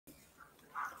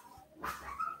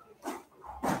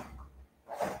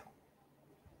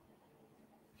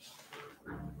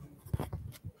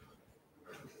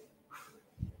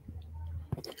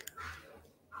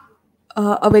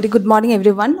A very good morning,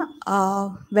 everyone.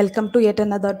 Welcome to yet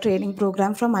another training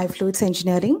program from iFluids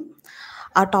Engineering.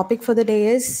 Our topic for the day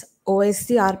is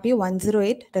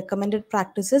OISD-RP-108 Recommended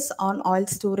Practices on Oil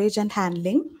Storage and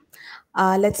Handling.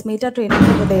 Let's meet our trainer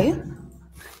for the day.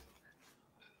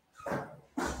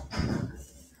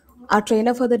 Our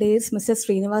trainer for the day is Mr.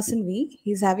 Srinivasan V.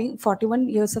 He's having 41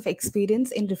 years of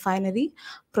experience in refinery,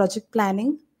 project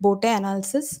planning, BOTE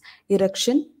analysis,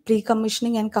 erection,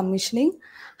 pre-commissioning and commissioning,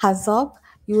 HAZOP,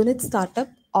 unit startup,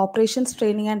 operations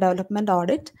training and development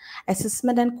audit,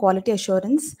 assessment and quality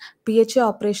assurance, PHA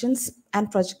operations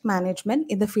and project management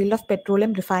in the field of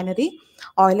petroleum refinery,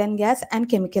 oil and gas and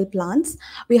chemical plants.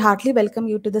 We heartily welcome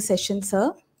you to the session,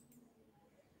 sir.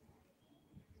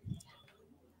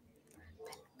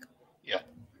 Yeah.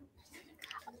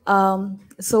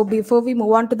 So before we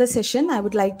move on to the session, I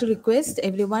would like to request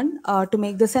everyone to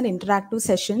make this an interactive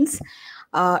sessions.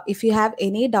 If you have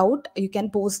any doubt, you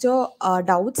can post your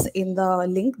doubts in the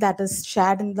link that is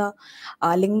shared in the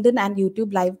LinkedIn and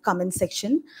YouTube live comment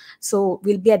section. So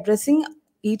we'll be addressing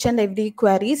each and every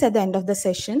queries at the end of the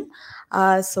session.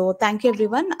 So thank you,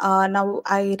 everyone. Now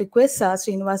I request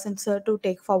Srinivasan sir to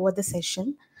take forward the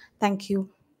session. Thank you.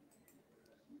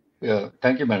 Yeah.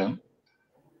 Thank you, madam.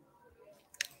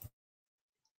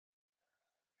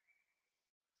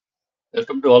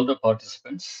 Welcome to all the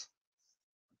participants.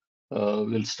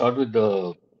 We'll start with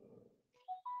the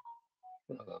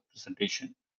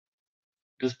presentation.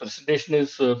 This presentation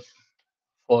is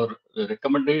for the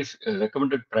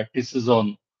recommended practices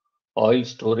on oil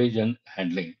storage and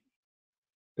handling.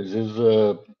 This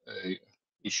is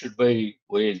issued by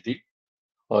OISD,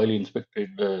 Oil Inspectorate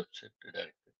Sector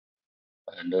Director,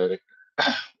 and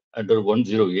under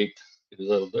 108. These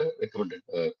are the recommended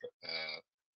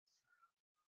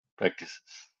practices.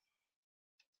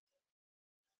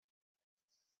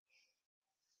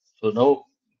 So now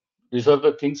these are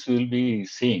the things we will be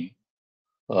seeing.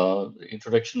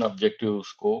 Introduction, objective,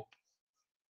 scope,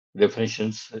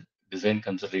 definitions, design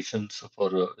considerations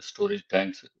for storage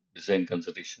tanks, design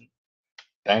consideration,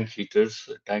 tank heaters,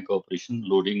 tank operation,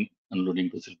 loading, unloading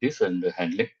facilities, and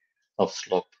handling of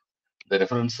slop. The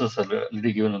references are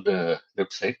already given on the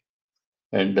website.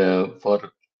 And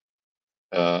for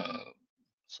uh,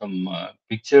 some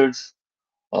pictures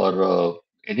or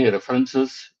any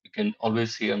references, you can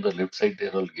always see on the left side,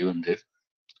 they're all given there.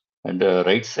 And the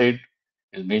right side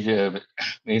is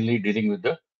mainly dealing with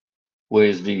the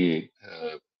OSD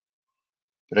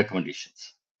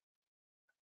recommendations.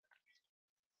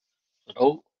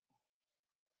 So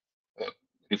now,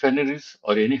 refineries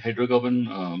or any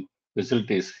hydrocarbon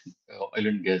facilities, oil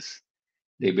and gas,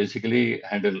 they basically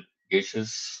handle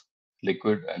gaseous,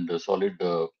 liquid, and solid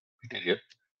material.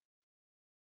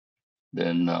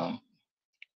 Then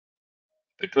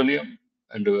petroleum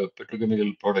and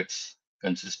petrochemical products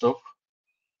consist of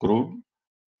crude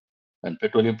and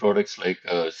petroleum products like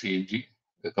CNG,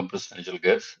 compressed natural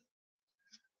gas,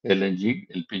 LNG,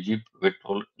 LPG,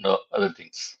 petrol, and other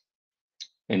things,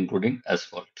 including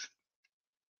asphalt.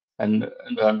 And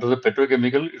under the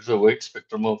petrochemical, it's a wide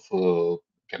spectrum of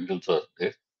chemicals are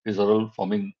there. These are all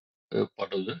forming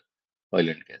part of the oil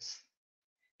and gas.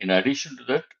 In addition to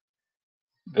that,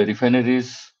 the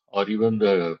refineries or even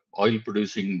the oil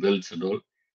producing wells and all,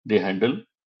 they handle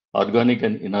organic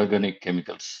and inorganic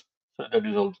chemicals. So that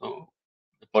is also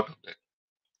a part of that.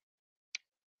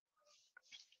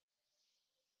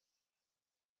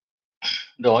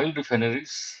 The oil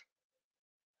refineries,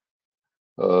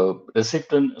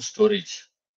 receipt and storage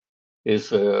is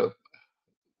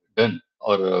done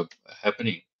or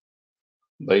happening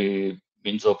by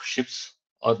means of ships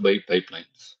or by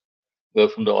pipelines. Where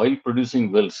from the oil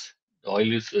producing wells, the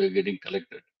oil is getting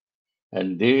collected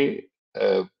and they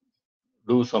uh,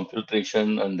 do some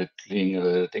filtration and the cleaning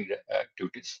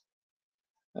activities.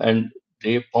 And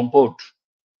they pump out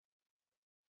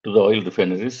to the oil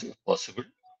refineries if possible,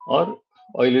 or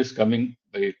oil is coming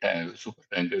by super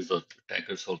tankers or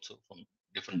tankers also from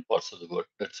different parts of the world.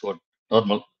 That's what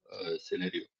normal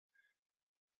scenario.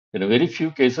 In a very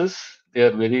few cases, they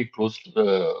are very close to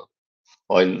the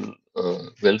oil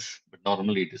wells, but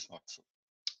normally it is not so.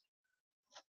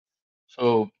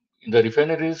 So in the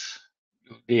refineries,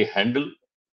 they handle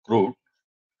crude,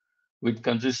 which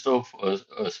consists of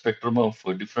a spectrum of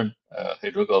different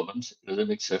hydrocarbons. It is a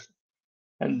mixture,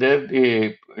 and there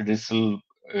they still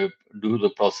do the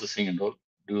processing and all,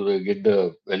 get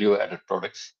the value added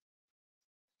products.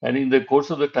 And in the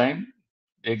course of the time,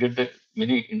 they get the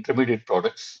many intermediate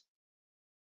products,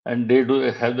 and they do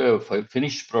have the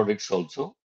finished products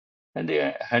also, and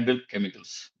they handle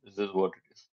chemicals. This is what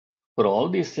it is. For all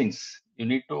these things, you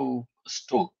need to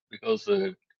store because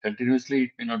continuously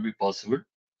it may not be possible.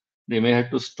 They may have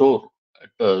to store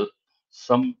at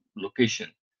some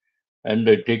location and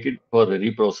take it for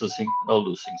reprocessing, all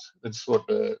those things. That's what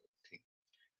the thing.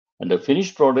 And the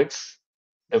finished products,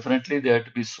 definitely they have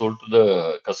to be sold to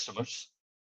the customers.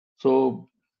 So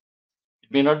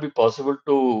it may not be possible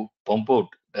to pump out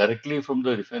directly from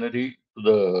the refinery to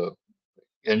the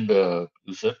end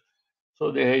user.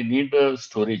 So they need the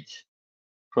storage.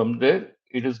 From there,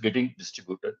 it is getting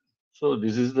distributed. So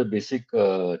this is the basic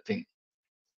thing.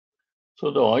 So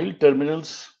the oil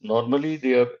terminals, normally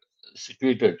they are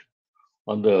situated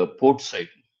on the port side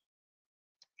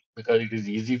because it is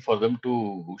easy for them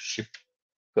to ship.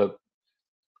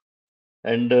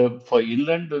 And for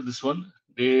inland, this one,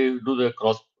 they do the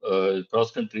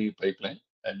cross country pipeline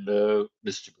and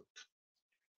distribute.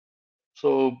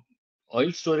 So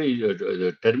oil storage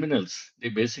the terminals,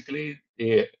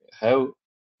 they have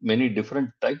many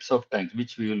different types of tanks,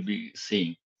 which we will be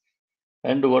seeing.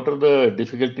 And what are the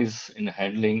difficulties in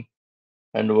handling,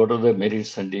 and what are the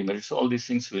merits and demerits? All these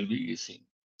things will be seen.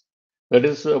 That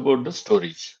is about the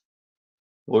storage.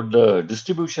 What the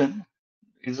distribution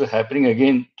is happening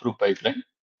again through pipeline,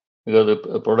 because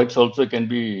the products also can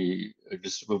be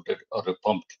distributed or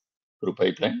pumped through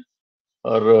pipeline,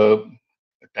 or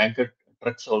tanker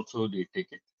trucks also they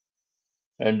take it,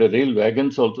 and the rail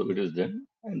wagons also it is done,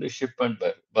 and the ship and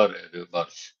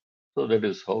barge. So that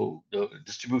is how the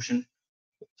distribution.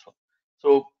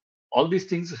 So all these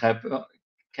things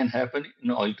can happen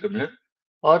in an oil terminal,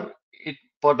 or it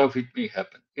part of it may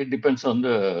happen. It depends on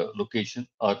the location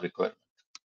or requirement.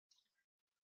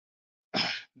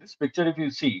 This picture, if you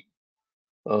see,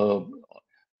 uh,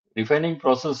 refining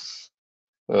process,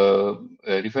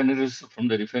 refineries from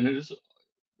the refineries,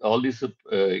 all these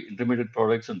intermediate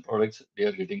products and products they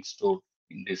are getting stored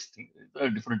in this thing. There are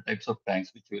different types of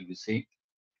tanks which we will be seeing,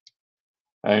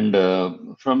 and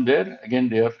from there again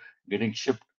they are getting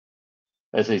shipped.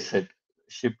 As I said,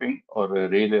 shipping or a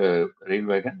rail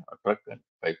wagon, a truck and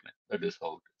pipeline. That is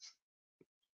how it is.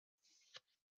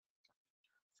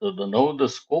 So now the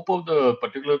scope of the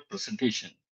particular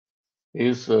presentation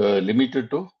is limited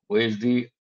to OSD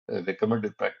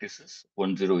recommended practices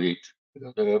 108.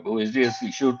 Because the OSD has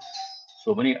issued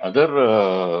so many other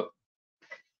uh,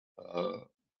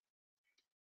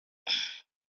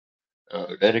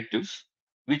 directives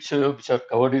which are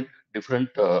covered in different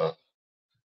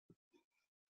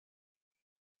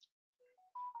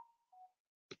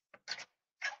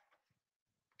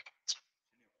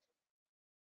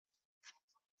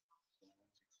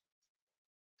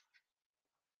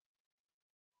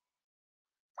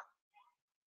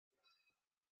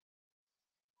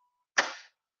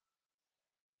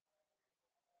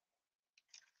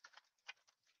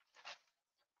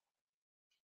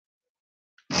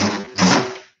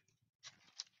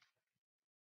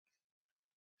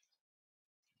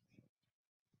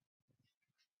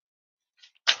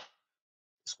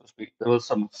excuse me, there was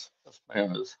some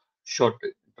short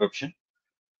interruption.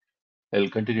 I will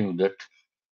continue with that.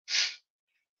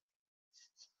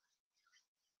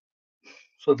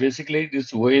 So basically,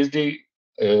 this OSD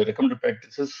recommended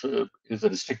practices is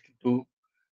restricted to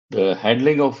the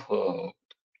handling of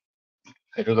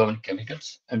hydrocarbon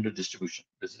chemicals and the distribution.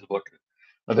 This is what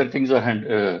other things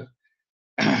are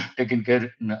taken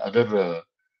care in other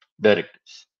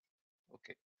directives.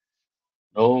 Okay.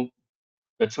 Now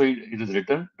that's why it is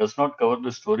written does not cover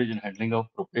the storage and handling of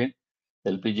propane,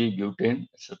 LPG, butane,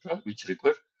 etc., which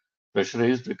require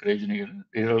pressurized cryogenic.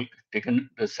 They are all taken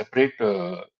the separate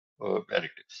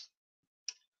directives.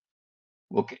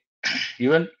 Okay.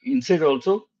 Even inside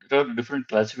also there are different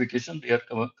classifications. They are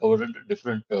covered under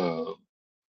different uh,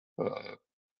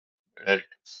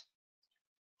 directives.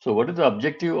 So what is the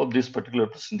objective of this particular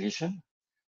presentation?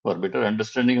 For better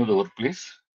understanding of the workplace,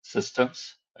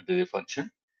 systems, and their function,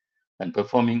 and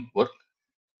performing work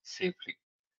safely.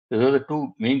 These are the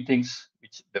two main things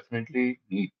which definitely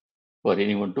need for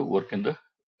anyone to work in the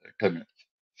terminal.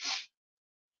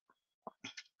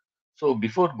 So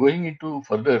before going into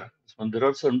further, there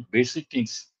are some basic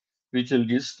things which will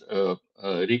just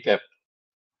recap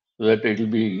so that it will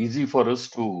be easy for us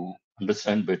to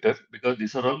understand better, because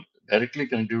these are all directly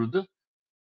connected with the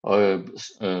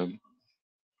uh,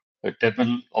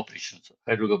 terminal operations,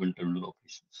 hydrocarbon terminal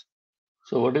operations.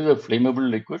 So what is a flammable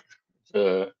liquid?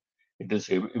 It is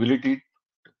ability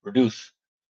to produce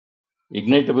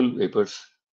ignitable vapors.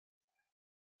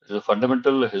 It is a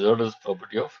fundamental hazardous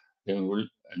property of flammable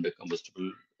and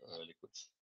combustible liquids.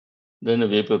 Then the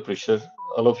vapor pressure.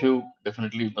 All of you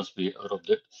definitely must be aware of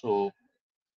that. So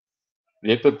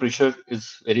vapor pressure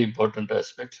is very important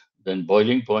aspect. Then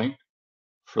boiling point,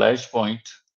 flash point,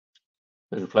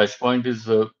 The flashpoint is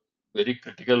very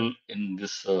critical in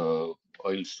this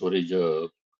oil storage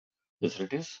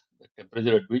facilities. The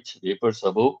temperature at which vapors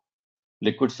above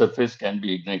liquid surface can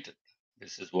be ignited.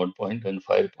 This is one point, and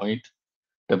fire point,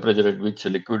 temperature at which a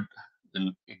liquid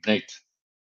will ignite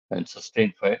and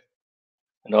sustain fire.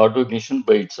 And auto ignition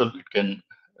by itself, it can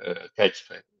catch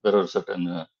fire. There are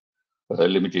certain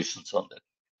limitations on that.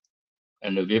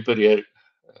 And vapor air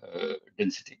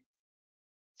density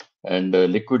and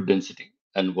liquid density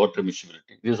and water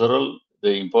miscibility. These are all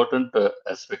the important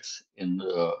aspects in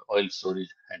oil storage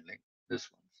handling. This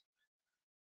one,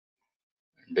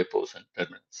 depots and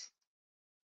terminals.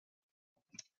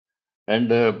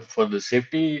 And for the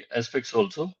safety aspects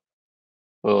also,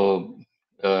 uh,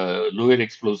 lower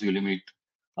explosive limit,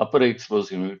 upper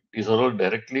explosive limit, these are all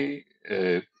directly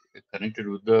connected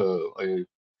with the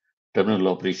terminal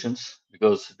operations,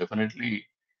 because definitely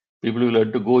people will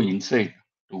have to go inside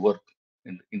to work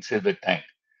inside the tank.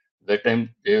 That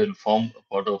time they will form a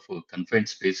part of a confined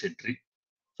space entry.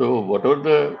 So whatever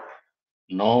the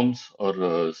norms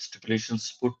or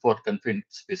stipulations put for confined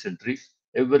space entry,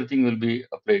 everything will be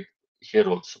applied here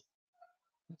also.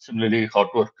 Similarly,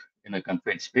 hot work in a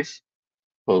confined space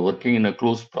for working in a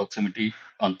close proximity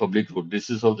on public road. This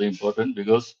is also important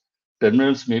because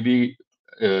terminals may be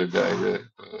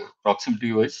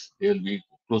proximity wise, they will be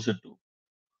closer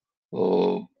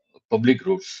to public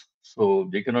roads. So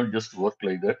they cannot just work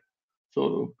like that.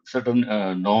 So certain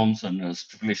norms and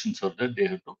stipulations are there, they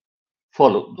have to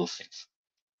follow those things.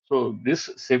 So this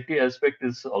safety aspect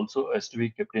is also has to be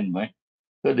kept in mind.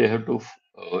 So they have to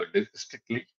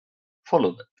strictly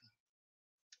follow that.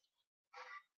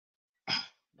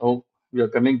 Now we are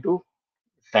coming to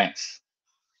tanks.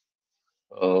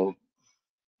 Uh,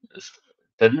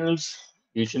 Terminals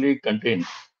usually contain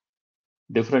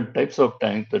different types of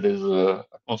tanks, that is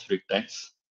atmospheric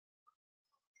tanks,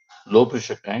 low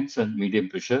pressure tanks, and medium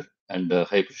pressure and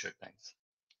high pressure tanks.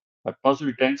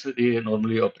 Atmospheric tanks, they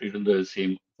normally operate in the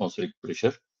same atmospheric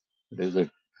pressure. There is a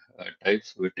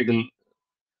types vertical.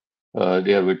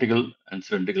 They are vertical and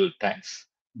cylindrical tanks,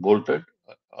 bolted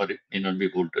or it may not be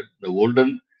bolted. The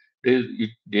olden days,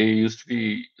 they used to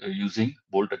be using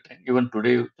bolted tank. Even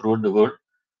today, throughout the world,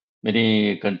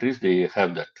 many countries they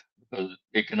have that because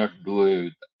they cannot do away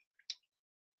with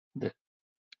that.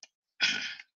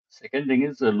 Second thing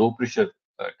is a low pressure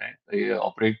tank. They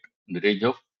operate in the range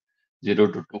of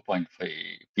 0 to 2.5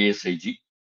 psig.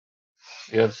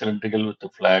 They are cylindrical with a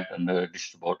flat and a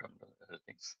dished bottom and other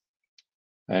things,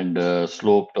 and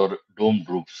sloped or domed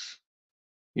roofs.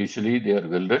 Usually they are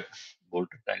welded.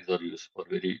 Bolted tanks are used for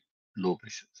very low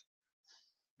pressures.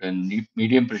 Then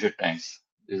medium pressure tanks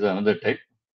is another type.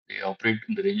 They operate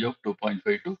in the range of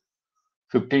 2.5 to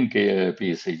 15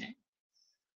 psig.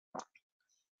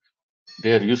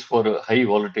 They are used for high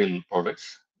volatile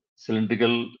products,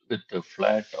 cylindrical with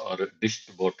flat or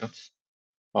dished bottoms,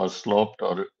 or sloped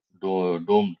or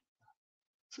domed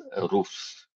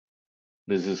roofs.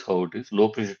 This is how it is. Low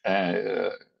pressure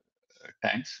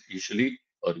tanks usually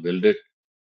are welded.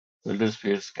 Welded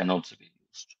spheres can also be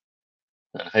used.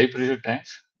 And high pressure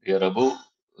tanks, they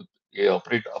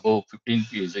operate above 15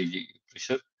 psig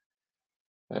pressure,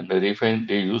 and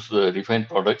they use the refined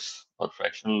products or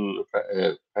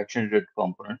fractionated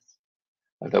components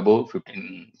at above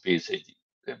 15 psig.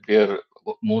 They are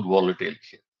more volatile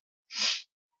here.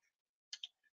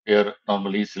 They are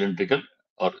normally cylindrical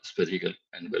or spherical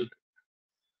and welded.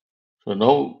 So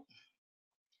now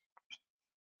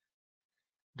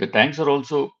the tanks are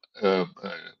also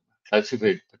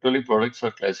classified. Petroleum products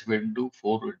are classified into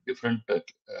four different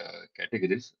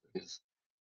categories. Is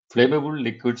flammable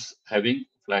liquids having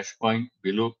flash point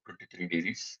below 23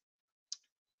 degrees.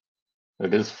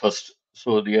 That is first.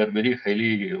 So they are very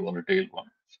highly volatile one.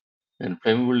 And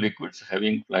flammable liquids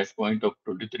having flash point of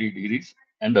 23 degrees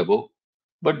and above,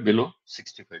 but below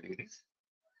 65 degrees.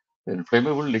 Then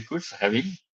flammable liquids having,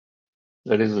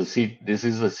 that is the C. This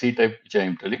is the C type which I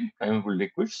am telling. Flammable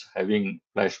liquids having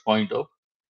flash point of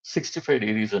 65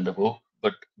 degrees and above,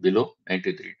 but below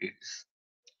 93 degrees.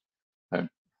 And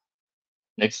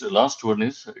next, the last one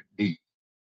is D,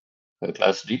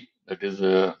 class D. That is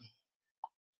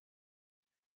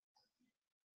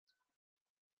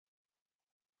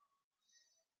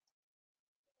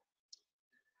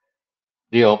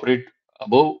they operate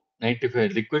above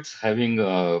 95 liquids having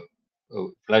a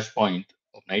flash point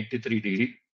of 93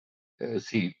 degree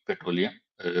C petroleum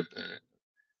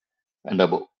and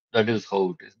above. That is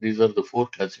how it is. These are the four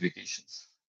classifications.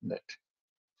 That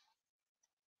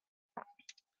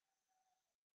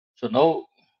so now,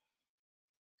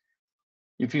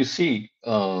 if you see,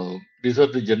 these are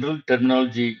the general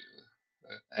terminology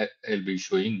I'll be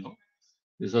showing now.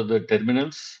 These are the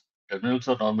terminals. Terminals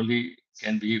are normally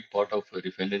can be part of a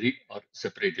refinery or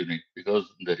separate unit, because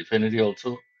in the refinery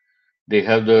also they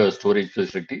have the storage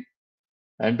facility,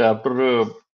 and after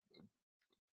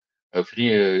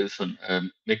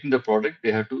making the product,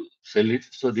 they have to sell it,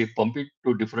 so they pump it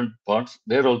to different parts.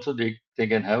 There also they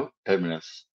can have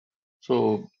terminals.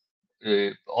 So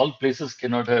all places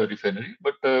cannot have refinery,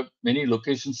 but many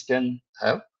locations can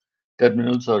have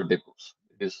terminals or depots.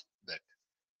 It is that.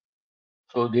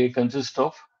 So they consist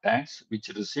of tanks which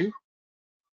receive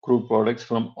crude products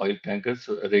from oil tankers,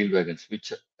 rail wagons,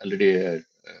 which already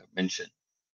mentioned.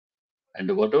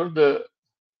 And whatever the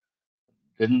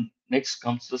then next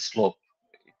comes the slop.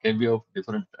 It can be of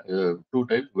different two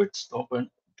types: wet slop and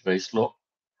dry slop.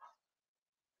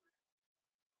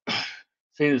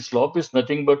 See, slop is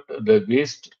nothing but the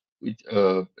waste which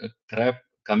crap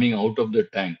coming out of the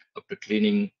tank after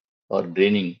cleaning or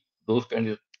draining. Those kind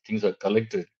of things are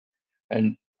collected,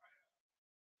 and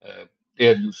uh, they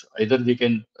are used. Either they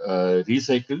can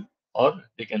recycle or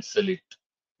they can sell it.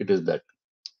 It is that.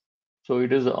 So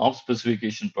it is off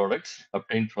specification products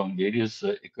obtained from various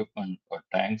equipment or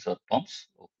tanks or pumps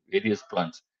of various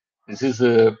plants. This is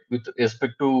with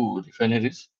respect to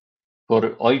refineries.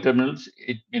 For oil terminals,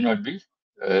 it may not be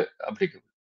applicable.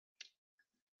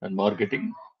 And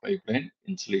marketing, pipeline,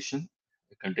 insulation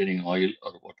containing oil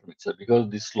or water mixture, because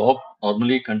this slop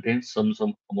normally contains some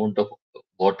amount of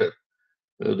water.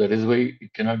 That is why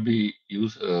it cannot be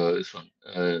used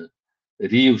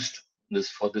reused this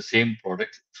for the same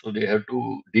product. So they have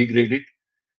to degrade it,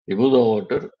 remove the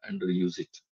water, and reuse it,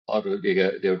 or they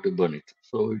have to burn it.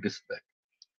 So it is that.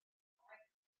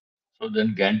 So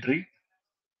then gantry.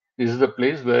 This is the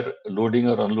place where loading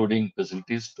or unloading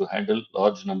facilities to handle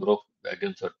large number of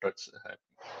wagons or trucks happen.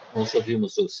 Most of you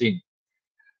must have seen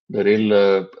the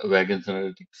rail wagons and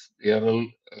other things. They are all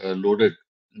loaded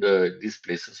in these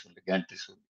places in the gantries.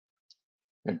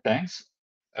 And tanks,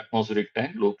 atmospheric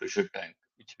tank, low pressure tank,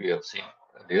 which we have seen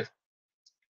earlier.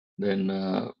 Then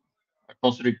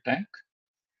atmospheric tank.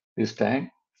 This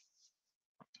tank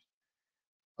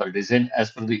are designed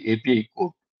as per the API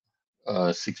code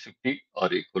 650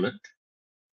 or equivalent,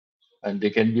 and they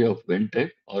can be of vent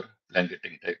type or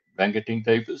blanketing type. Blanketing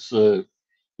type is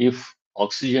if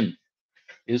oxygen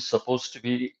is supposed to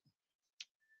be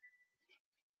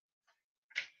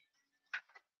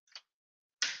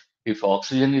if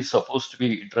oxygen is supposed to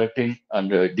be interacting and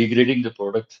degrading the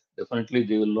product, definitely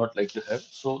they will not like to have.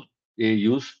 So they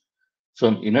use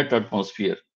some inert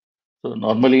atmosphere. So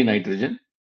normally nitrogen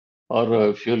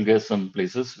or fuel gas some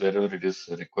places wherever it is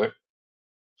required.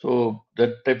 So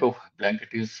that type of blanket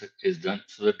is done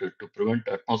so that to prevent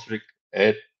atmospheric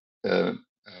air uh,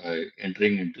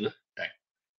 entering into the tank.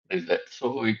 Is that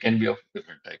so? It can be of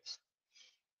different types.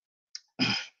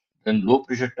 Then low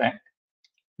pressure tank.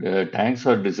 The tanks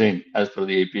are designed as per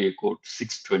the APA code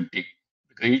 620.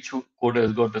 Each code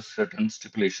has got a certain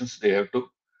stipulations. They have to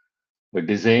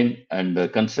design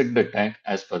and construct the tank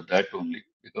as per that only,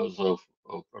 because of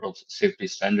lot of safety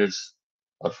standards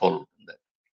are followed in that.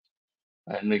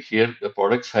 And here the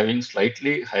products having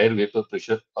slightly higher vapor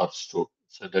pressure are stored.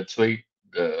 So that's why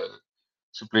the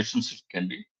stipulations can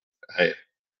be higher.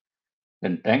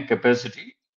 Then tank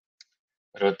capacity,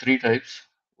 there are three types.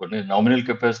 One is nominal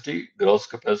capacity, gross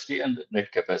capacity, and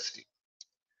net capacity.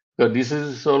 So this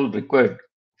is all required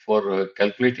for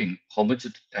calculating how much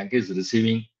the tank is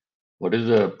receiving, what is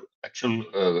the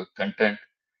actual content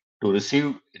to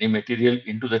receive any material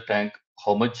into the tank,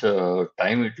 how much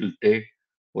time it will take,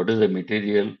 what is the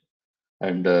material,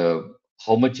 and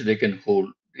how much they can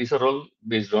hold. These are all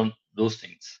based on those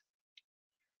things.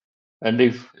 And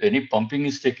if any pumping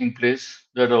is taking place,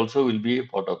 that also will be a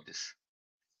part of this.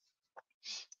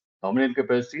 Nominal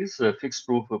capacity is fixed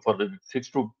roof for the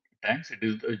fixed roof tanks. It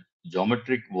is the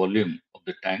geometric volume of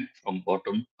the tank from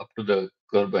bottom up to the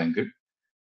curb angle.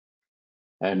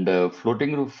 And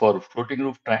floating roof for floating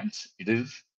roof tanks, it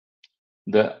is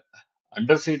the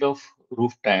underside of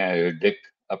deck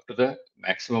up to the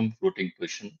maximum floating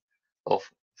position of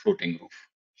floating roof.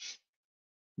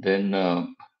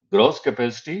 Then gross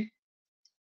capacity,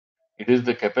 it is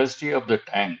the capacity of the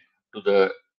tank to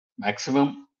the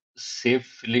maximum safe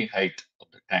filling height of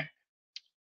the tank.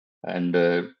 And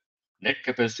net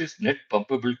capacity is net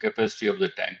pumpable capacity of the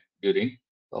tank during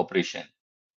operation.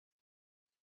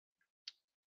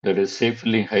 That is safe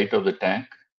filling height of the tank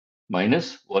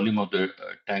minus volume of the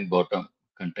tank bottom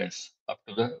contents up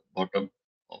to the bottom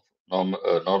of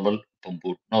normal pump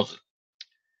out nozzle.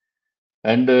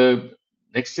 And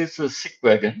next is a sick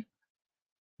wagon.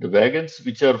 The wagons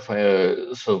which are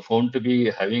so found to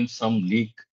be having some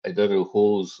leak, either a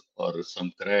hose or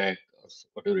some crack or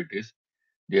whatever it is,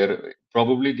 They are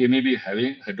probably they may be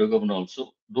having hydrocarbon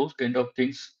also. Those kind of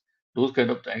things, those kind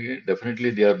of things,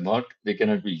 definitely they are marked. They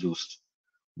cannot be used.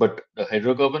 But the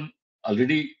hydrocarbon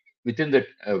already within that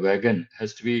wagon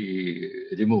has to be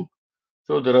removed.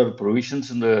 So there are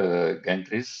provisions in the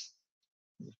gantries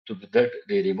to that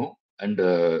they remove and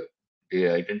they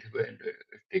identify and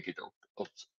take it out of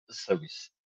service.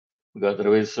 Because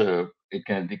otherwise they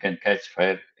can catch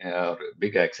fire or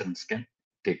big accidents can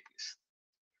take place.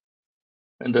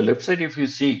 And the left side, if you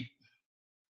see,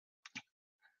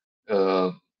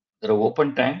 uh, there are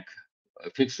open tank,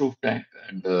 a fixed roof tank,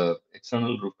 and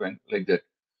external roof tank like that.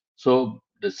 So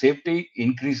the safety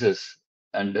increases,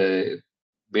 and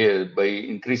by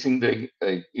increasing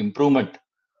the improvement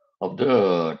of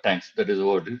the tanks, that is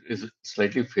what it is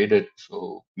slightly faded,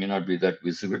 so may not be that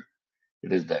visible.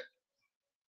 It is that.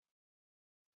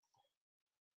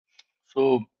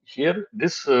 So here,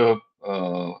 this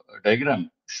diagram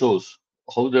shows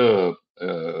how the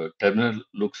terminal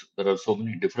looks. There are so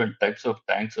many different types of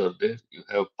tanks are there. You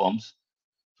have pumps,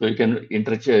 so you can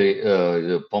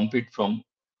pump it from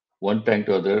one tank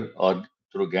to other or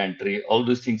through gantry. All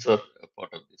these things are a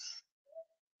part of this.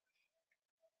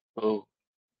 So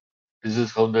this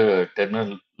is how the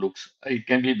terminal looks. It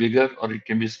can be bigger or it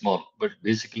can be small, but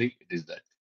basically it is that.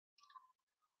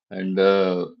 And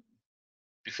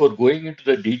before going into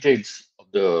the details of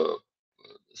the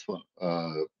this one.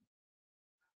 Uh,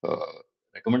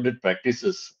 Recommended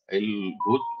practices,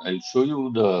 I'll show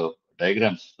you the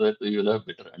diagrams so that you'll have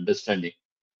better understanding.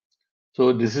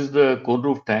 So this is the cone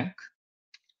roof tank.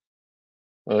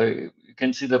 You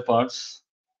can see the parts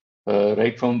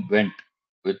right from vent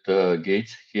with the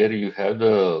gauge. Here you have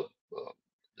the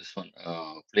this one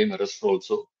flame arrestor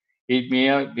also. It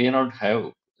may not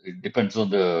have. It depends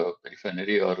on the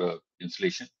refinery or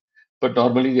installation, but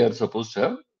normally they are supposed to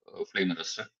have flame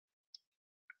arrestor.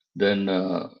 Then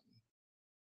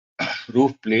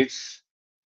roof plates,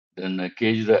 then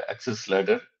cage the access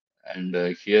ladder, and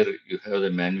here you have the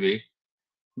manway,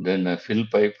 then a fill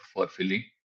pipe for filling,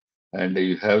 and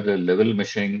you have the level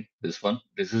measuring. This one,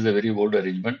 this is a very old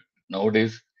arrangement.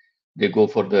 Nowadays, they go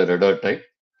for the radar type,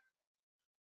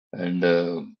 and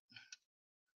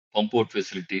pump out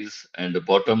facilities, and the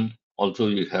bottom also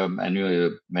you have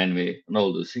manual manway and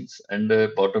all those things, and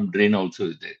the bottom drain also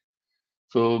is there.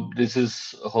 So this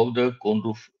is how the cone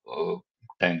roof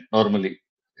tank normally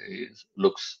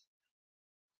looks.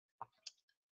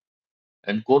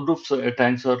 And cone roof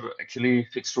tanks are actually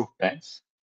fixed roof tanks.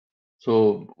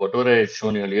 So whatever I had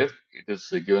shown earlier, it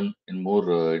is given in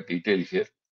more detail here.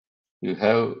 You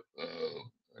have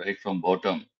right from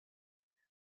bottom.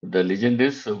 The legend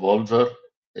is valves are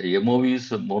MOV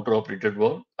is motor operated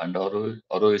valve and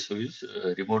ROSO is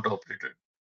remote operated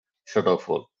shut off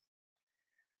valve.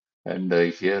 And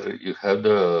here you have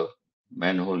the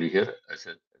manhole here as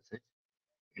a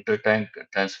intertank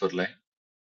transfer line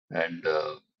and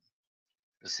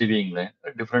receiving line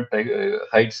at different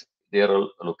heights they are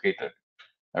all located.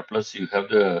 And plus you have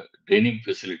the draining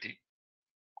facility.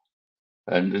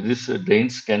 And this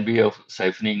drains can be of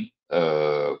siphoning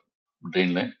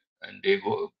drain line, and they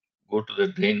go to the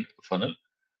drain funnel,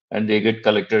 and they get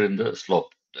collected in the slope.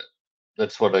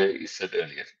 That's what I said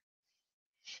earlier.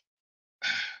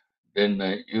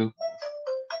 Then you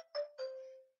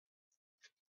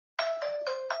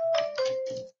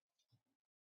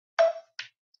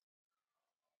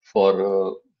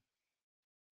for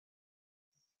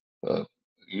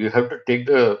you have to take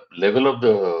the level of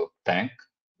the tank,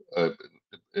 uh,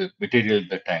 material in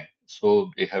the tank.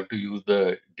 So they have to use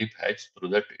the dip hatch through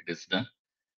that it is done,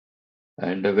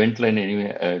 and the vent line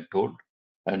anyway I told,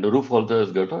 and the roof also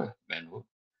has got a manhole.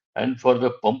 And for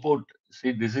the pump out,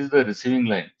 see this is the receiving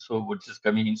line, so which is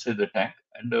coming inside the tank,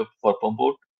 and for pump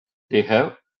out they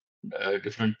have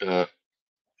different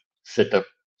setup.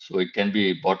 So it can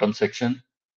be bottom section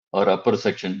or upper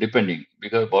section depending,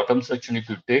 because bottom section if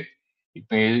you take, it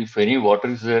may if any water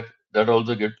is there, that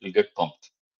also will get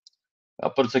pumped.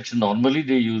 Upper section normally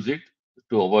they use it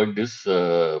to avoid this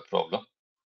problem,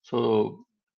 so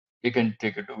they can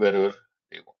take it to wherever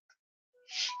they want.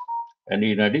 And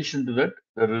in addition to that,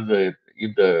 there is a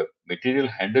if the material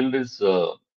handled is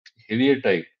heavier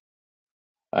type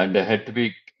and had to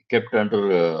be kept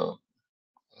under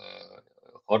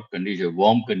hot condition,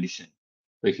 warm condition,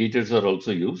 the heaters are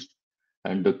also used,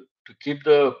 and to keep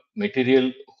the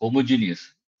material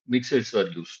homogeneous, mixers are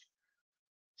used.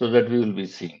 So that we will be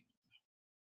seeing.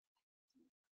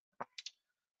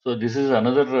 So this is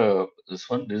another this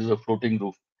one. This is a floating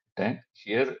roof tank.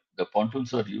 Here the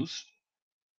pontoons are used,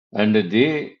 and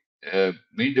they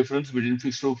main difference between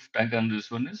fixed roof tank and this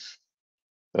one is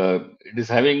it is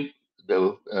having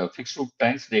the fixed roof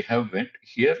tanks, they have vent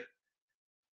here.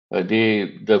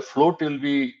 The float will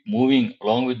be moving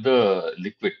along with the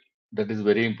liquid. That is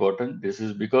very important. This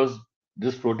is because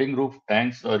this floating roof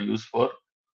tanks are used for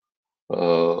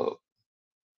uh,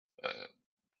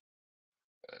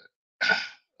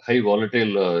 high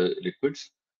volatile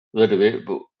liquids. That way,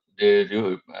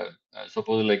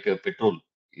 suppose like petrol,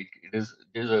 it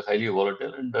is a highly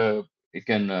volatile, and it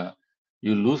can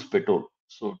you lose petrol.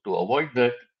 So to avoid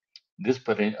that, this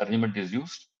arrangement is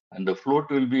used, and the float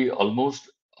will be almost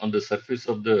on the surface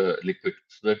of the liquid,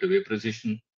 so that the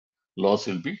vaporization loss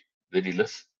will be very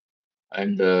less.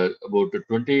 And about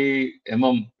 20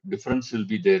 difference will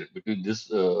be there between this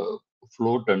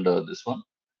float and this one.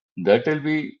 That will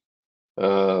be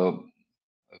uh,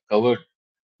 covered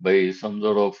by some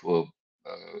sort of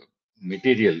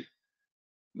material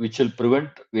which will prevent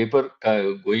vapor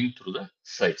going through the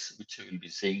sides, which we will be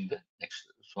seeing the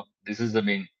next. So this is the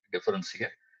main difference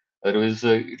here. Otherwise,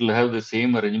 it will have the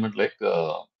same arrangement like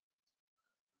uh,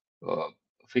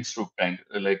 fixed roof tank,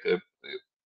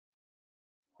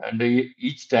 and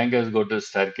each tank has got a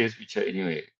staircase, which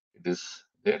anyway it is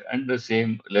there, and the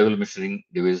same level measuring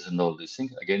device and all these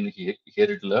things. Again, here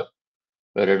it will have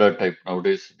a radar type.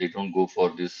 Nowadays, they don't go for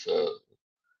this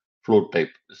float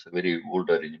type. It's a very old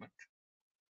arrangement.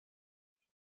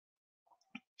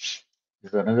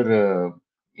 There's another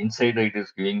insight it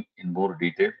is giving in more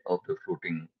detail of the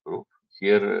floating roof.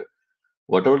 Here,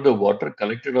 whatever the water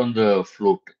collected on the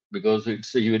float, because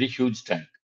it's a very huge tank.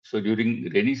 So during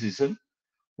rainy season,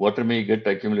 water may get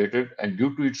accumulated, and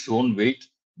due to its own weight,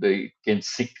 it can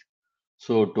sink.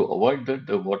 So to avoid that,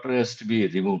 the water has to be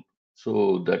removed.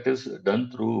 So that is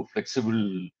done through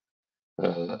flexible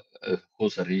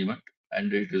hose arrangement,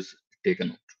 and it is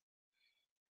taken out.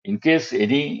 In case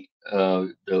any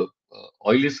the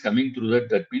oil is coming through that,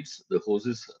 that means the hose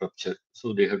is ruptured.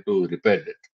 So they have to repair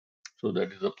that. So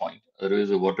that is the point. Otherwise,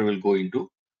 the water will go into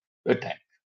the tank.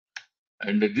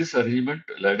 And this arrangement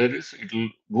ladder is it will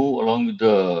move along with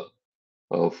the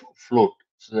float,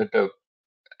 so that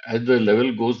as the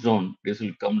level goes down, this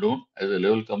will come down. As the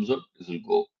level comes up, this will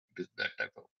go. It is that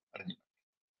type of arrangement.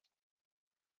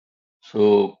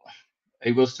 So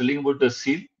I was telling about the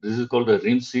seal. This is called a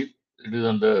rim seal. It is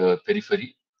on the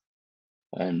periphery,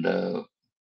 and the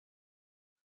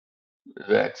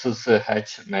access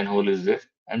hatch manhole is there,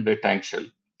 and the tank shell.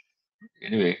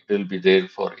 Anyway, they will be there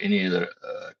for any other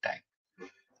tank.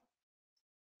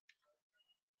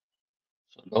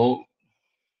 So now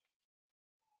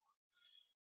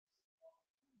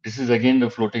this is again the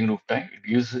floating roof tank. It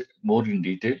gives more in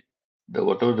detail. The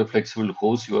whatever the flexible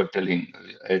hose you are telling,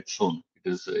 I had shown.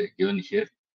 It is given here,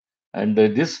 and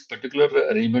this particular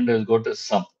arrangement has got a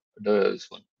sump. This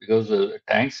one, because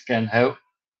tanks can have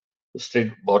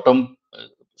straight bottom,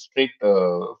 straight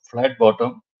flat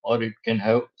bottom, or it can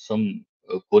have some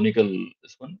conical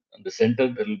this one. And the center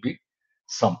there will be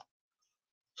sump.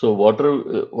 So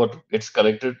water gets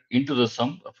collected into the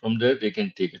sump. From there, they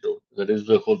can take it out. That is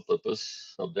the whole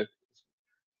purpose of that.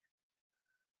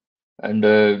 And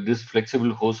this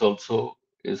flexible hose also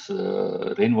is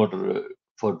rainwater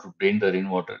for to drain the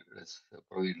rainwater is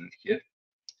provided here.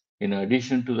 In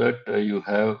addition to that, you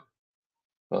have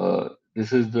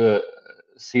this is the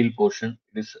seal portion.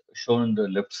 It is shown on the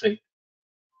left side.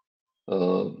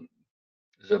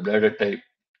 Is a bladder type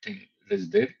thing. It is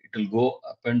there. It will go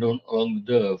up and down along with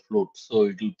the float, so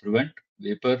it will prevent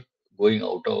vapor going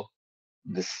out of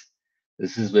this.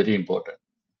 This is very important.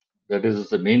 That is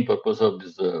the main purpose of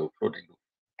this floating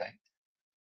tank.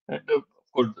 And of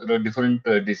course, there are different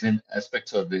design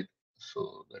aspects of it.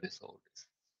 So that is how it is.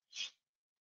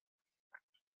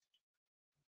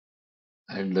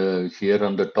 And here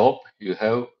on the top, you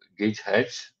have gauge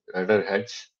hatch, radar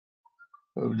hatch.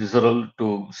 These are all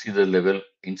to see the level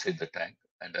inside the tank,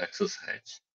 and access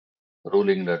hatch.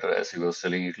 Rolling ladder, as he was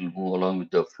telling, it will move along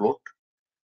with the float.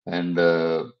 And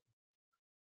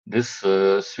this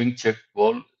swing check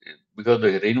valve, because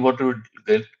the rainwater will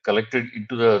get collected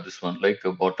into the this one, like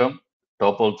a bottom,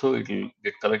 top also, it will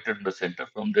get collected in the center.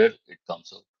 From there, it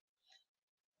comes out.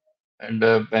 And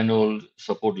manual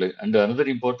support line. And another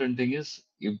important thing is,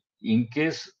 if in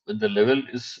case when the level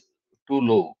is too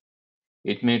low,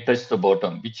 it may touch the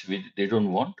bottom, which they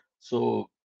don't want. So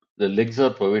the legs are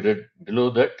provided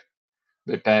below that.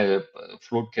 The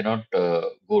float cannot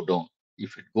go down.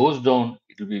 If it goes down,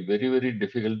 it will be very, very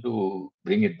difficult to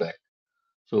bring it back.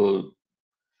 So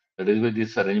that is why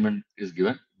this arrangement is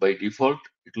given. By default,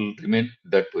 it will remain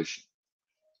that position.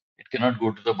 It cannot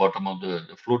go to the bottom of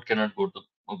the float cannot go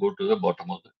to the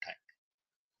bottom of the tank.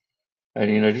 And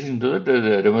in addition to that,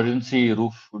 the emergency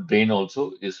roof drain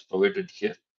also is provided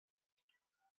here.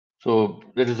 So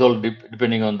that is all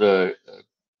depending on the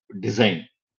design.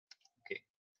 Okay.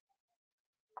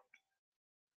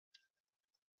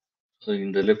 So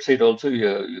in the left side also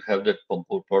you have that pump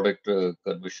out product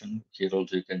conversion. Here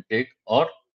also you can take, or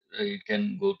it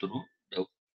can go through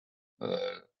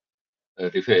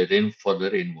the rain for the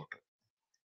rainwater.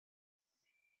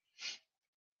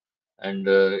 And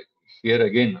here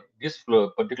again, this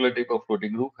particular type of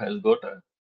floating roof has got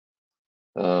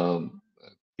a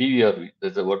PVRV.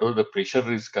 That's whatever the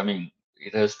pressure is coming,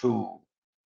 it has to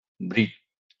breathe.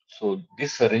 So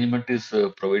this arrangement is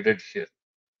provided here.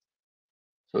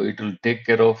 So it will take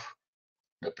care of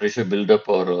the pressure buildup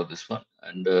or this one.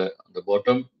 And on the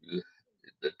bottom,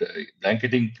 the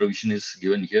blanketing provision is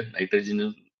given here. Nitrogen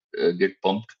will get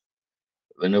pumped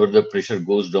whenever the pressure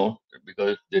goes down,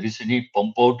 because if there is any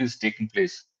pump out is taking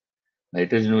place,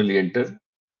 nitrogen will enter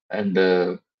and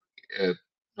uh,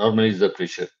 normalize the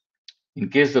pressure. In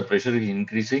case the pressure is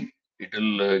increasing, it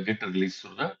will get released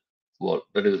through the wall.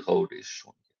 That is how it is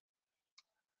shown.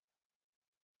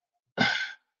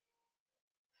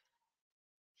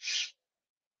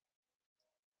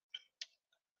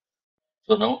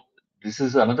 So now this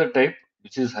is another type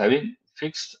which is having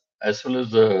fixed as well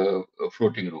as the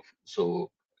floating roof. So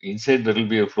inside there will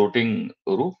be a floating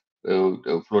roof,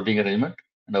 a floating arrangement,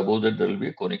 and above that there will be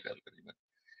a conical arrangement.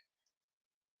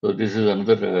 So this is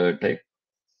another type.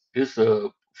 This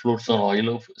floats on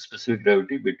oil of specific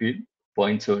gravity between zero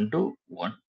point 0.7 to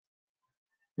 1.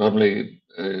 Normally,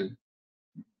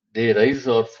 they rise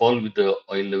or fall with the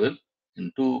oil level,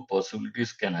 and two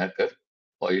possibilities can occur: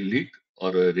 oil leak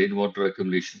or rainwater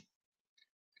accumulation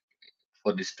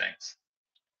for these tanks.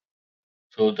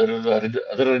 So there is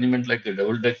other arrangement like the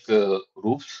double deck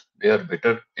roofs. They are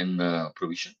better in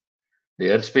provision. The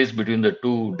airspace between the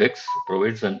two decks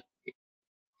provides an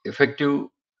effective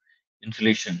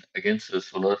insulation against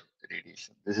solar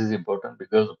radiation. This is important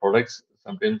because the products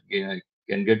sometimes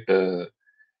can get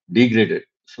degraded.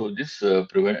 So this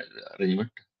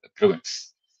arrangement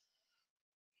prevents.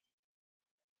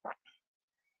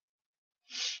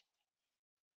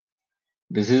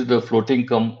 This is the floating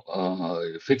come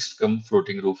fixed come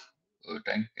floating roof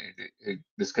tank,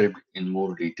 described in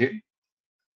more detail.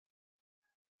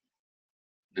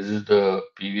 This is the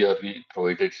PVRV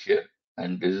provided here,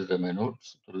 and this is the manual.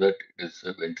 So through that it is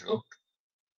vented out.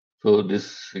 So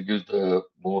this gives the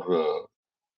more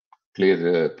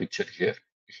clear picture here.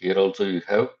 Here also you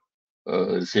have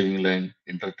receiving line,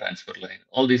 inter-transfer line.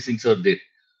 All these things are there.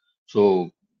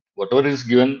 So whatever is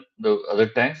given the other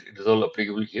tanks, it is all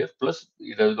applicable here. Plus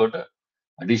it has got a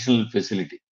additional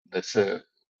facility. That's a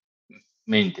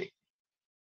main thing.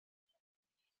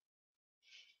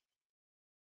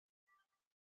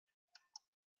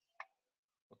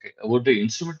 Okay, about the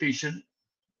instrumentation,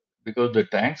 because the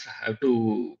tanks have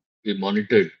to be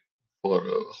monitored for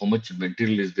how much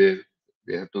material is there.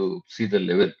 They have to see the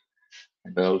level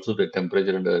and also the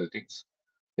temperature and other things.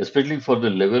 Especially for the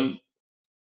level,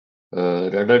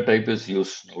 radar type is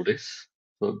used nowadays.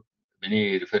 So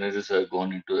many refineries have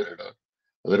gone into a radar.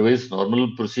 Otherwise,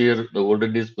 normal procedure, the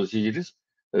olden days procedure is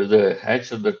there is a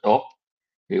hatch at the top.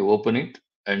 You open it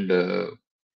and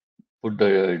put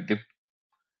the dip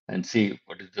and see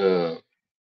what is the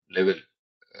level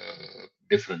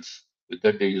difference. With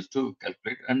that, they used to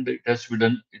calculate, and it has to be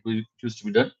done. It used to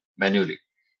be done manually.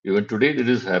 Even today, this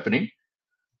is happening,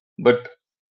 but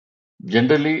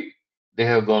generally they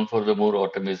have gone for the more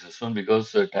automated system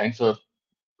because tanks are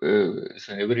so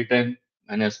every time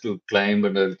man has to climb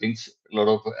and other things. A lot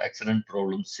of accident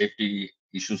problems, safety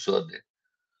issues are there.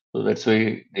 So that's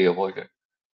why they avoid it.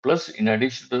 Plus, in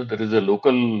addition to that, there is a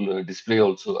local display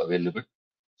also available.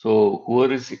 So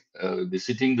whoever is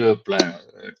visiting the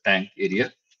tank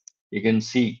area, you can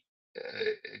see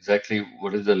exactly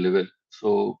what is the level.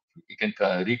 So you can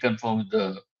reconfirm with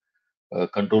the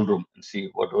control room and see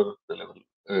what were the level,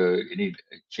 any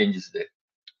changes there.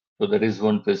 So that is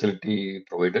one facility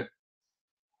provided.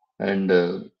 And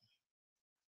in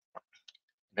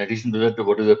addition to that,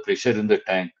 what is the pressure in the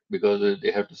tank? Because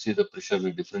they have to see the pressure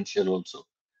differential also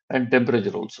and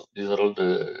temperature also. These are all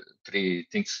the three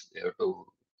things they have to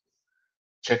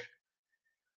check.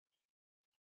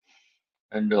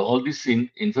 And all this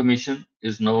information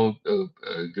is now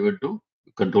given to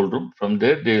control room. From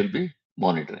there, they will be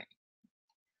monitoring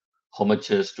how much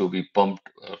has to be pumped,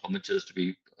 how much has to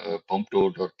be pumped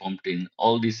out or pumped in.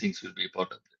 All these things will be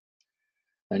part of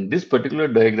it. And this particular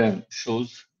diagram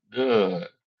shows the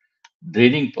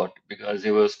draining part, because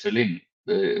I was telling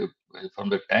the from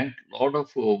the tank, a lot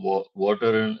of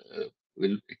water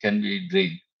will can be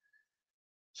drained.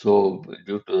 So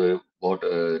due to the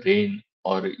water rain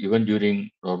or even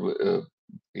during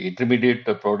The intermediate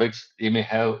products, they may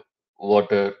have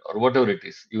water or whatever it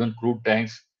is. Even crude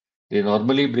tanks, they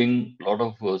normally bring a lot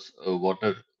of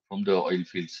water from the oil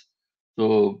fields.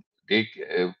 So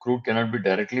crude cannot be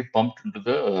directly pumped into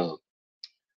the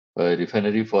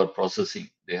refinery for processing.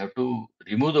 They have to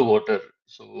remove the water.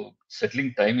 So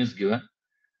settling time is given,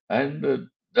 and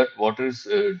that water is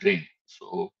drained.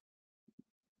 So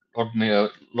lot may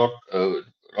lot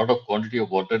of quantity of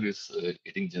water is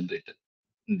getting generated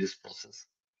in this process.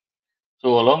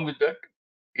 So along with that,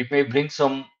 it may bring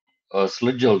some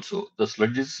sludge also. The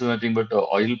sludge is nothing but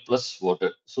oil plus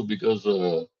water. So because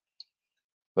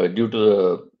due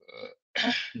to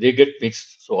they get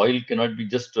mixed, so oil cannot be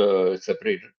just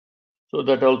separated. So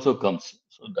that also comes.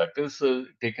 So that is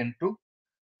taken to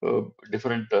uh,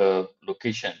 different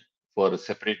location for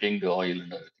separating the oil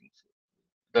and everything. So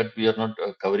that we are not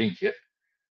covering here,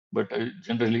 but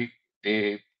generally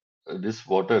they this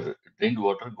water, drained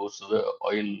water, goes to the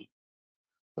oil,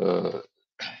 uh,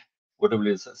 whatever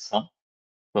is some.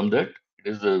 From that, it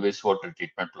is the wastewater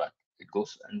treatment plant. It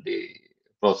goes and they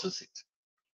process it.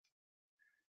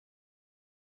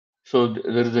 So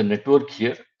there is a network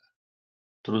here.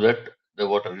 Through that, the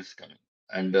water is coming.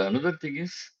 And another thing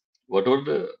is, whatever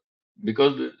the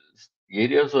because the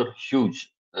areas are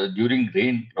huge, during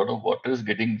rain, a lot of water is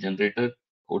getting generated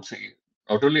outside,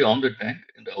 not only on the tank,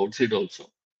 in the outside also.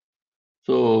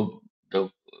 So the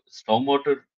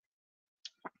stormwater,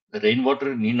 the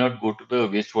rainwater need not go to the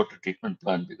wastewater treatment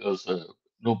plant because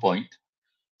no point.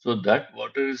 So that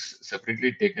water is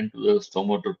separately taken to the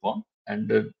stormwater pond,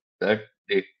 and that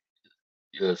they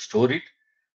store it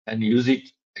and use it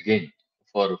again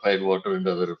for fire water and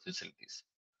other facilities,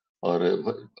 or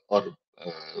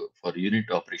for unit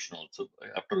operation also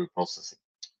after processing.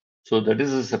 So that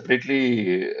is a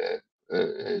separately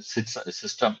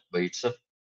system by itself,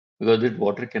 because that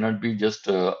water cannot be just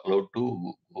allowed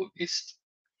to go waste.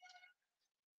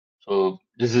 So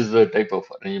this is the type of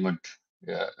arrangement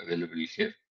available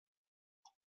here.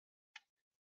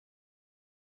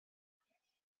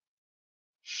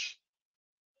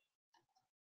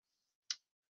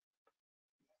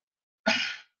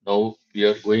 Now we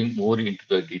are going more into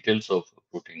the details of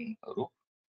floating roof.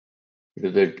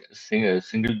 It is a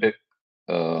single deck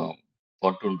uh,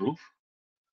 pontoon roof,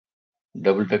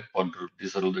 double deck pontoon roof.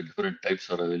 These are all the different types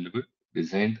are available,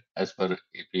 designed as per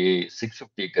APA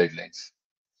 650 guidelines.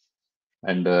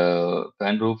 And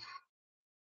fan roof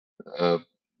uh,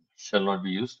 shall not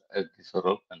be used, as these are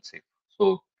all unsafe.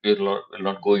 So we will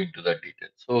not go into that detail.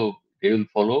 So they will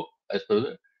follow as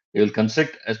per they will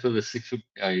construct as per the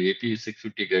 650, APA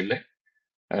 650 guideline,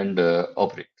 and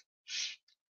operate.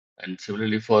 And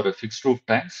similarly for fixed roof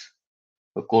tanks,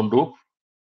 a cone roof,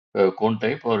 cone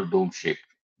type or dome shaped,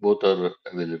 both are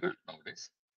available nowadays.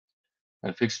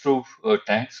 And fixed roof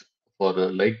tanks for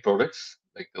light products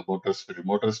like motor spirit.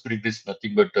 Motor spirit is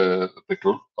nothing but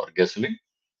petrol or gasoline,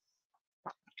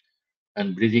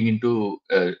 and breathing into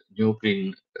a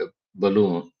neoprene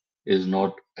balloon is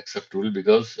not acceptable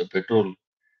because petrol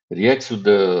reacts with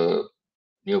the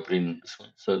neoprene.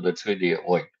 So that's why they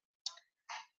avoid.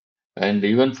 And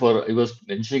even for, I was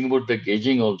mentioning about the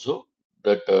gauging also,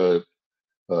 that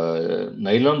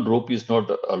nylon rope is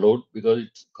not allowed because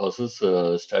it causes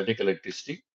static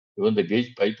electricity. Even the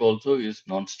gauge pipe also is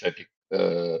non-static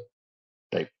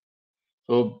type.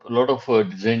 So a lot of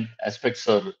design aspects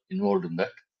are involved in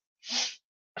that.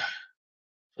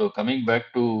 So coming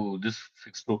back to this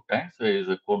fixed roof tank, there is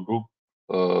a cone roof,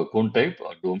 cone type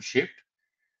or dome shaped,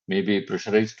 maybe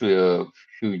pressurized to a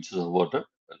few inches of water.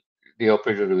 They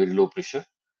operate at a very low pressure,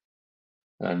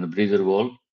 and the breather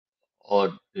valve,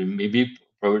 or maybe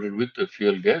provided with the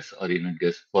fuel gas or inert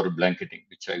gas for blanketing,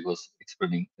 which I was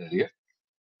explaining earlier,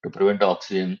 to prevent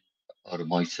oxygen or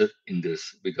moisture in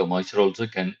this, because moisture also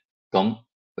can come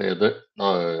via the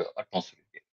atmospheric.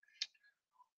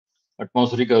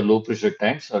 Atmospheric or low pressure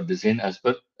tanks are designed as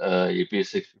per APA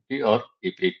 650 or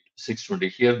APA 620.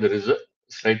 Here there is a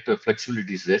slight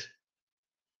flexibility is there.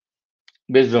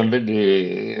 Based on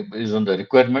the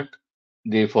requirement,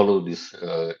 they follow this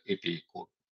APA code.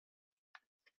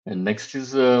 And next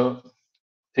is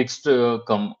fixed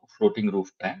come floating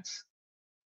roof tanks.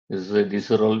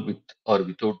 These are all with or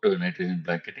without nitrogen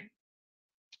blanketing.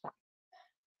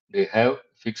 They have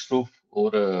fixed roof or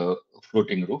a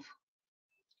floating roof.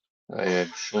 I had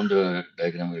shown the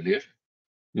diagram earlier.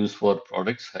 Used for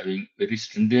products having very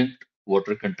stringent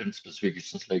water content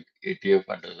specifications like ATF,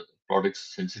 and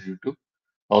products sensitive to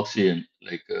oxygen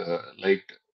like light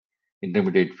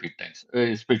intermediate feed tanks,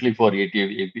 especially for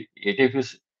ATF. ATF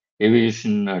is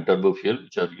aviation turbo fuel,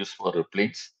 which are used for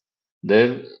planes.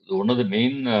 There, one of the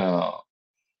main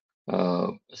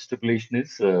Stipulation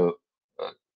is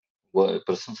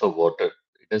presence of water.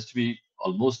 It has to be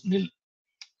almost nil.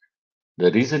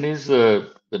 The reason is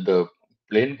when the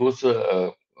plane goes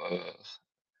higher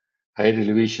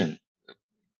elevation,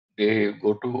 they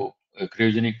go to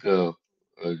cryogenic uh,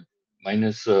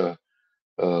 minus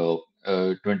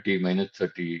 20, minus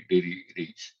 30 degree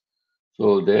range.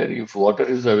 So there, if water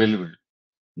is available,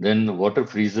 then water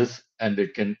freezes and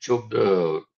it can choke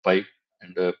the pipe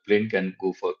and the plane can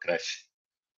go for crash.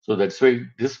 So that's why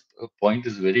this point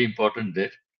is very important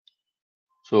there.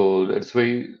 So that's why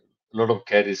a lot of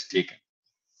care is taken.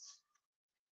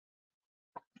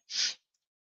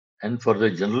 And for the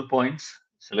general points,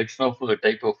 selection of a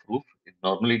type of roof, it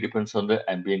normally depends on the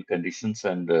ambient conditions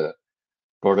and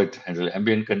product handle.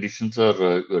 Ambient conditions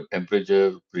are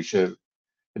temperature, pressure.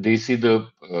 They see the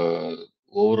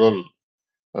overall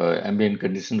ambient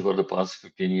conditions for the past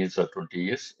 15 years or 20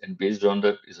 years, and based on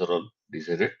that is all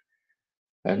decided.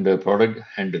 And the product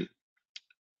handle.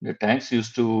 The tanks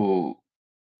used to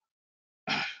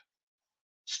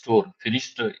store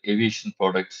finished aviation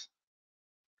products,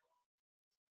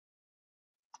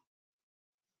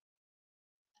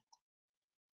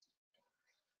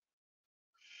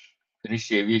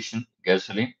 finished aviation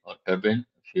gasoline or turbine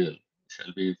fuel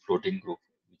shall be floating group,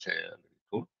 which I already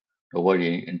told, to avoid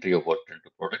any entry of water into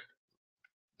product.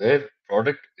 Where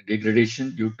product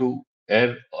degradation due to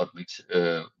air or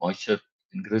moisture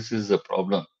increases the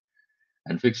problem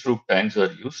and fixed roof tanks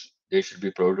are used, they should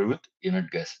be provided with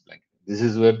inert gas blanket. This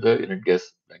is where the inert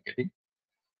gas blanketing,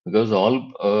 because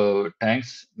all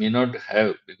tanks may not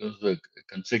have, because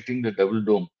constructing the double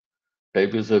dome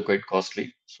type is quite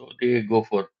costly. So they go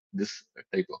for this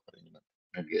type of arrangement,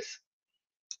 inert gas.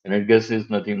 Inert gas is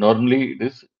nothing. Normally it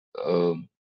is um,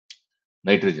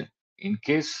 nitrogen. In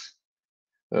case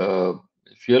uh,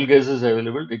 fuel gas is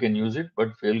available, they can use it,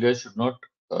 but fuel gas should not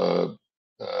uh,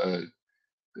 uh,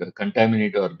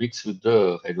 contaminate or mix with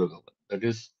the hydrocarbon. That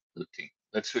is the thing.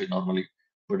 That's why normally.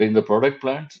 But in the product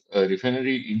plant,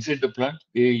 refinery inside the plant,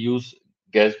 they use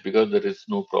gas because there is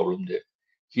no problem there.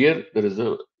 Here, there is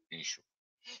a issue.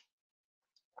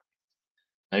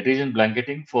 Nitrogen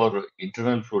blanketing for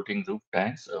internal floating roof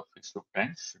tanks, fixed roof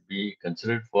tanks, should be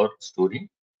considered for storing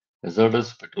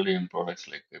hazardous petroleum products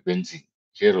like benzene.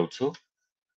 Here also,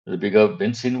 the bigger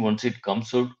benzene, once it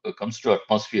comes to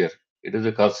atmosphere, it is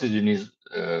a carcinogenous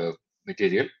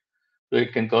material, so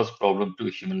it can cause problem to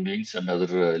human beings and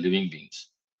other living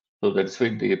beings. So that's why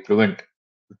they prevent.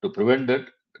 To prevent that,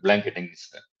 blanketing is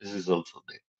done. This is also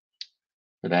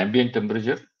there. The ambient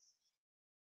temperature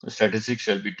statistics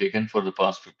shall be taken for the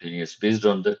past 15 years. Based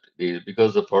on that,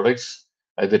 because the products,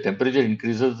 as the temperature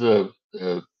increases, the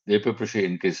vapor pressure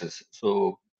increases.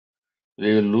 So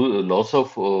they will lose, loss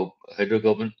of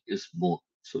hydrocarbon is more.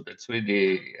 So that's why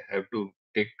they have to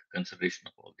take consideration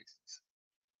of all these things.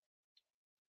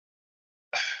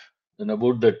 Then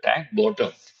about the tank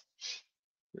bottom.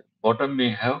 Bottom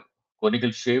may have conical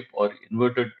shape or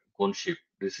inverted cone shape.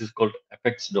 This is called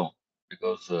apex down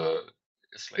because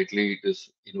slightly it is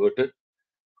inverted.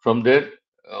 From there,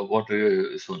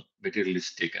 water is one material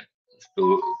is taken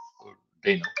to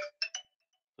drain out.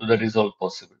 So that is all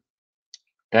possible.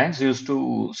 Tanks used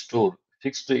to store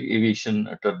fixed aviation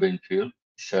turbine fuel,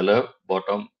 shallow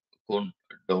bottom cone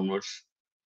downwards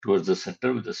towards the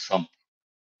center with the sump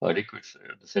adequate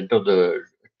at the center of the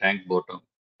tank bottom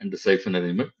and the siphon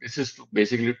arrangement. This is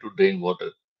basically to drain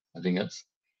water, nothing else.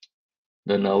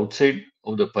 Then outside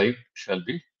of the pipe shall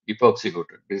be epoxy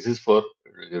coated. This is for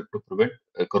to prevent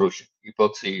corrosion.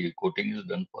 Epoxy coating is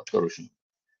done for corrosion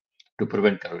to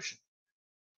prevent corrosion.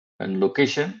 And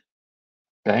location,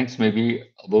 tanks may be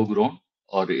above ground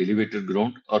or elevated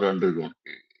ground or underground.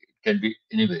 It can be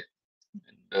anywhere.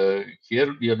 And,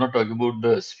 here we are not talking about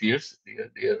the spheres.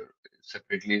 They are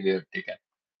separately they are taken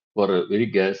for a very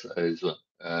gas as well.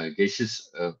 Gaseous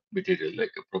material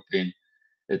like propane,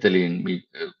 ethylene,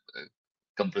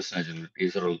 compressed natural gas.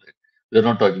 These are all there. We are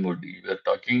not talking about. We are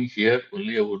talking here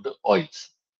only about the oils,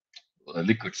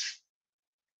 liquids.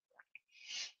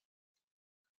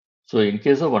 So in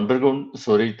case of underground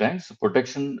storage tanks,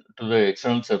 protection to the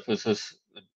external surfaces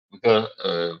because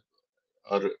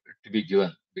are to be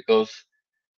given because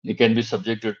they can be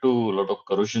subjected to a lot of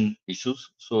corrosion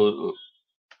issues. So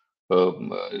a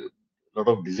lot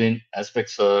of design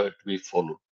aspects are to be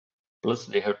followed. Plus,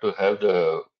 they have to have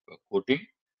the coating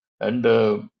and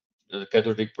the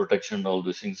cathodic protection. All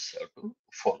these things have to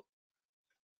follow.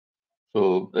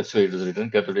 So that's why it is written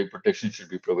cathodic protection should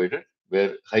be provided,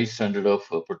 where high standard of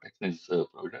protection is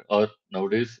provided. Or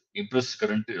nowadays, impressed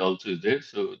current also is there.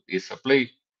 So they supply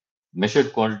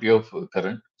measured quantity of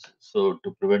current. So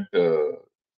to prevent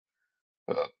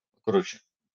corrosion,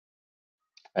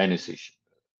 ionization.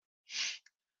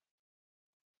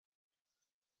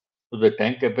 So the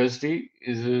tank capacity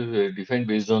is defined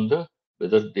based on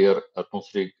whether they are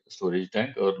atmospheric storage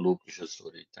tank or low pressure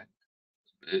storage tank.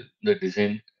 The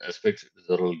design aspects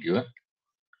are all given,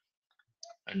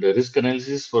 and the risk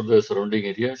analysis for the surrounding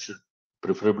area should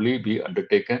preferably be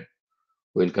undertaken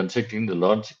while constructing the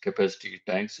large capacity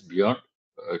tanks beyond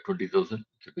 20,000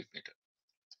 cubic meter.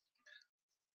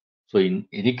 So in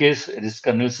any case, risk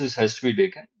analysis has to be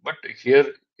taken, but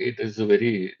here it is a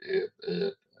very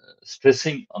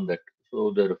stressing on that.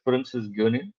 So the reference is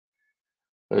given in,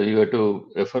 you have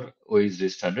to refer OISD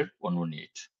standard 118.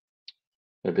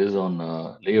 That is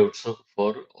on layouts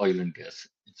for oil and gas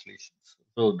installations.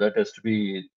 So that has to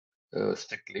be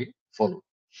strictly followed.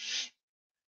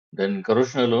 Then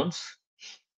corrosion allowance,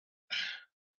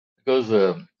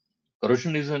 because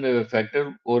corrosion is a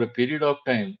factor over a period of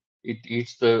time, it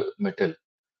eats the metal.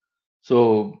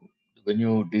 So when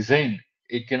you design,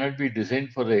 it cannot be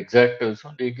designed for the exact.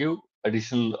 So they give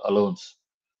additional allowance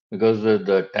because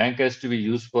the tank has to be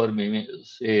used for maybe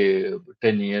say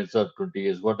 10 years or 20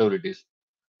 years, whatever it is.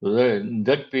 So in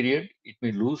that period, it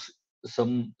may lose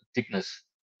some thickness.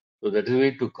 So that is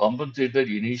why to compensate that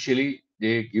initially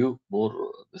they give more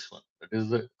this one. That is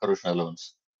the corrosion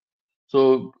allowance.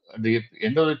 So at the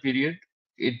end of the period,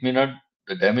 it may not,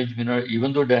 the damage may not,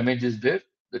 even though damage is there,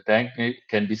 the tank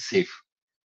can be safe.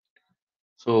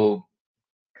 So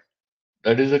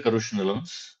that is a corrosion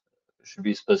allowance. Should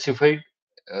be specified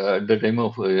at the time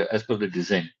of, as per the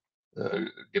design, uh,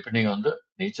 depending on the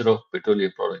nature of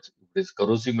petroleum products. If it is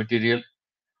corrosive material,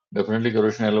 definitely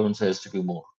corrosion allowance has to be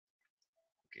more.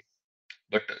 Okay.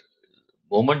 But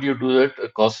moment you do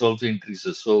that, cost also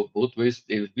increases. So both ways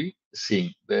they will be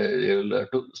seeing. They will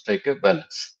have to strike a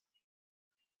balance.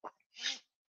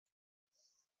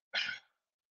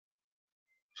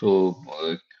 So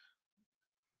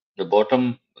the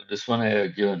bottom, this one I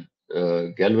have given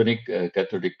galvanic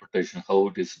cathodic protection, how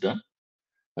it is done,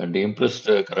 and the impressed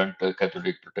current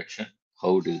cathodic protection,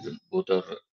 how it is done. Both are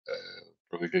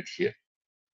provided here.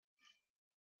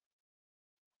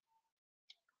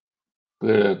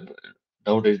 Uh,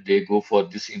 Nowadays they go for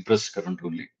this impressed current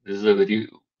only. This is a very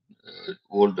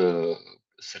old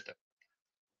setup.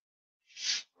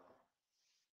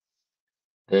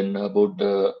 Then about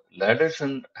the ladders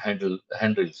and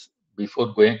handrails.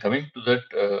 Before coming to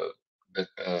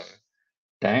that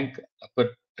tank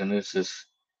appurtenances,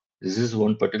 this is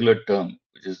one particular term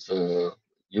which is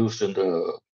used in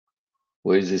the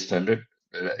OISD standard.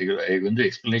 I given the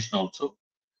explanation also.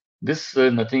 This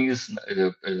nothing is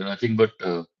nothing but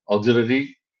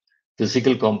auxiliary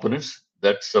physical components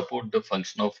that support the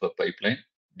function of a pipeline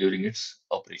during its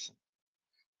operation.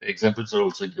 The examples are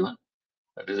also given.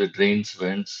 That is, the drains,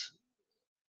 vents,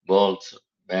 valves,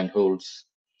 manholes.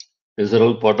 These are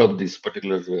all part of this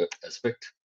particular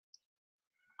aspect.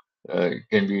 It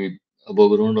can be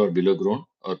above ground or below ground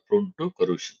or prone to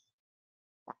corrosion.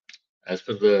 As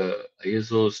per the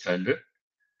ISO standard,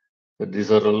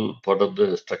 these are all part of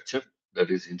the structure that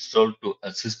is installed to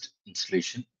assist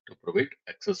installation to provide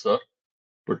access or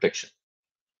protection.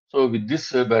 So with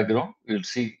this background, we'll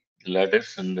see the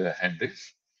ladders and the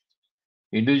handrails.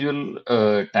 Individual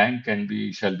tank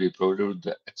shall be provided with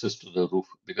the access to the roof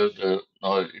because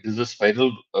now it is a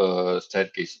spiral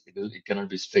staircase. It cannot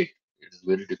be straight. It is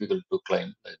very difficult to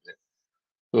climb like that.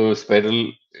 So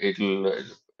spiral it'll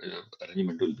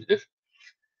arrangement will be there,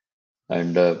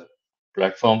 and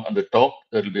platform on the top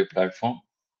there will be a platform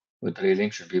with railing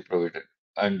should be provided,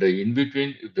 and in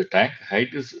between if the tank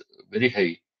height is very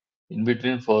high, in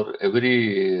between for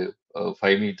every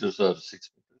 5 meters or 6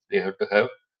 meters they have to have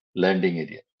landing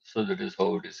area. So that is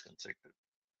how it is constructed.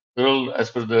 They're all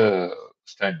as per the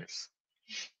standards.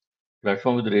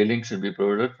 Platform with railing should be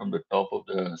provided from the top of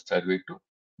the stairway to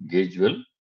gauge well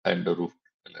and the roof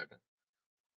ladder.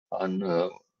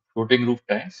 On floating roof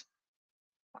tanks,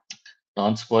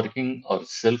 non-sparking or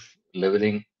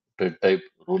self-leveling type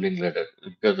rolling ladder,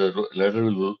 because the ladder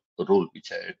will roll,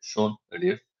 which I had shown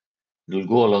earlier, it will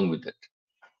go along with that.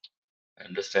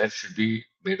 And the stairs should be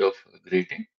made of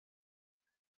grating.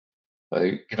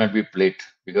 It cannot be plate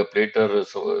because plate are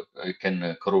so it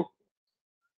can corrode,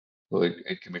 so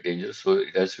it can be dangerous. So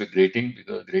it has to be grating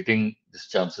because grating this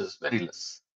chance is very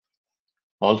less.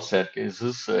 All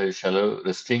staircases shall have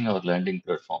resting or landing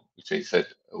platform, which I said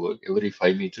every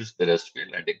 5 meters there has to be a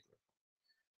landing.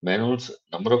 Manuals,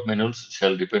 number of manuals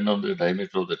shall depend on the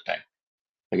diameter of the tank.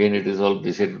 Again, it is all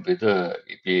decided by the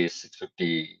EPA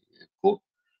 650 code.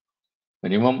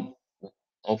 Minimum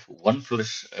of one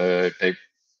flush type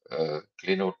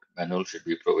clean out manual should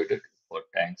be provided for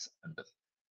tanks under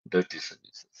dirty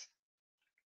services.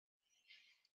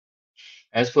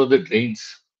 As for the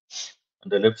drains, on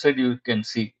the left side you can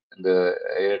see the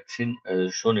I had seen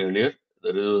shown earlier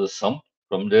there is a sump.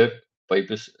 From there pipe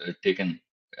is taken,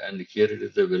 and here it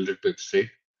is a welded pipe straight,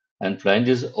 and flange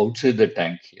is outside the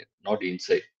tank here, not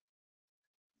inside.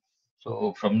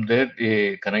 So from there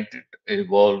they connected a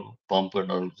valve, pump,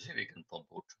 and all. We can pump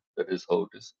out. That is how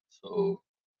it is. So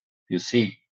you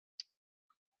see,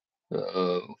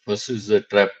 first is the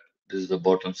trap. This is the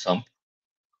bottom sump,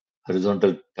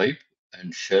 horizontal pipe,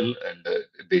 and shell, and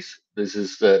base. This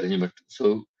is the arrangement.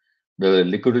 So the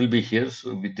liquid will be here.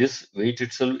 So with this weight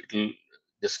itself, it will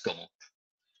just come out.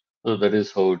 So that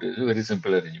is how it is. A very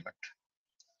simple arrangement.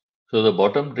 So the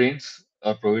bottom drains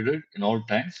are provided in all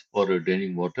tanks for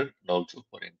draining water and also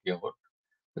for empty out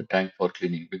the tank for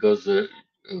cleaning. Because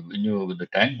when the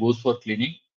tank goes for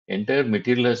cleaning, entire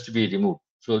material has to be removed.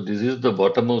 So this is the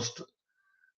bottommost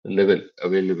level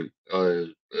available,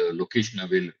 location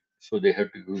available. So they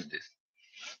have to use this.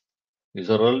 These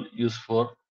are all used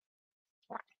for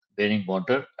draining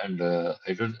water and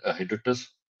hydrotus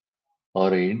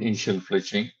or initial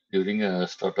flushing during a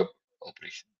startup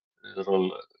operation. These are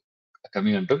all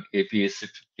coming under APA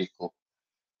 650 code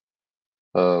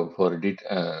for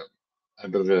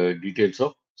under details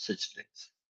of such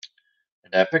drains.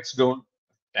 And apex down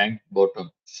tank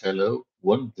bottom shall have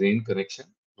one drain connection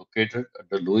located at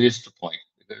the lowest point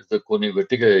because the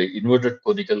vertical inverted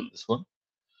conical this one.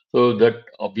 So that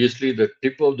obviously the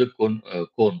tip of the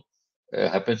cone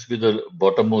happens to be the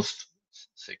bottommost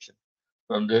section.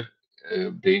 From there,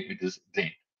 drain it is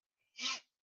drained.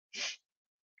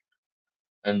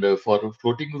 And for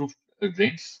floating roof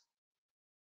drains,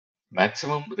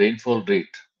 maximum rainfall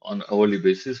rate on hourly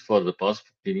basis for the past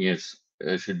 15 years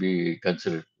should be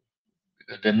considered.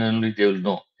 Because then only they will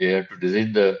know. They have to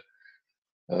design the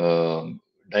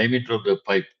diameter of the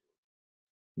pipe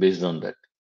based on that.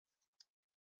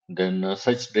 Then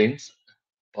such drains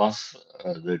pass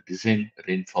the design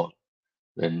rainfall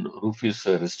when roof is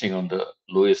resting on the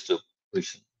lowest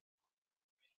position.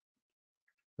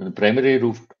 The primary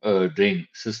roof drain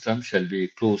system shall be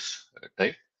closed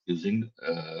type using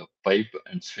pipe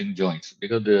and swing joints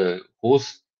because the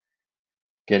hose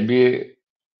can be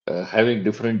having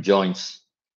different joints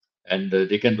and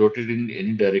they can rotate in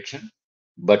any direction,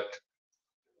 but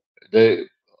the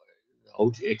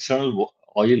external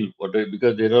oil, whatever,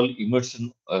 because they're all immersed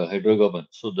in hydrocarbon,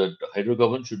 so that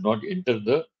hydrocarbon should not enter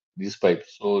these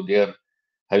pipes. So they are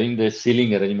having the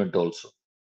sealing arrangement also.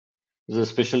 This is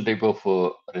a special type of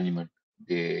arrangement.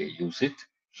 They use it.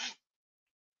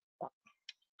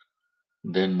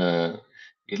 Then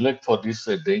inlet for this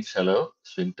drain shall have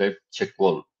swing type check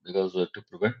valve because to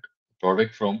prevent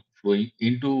product from flowing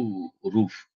into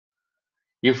roof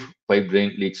if pipe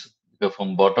drain leaks. Because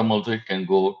from bottom also it can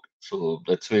go out. So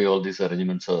that's why all these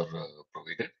arrangements are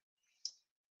provided.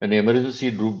 An emergency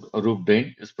roof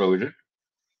drain is provided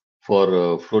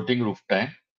for floating roof tank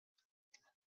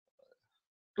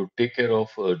to take care of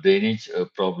drainage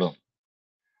problem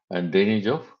and drainage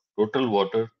of total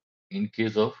water in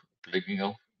case of plugging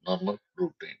of normal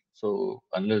roof drain. So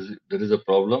unless there is a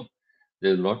problem, they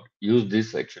will not use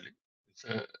this actually. It's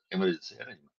a emergency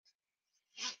arrangement.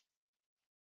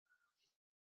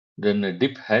 Then a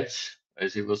dip hatch,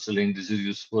 as I was telling, this is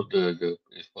used for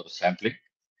is for sampling,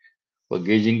 for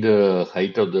gauging the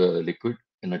height of the liquid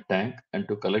in a tank and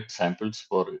to collect samples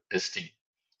for testing.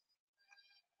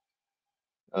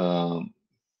 Um,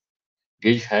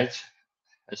 Gauge hatch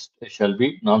shall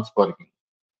be non-sparking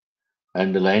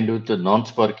and lined with the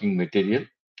non-sparking material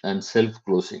and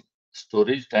self-closing.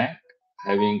 Storage tank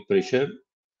having pressure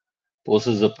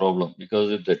poses a problem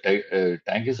because if the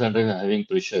tank is under having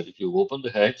pressure, if you open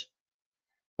the hatch,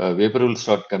 vapor will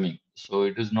start coming. So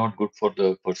it is not good for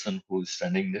the person who is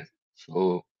standing there.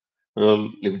 So there are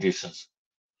limitations.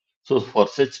 So for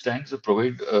such tanks,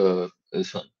 provide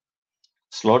this one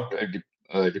slot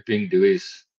dipping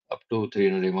device up to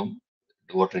 300 mm.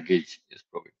 The water gauge is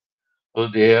provided. So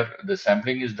the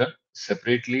sampling is done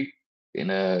separately in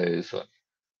a so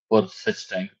for such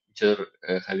tank which are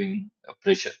having a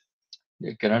pressure.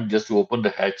 They cannot just open the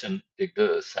hatch and take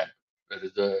the sample. That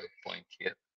is the point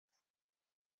here.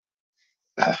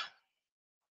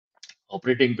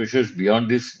 Operating pressures beyond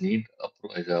this need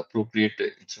appropriate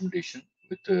instrumentation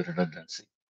with redundancy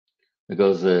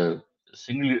because a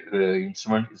single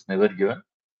instrument is never given.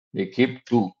 They keep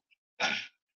two.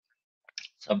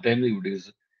 Sometimes it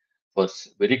is for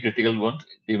very critical ones.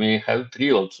 They may have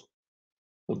three also.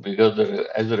 So because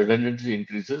as the redundancy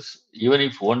increases, even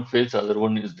if one fails, other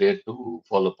one is there to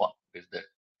fall upon. Is there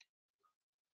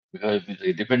because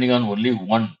depending on only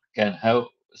one can have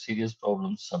serious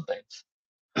problems sometimes.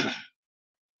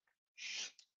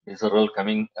 These are all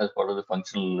coming as part of the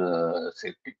functional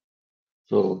safety.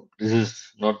 So this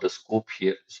is not the scope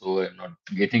here, so I'm not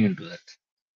getting into that.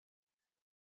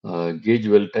 Gauge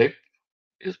well type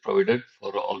is provided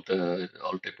for all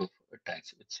type of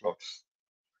tanks with slots.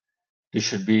 This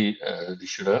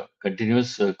should have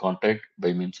continuous contact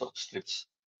by means of strips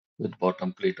with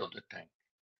bottom plate of the tank.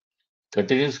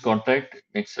 Continuous contact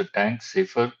makes the tank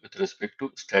safer with respect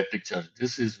to static charge.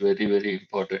 This is very, very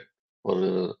important for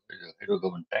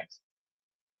hydrocarbon tanks.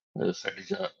 Static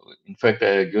charge. In fact, I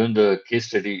have given the case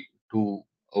study two,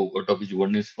 out of which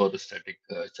one is for the static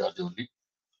charge only,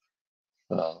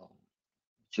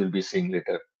 which you'll be seeing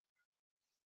later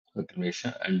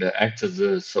information, and acts as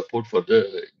a support for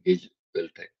the gauge well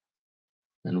type.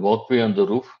 And walkway on the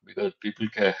roof, because people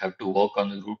have to walk on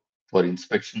the roof for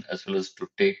inspection as well as to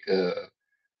take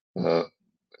uh,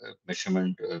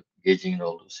 measurement, gauging, and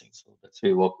all those things. So that's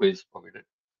why walkway is provided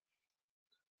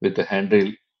with the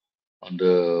handrail on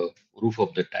the roof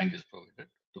of the tank is provided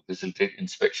to facilitate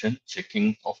inspection,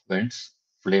 checking of vents,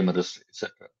 flame arrestor,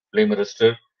 etc. Flame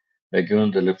arrestor, like given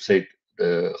on the left side,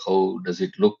 how does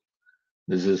it look?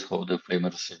 This is how the flame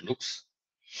arrestor looks.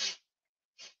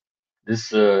 This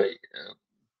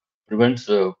prevents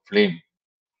the flame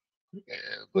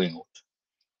going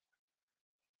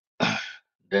out.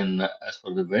 Then, as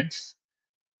for the vents,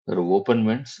 there are open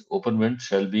vents. Open vents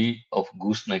shall be of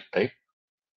gooseneck type,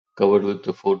 covered with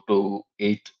the 4 to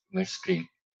 8 mesh screen,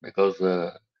 because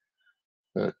to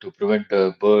prevent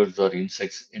birds or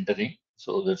insects entering.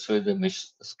 So that's why the mesh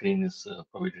screen is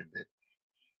provided there.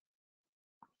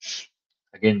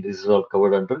 Again, this is all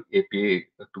covered under APA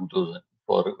 2000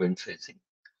 for vent sizing.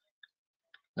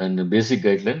 And the basic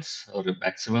guidelines are the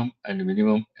maximum and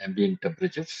minimum ambient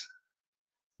temperatures,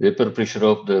 vapor pressure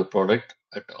of the product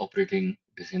at operating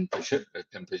design pressure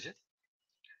temperature,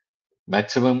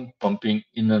 maximum pumping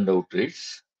in and out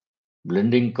rates,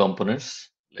 blending components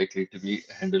likely to be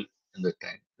handled in the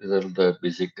tank. These are the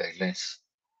basic guidelines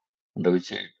under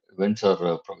which vents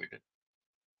are provided.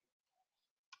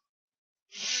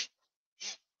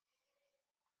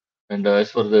 And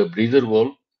as for the breather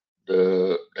valve,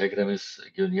 the diagram is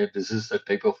given here. This is the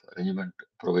type of arrangement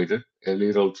provided.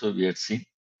 Earlier also we had seen.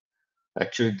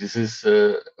 Actually, this is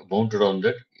mounted on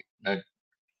that. That-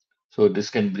 So this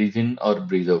can breathe in or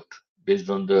breathe out based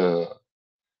on the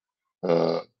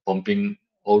pumping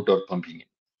out or pumping in.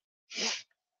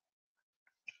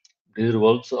 Breather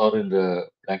valves are in the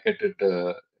blanketed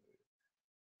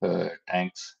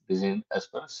tanks designed as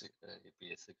per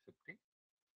APS 650.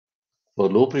 For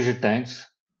low pressure tanks,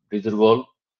 breather valve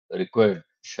required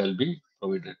shall be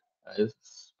provided as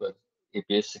per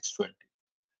APS 620.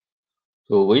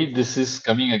 So why this is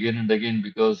coming again and again,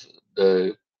 because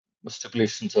the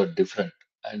stipulations are different,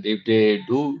 and if they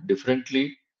do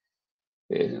differently,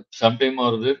 sometime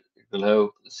or other it will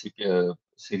have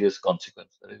serious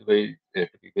consequence. That is why they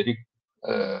have to be very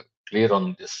clear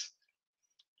on this.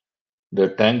 The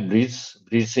tank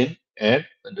breathes in air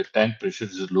when the tank pressure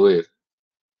is lower,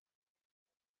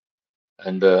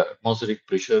 and the atmospheric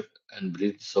pressure, and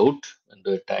breathes out when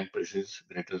the tank pressure is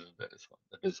greater than this one.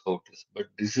 That is how it is. But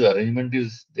this arrangement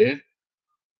is there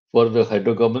for the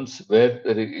hydrocarbons where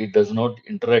it does not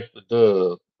interact with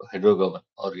the hydrocarbon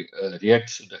or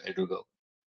reacts with the hydrocarbon.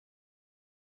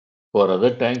 For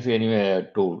other tanks, anyway, I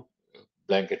told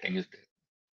blanketing is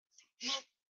there.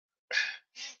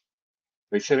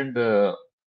 Pressure in the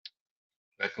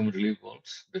vacuum relief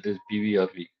valves, that is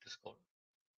PVRV, it is called.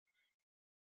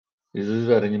 This is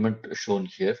the arrangement shown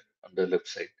here on the left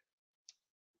side.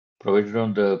 Provided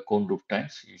on the cone roof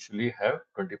tanks usually have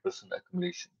 20%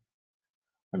 accumulation.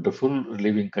 Under full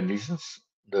relieving conditions,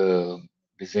 the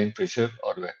design pressure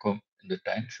or vacuum in the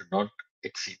tank should not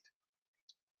exceed.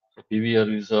 So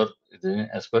PVRVs are designed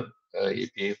as per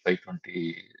APA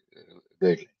 520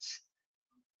 guidelines.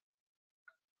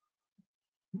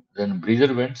 Then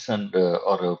breather vents and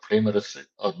or flame arrest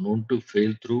are known to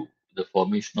fail through the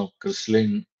formation of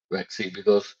crystalline waxy,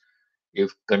 because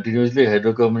if continuously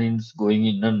hydrocarbon is going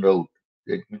in and out,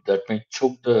 that may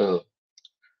choke the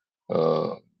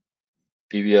uh,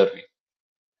 PVRV.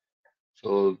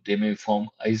 So they may form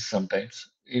ice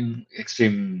sometimes in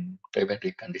extreme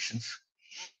climatic conditions.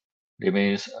 They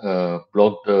may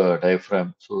block the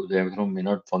diaphragm, so the diaphragm may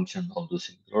not function. All those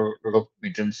things. A lot of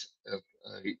maintenance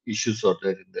issues are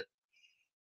there in that.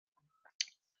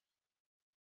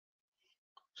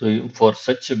 So for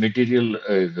such a material,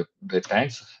 the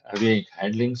tanks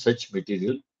handling such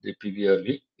material, the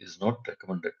PVRV is not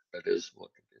recommended. That is what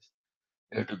it is.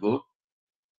 You have to go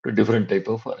to different type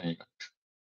of arrangement.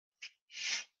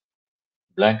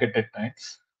 Blanketed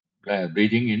tanks,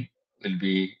 breathing in will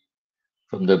be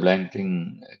from the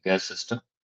blanketing gas system.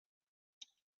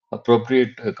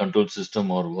 Appropriate control system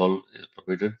or valve is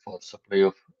provided for supply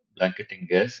of blanketing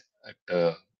gas.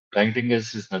 Blanketing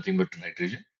gas is nothing but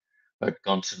nitrogen at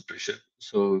constant pressure.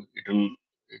 So it will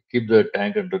keep the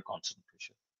tank under constant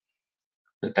pressure.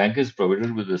 The tank is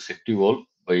provided with a safety valve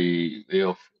by way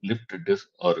of lift disc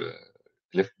or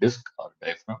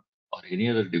diaphragm or any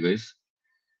other device.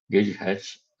 Gauge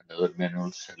hatch and other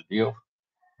manuals shall be of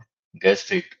gas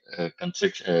tight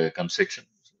construction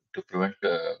to prevent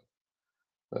uh,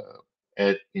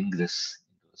 air ingress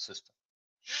into the system.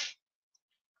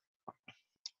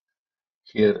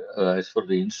 Here, as for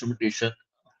the instrumentation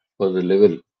for the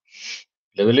level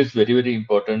is very, very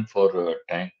important for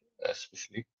tank,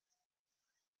 especially.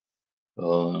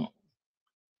 Uh,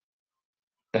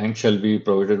 Tank shall be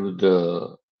provided with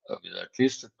at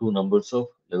least two numbers of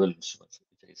level instruments,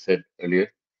 which I said earlier.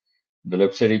 The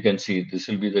left side, you can see this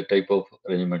will be the type of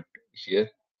arrangement here.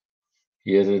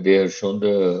 Here they have shown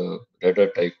the data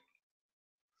type,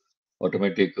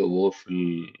 automatic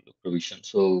overfill provision.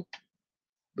 So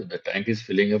when the tank is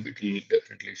filling up, it will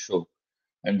definitely show.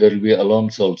 And there will be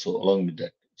alarms also along with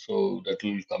that. So that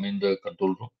will come in the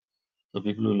control room. So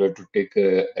people will have to take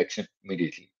action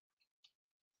immediately.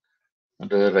 On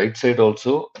the right side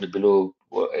also, the below,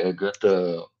 I got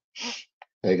the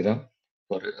diagram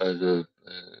for the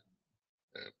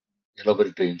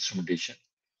elaborate instrumentation.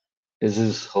 This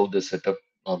is how the setup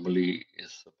normally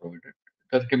is provided.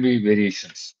 There can be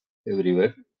variations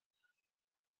everywhere.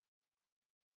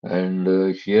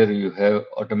 And here you have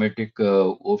automatic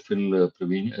overfill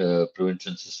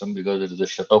prevention system because there is a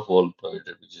shut-off valve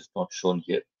provided, which is not shown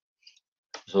here.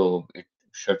 So it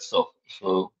shuts off.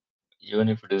 So even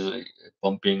if it is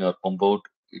pumping or pump out,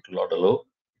 it will not allow.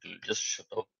 It will just shut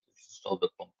off, stop the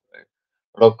pump. Right?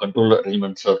 A lot of control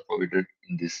arrangements are provided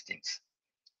in these things.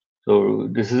 So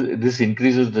this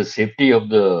increases the safety of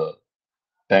the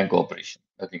tank operation,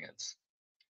 nothing else.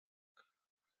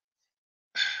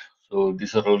 So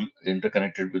these are all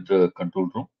interconnected with the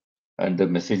control room, and the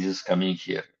message is coming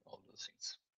here. All those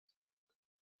things.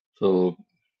 So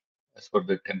as for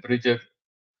the temperature,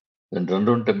 when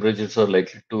rundown temperatures are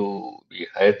likely to be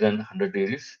higher than 100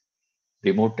 degrees,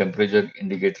 remote temperature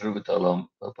indicator with alarm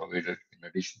are provided in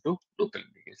addition to local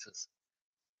indicators.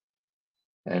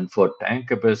 And for tank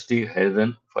capacity higher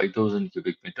than 5,000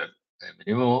 cubic meter, a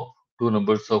minimum of two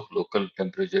numbers of local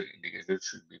temperature indicators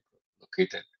should be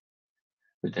located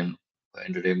within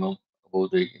 500 mm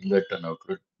above the inlet and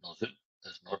outlet nozzle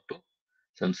as not to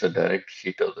sense the direct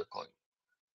heat of the coil.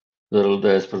 These are all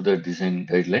as per the design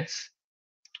guidelines.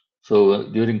 So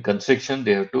during construction,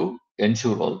 they have to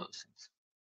ensure all those things.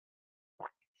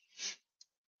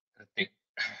 I think,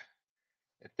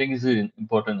 I think is an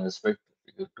important aspect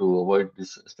to avoid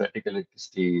this static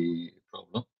electricity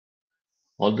problem.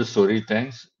 All the storage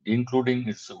tanks, including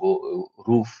its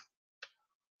roof,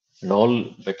 and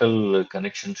all metal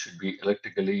connections should be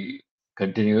electrically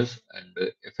continuous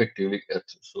and effectively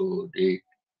earthed. So they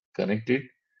connect it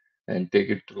and take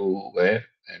it through wire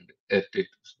and earth it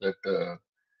so that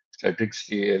static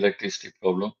electricity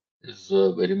problem is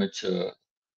very much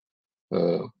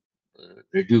uh,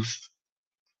 reduced.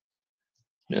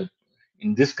 Yeah.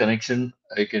 In this connection,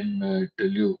 I can tell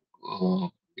you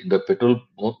in the petrol,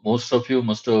 most of you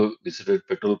must have visited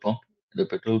petrol pump. The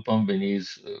petrol pump, when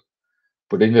he's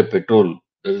putting the petrol,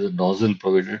 there is a nozzle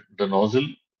provided. The nozzle,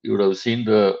 you would have seen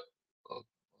the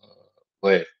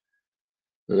wire.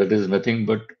 So that is nothing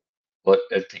but for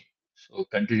earthing. So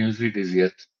continuously it is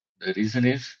earth. The reason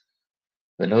is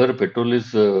whenever petrol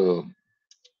is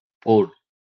poured,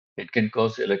 it can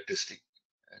cause electricity.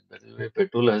 And that is why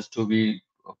petrol has to be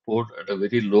poured at a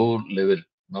very low level,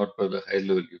 not at the high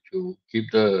level. If you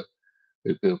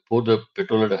pour the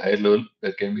petrol at a higher level,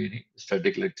 there can be any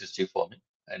static electricity forming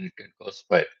and it can cause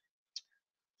fire.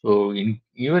 So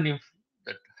even if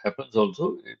that happens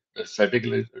also, the static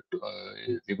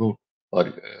is removed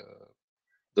or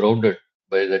grounded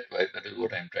by that wire. That is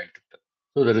what I'm trying to tell.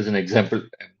 So there is an example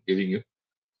I'm giving you.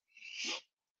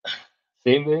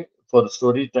 Same way for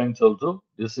storage tanks also,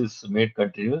 this is made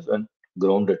continuous and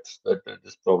grounded so that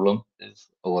this problem is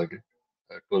avoided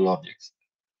to a large extent.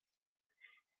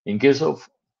 In case of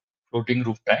floating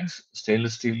roof tanks,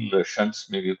 stainless steel shunts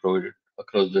may be provided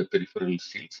across the peripheral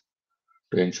seals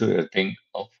to ensure earthing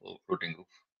of floating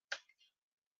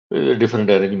roof. Different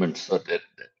arrangements are there.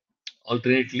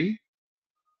 Alternately,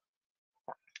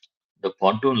 the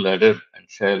pontoon ladder and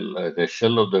the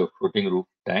shell of the floating roof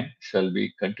tank shall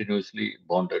be continuously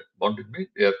bonded. Bonded means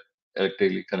they are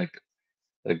electrically connected,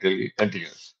 electrically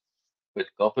continuous with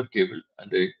copper cable, and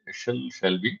the shell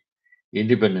shall be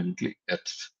independently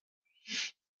etched.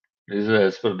 This is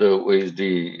as per the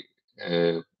OISD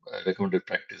recommended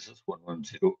practices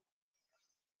 110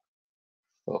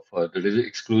 of that is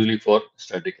exclusively for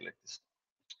static electricity.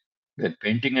 Then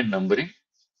painting and numbering.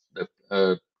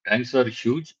 The tanks are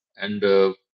huge, and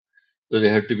so they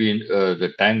have to be in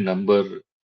the tank number.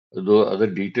 Though other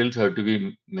details have to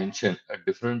be mentioned at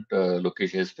different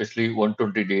locations, especially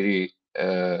 120 degree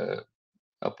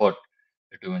apart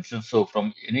that you mentioned. So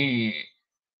from any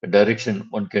direction,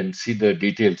 one can see the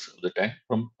details of the tank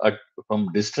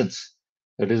from distance.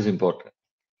 That is important.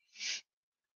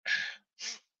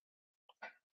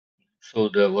 So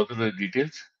the what are the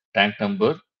details? Tank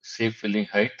number, safe filling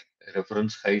height,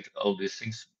 reference height, all these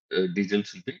things,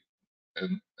 details will be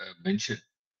mentioned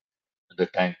in the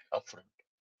tank upfront.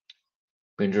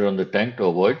 Painted on the tank to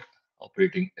avoid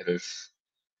operating errors.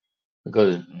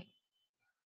 Because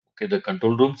okay, the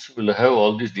control rooms will have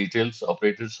all these details.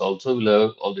 Operators also will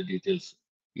have all the details.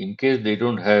 In case they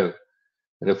don't have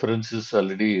references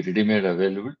already ready-made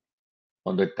available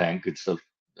on the tank itself.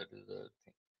 That is the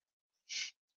thing.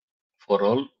 For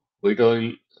all white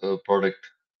oil product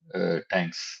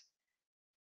tanks,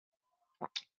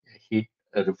 heat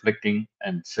reflecting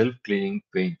and self-cleaning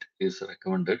paint is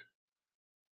recommended.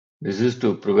 This is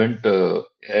to prevent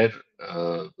air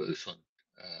this one,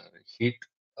 heat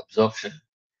absorption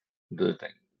into the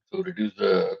tank to reduce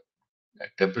the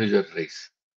temperature rise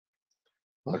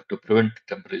or to prevent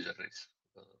temperature rise.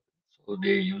 So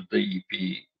they use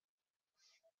the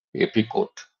AP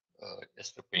coat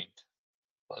as the paint.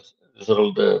 These are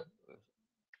all the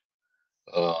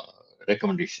uh,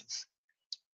 recommendations.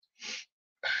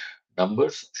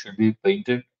 Numbers should be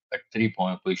painted at 3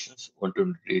 point positions,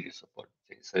 120 degrees apart.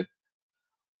 They said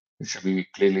it should be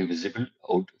clearly visible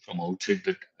out from outside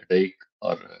the dike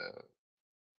or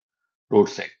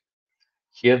roadside.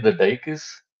 Here, the dike is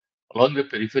along the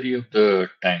periphery of the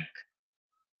tank.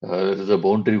 There is a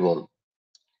boundary wall.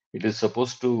 It is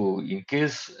supposed to, in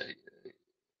case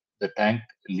the tank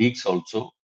leaks,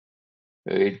 also,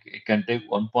 it can take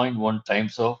 1.1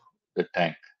 times of the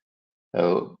tank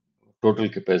uh, total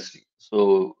capacity.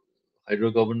 So,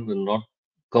 hydrocarbon will not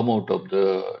come out of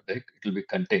the dike, it will be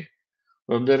contained.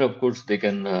 From there, of course, they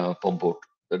can pump out.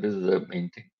 That is the main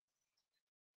thing.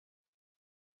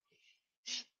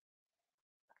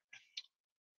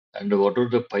 And whatever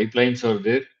the pipelines are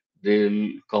there,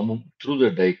 they'll come through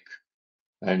the dike,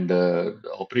 and the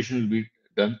operation will be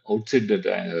done outside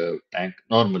the tank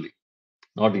normally,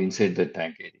 not inside the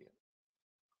tank area.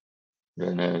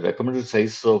 Then recommended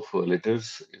size of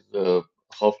letters is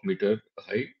half-meter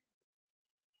high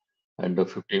and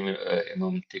 50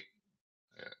 mm thick.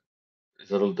 Uh,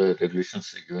 these are all the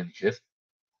regulations given here.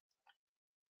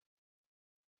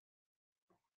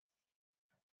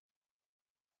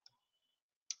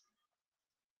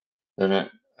 Then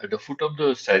at the foot of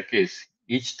the staircase,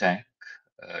 each tank,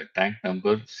 tank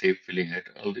number, safe filling height,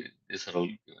 these are all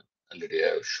given. Already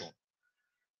I have shown.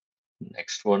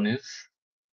 Next one is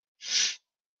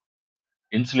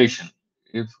insulation.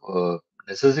 If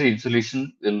necessary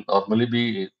insulation will normally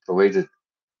be provided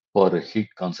for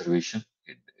heat conservation,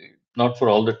 not for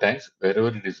all the tanks, wherever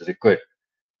it is required.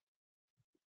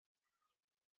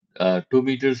 2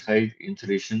 meters high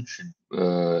insulation should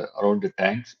around the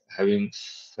tanks having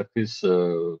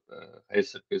high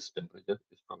surface temperature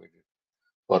is provided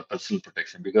for personal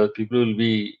protection because people will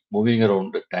be moving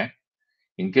around the tank.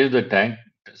 In case the tank,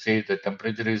 say the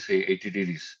temperature is say 80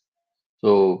 degrees,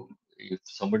 so if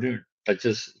somebody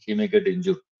touches, he may get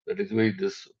injured. That is why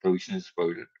this provision is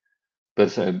provided.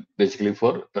 Basically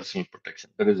for personal protection.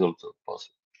 That is also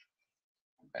possible.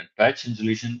 And patch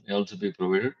insulation may also be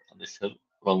provided on the shell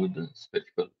along with the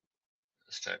spherical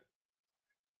strap.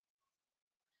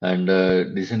 And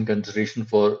design consideration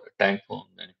for tank form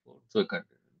manifold. So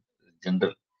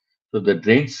general. So the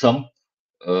drain sump,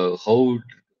 how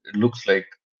it looks like,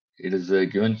 it is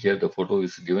given here. The photo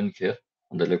is given here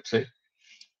on the left side.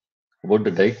 About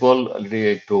the dike wall,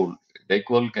 already I told. Dike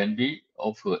wall can be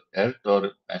of earth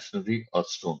or masonry or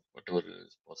stone, whatever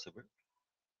is possible.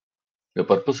 The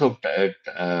purpose of tank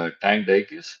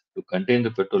dike is to contain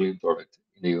the petroleum product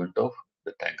in the event of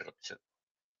the tank rupture.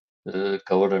 This is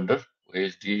covered under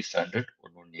OISD standard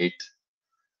 118.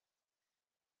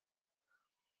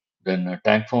 Then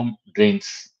tank form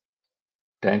drains.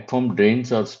 Tank form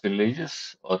drains or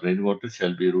spillages or rainwater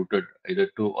shall be routed either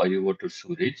to oil water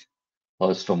storage or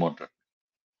stormwater.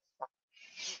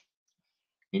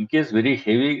 In case very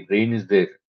heavy rain is there,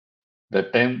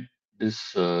 that time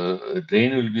this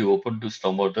drain will be open to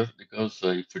stormwater because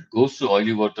if it goes to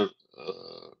oily water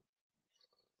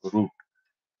route,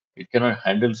 it cannot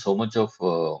handle so much of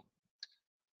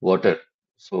water,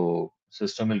 so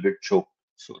system will get choked.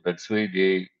 So that's why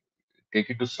they take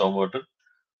it to stormwater.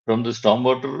 From the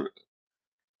stormwater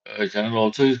channel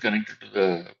also is connected to the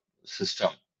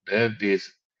system. There they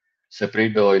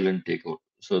separate the oil and take out.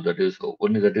 So that is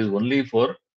only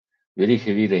for very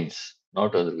heavy rains,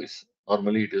 not otherwise.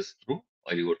 Normally it is through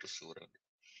oily water sewer.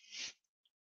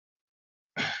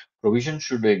 Provision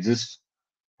should exist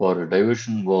for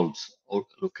diversion valves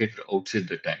located outside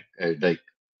the tank dike.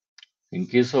 In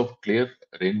case of clear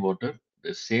rainwater,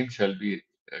 the same shall be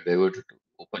diverted to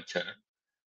open channel.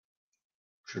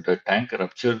 Should a tank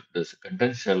rupture, the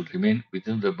contents shall remain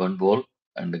within the bund wall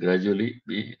and gradually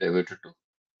be diverted to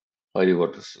oily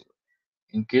water sewer.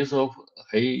 In case of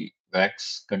high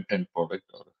wax content product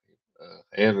or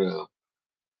higher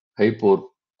high pour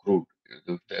crude,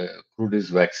 if the crude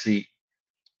is waxy,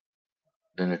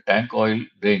 then a tank oil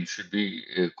drain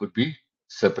could be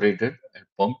separated and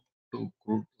pumped to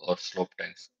crude or slop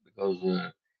tanks because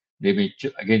they may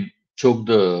again choke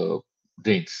the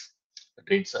drains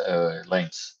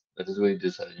lines. That is why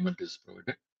this arrangement is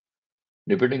provided.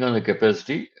 Depending on the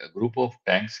capacity, a group of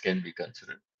tanks can be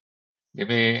considered. They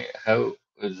may have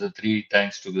the three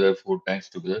tanks together, four tanks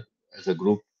together as a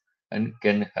group, and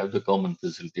can have the common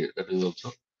facility. That is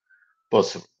also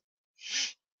possible.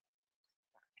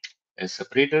 A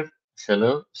separator shall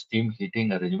have steam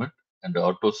heating arrangement and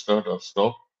auto start or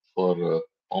stop for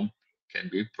pump can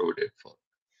be provided for.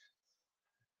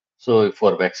 So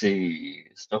for waxy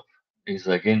stuff is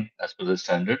again as per the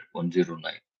standard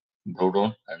 109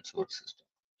 blowdown and sewer system.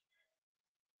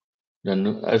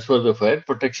 Then as for the fire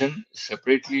protection,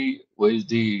 separately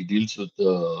OISD deals with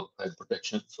the fire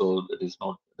protection, so that is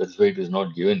why it is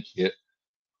not given here.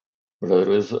 But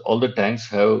otherwise, all the tanks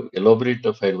have elaborate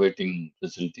firefighting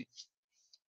facilities.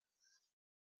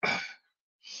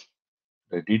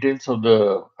 The details of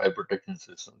the fire protection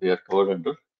system they are covered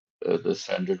under the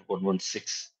standard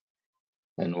 116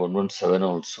 and 117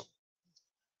 also.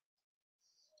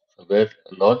 So where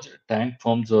large tank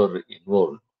farms are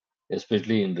involved,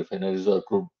 especially in refineries or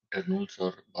crude terminals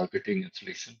or marketing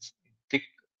installations, in thick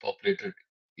populated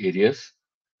areas,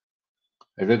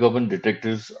 hydrocarbon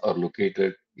detectors are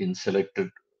located in selected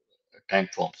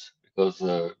tank farms because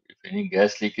if any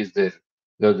gas leak is there,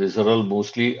 because these are all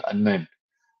mostly unmanned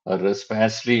or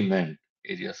sparsely manned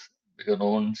areas because no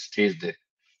one stays there.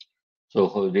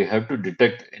 So they have to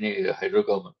detect any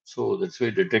hydrocarbon. So that's why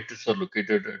detectors are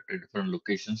located at different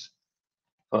locations.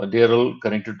 They are all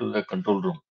connected to the control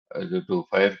room, to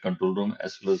fire control room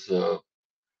as well as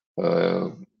uh,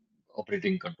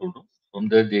 operating control room. From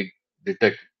there, they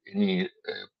detect any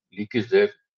leak is there.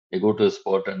 They go to the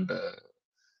spot and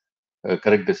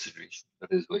correct the situation.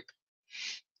 That is why.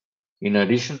 In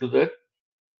addition to that,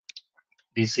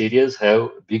 these areas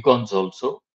have beacons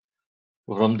also.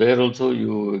 From there also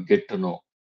you get to know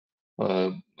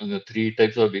the three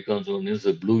types of beacons. One is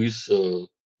blue is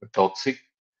toxic,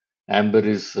 amber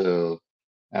is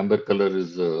amber color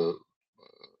is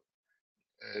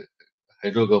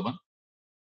hydrocarbon,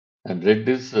 and red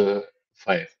is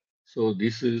fire. So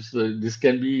this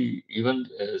can be even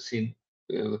seen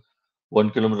uh, 1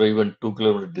 kilometer, even 2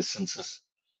 kilometer distances.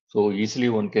 So easily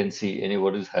one can see any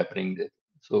what is happening there.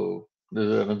 So there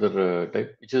is another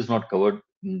type which is not covered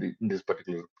in this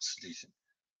particular presentation.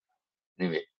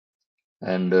 Anyway,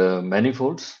 and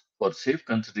manifolds for safe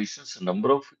considerations,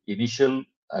 number of initial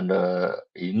and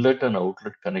inlet and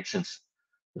outlet connections.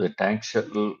 The tank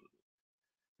shell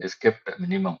is kept a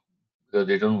minimum because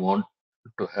they don't want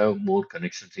to have more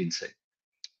connections inside.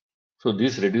 So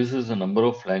this reduces the number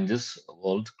of flanges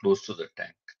walls close to the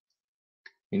tank.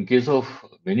 In case of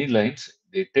many lines,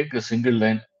 they take a single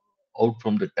line out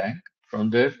from the tank, from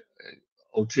there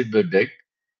outside the deck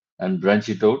and branch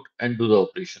it out and do the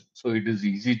operation. So it is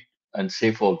easy and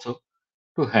safe also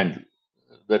to handle.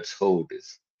 That's how it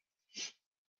is.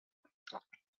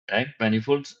 Tank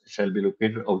manifolds shall be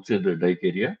located outside the dike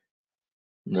area.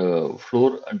 The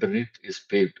floor underneath is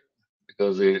paved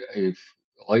because if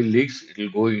oil leaks, it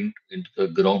will go into the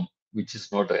ground, which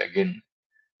is not again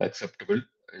acceptable.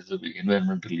 It's an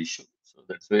environmental issue. So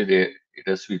that's why it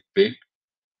has to be paved.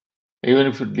 Even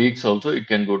if it leaks, also it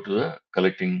can go to the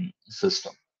collecting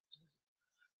system,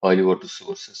 oily water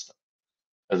sewer system.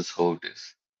 That is how it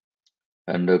is.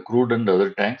 And crude and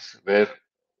other tanks where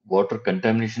water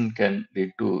contamination can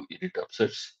lead to unit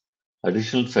upsets.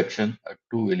 Additional section at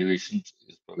two elevations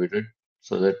is provided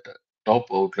so that top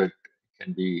outlet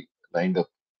can be lined up.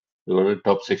 The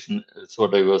top section is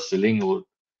what I was telling about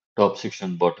top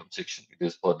section, bottom section. It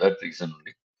is for that reason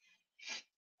only.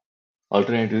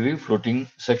 Alternatively, floating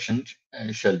sections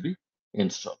shall be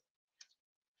installed.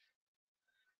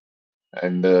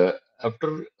 And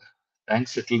after tank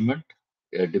settlement,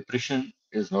 a depression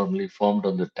is normally formed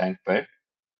on the tank pad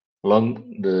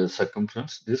along the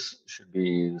circumference. This should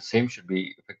be the same should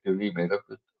be effectively made up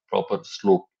with proper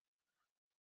slope.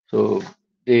 So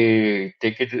they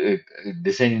take it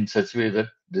design in such a way that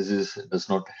this is does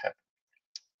not happen.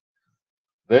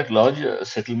 Where large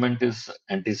settlement is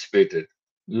anticipated,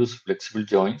 use flexible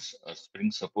joints or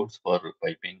spring supports for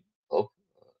piping of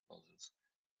nozzles.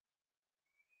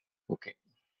 Okay,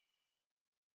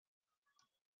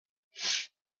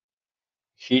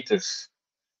 heaters.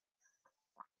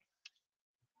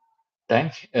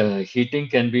 Tank heating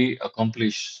can be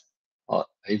accomplished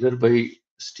either by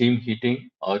steam heating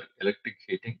or electric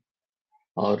heating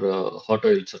or hot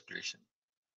oil circulation.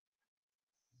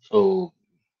 So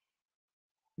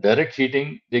direct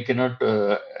heating, they cannot,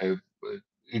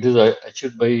 it is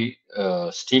achieved by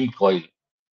steam coil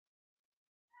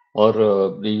or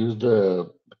they use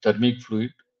the thermic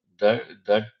fluid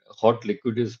that hot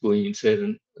liquid is going inside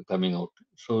and coming out.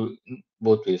 So in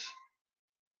both ways.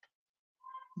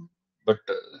 But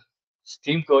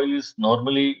steam coil is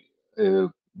normally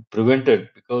prevented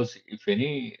because if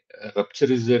any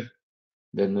rupture is there,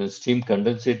 then steam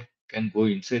condensate can go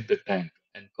inside the tank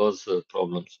and cause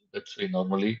problems. That's why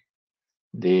normally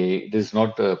it is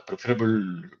not a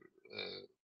preferable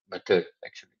method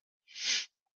actually.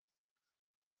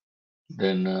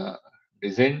 Then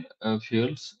design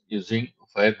fuels using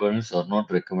fire burners are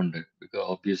not recommended because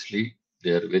obviously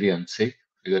they are very unsafe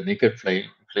because naked flame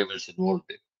is involved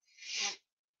there.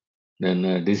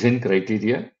 Then design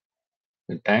criteria: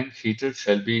 the tank heater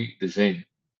shall be designed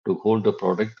to hold the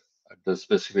product at the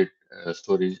specified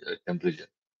storage temperature.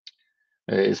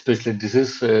 Especially this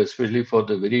is especially for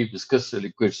the very viscous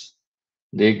liquids,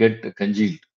 they get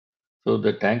congealed. So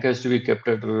the tank has to be kept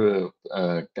at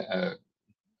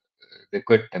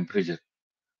required temperature.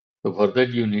 So for that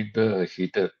you need the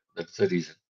heater. That's the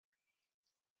reason.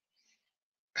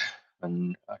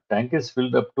 When a tank is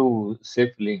filled up to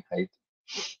safe filling height,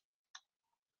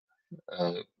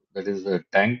 that is the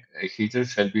tank heater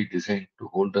shall be designed to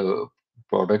hold the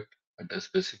product at a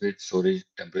specified storage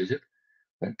temperature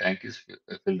when tank is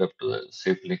filled up to the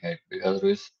safe filling height.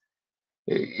 Otherwise,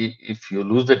 if you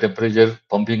lose the temperature,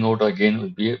 pumping out again will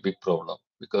be a big problem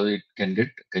because it can get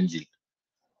congealed.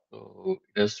 So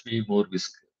it has to be more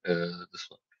this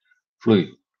one, fluid.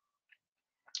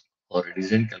 For a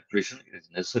design calculation, it is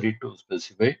necessary to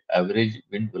specify average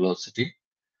wind velocity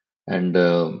and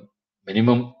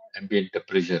minimum ambient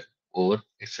temperature over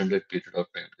extended period of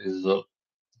time. This is all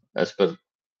as per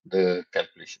the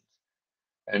calculations.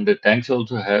 And the tanks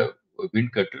also have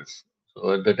wind cutters,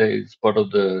 so that is part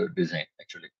of the design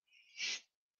actually.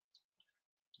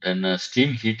 Then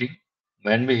steam heating,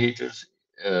 man-made heaters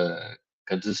uh,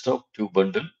 consist of tube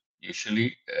bundle,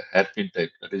 usually hairpin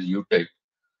type, that is U type.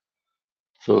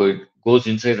 So it goes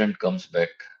inside and comes back,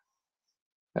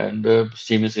 and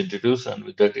steam is introduced, and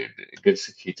with that it gets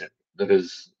heated. That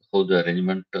is how the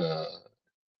arrangement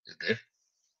is there.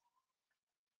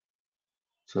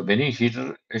 So many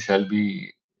heater shall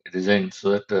be designed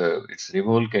so that its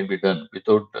removal can be done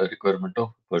without requirement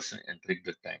of person entering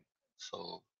the tank.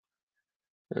 So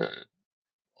uh,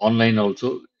 online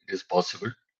also it is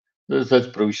possible. So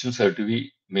such provisions have to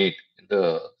be made. In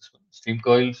the steam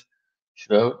coils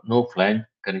should have no flange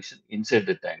connection inside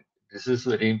the tank. This is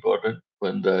very important.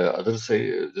 When the other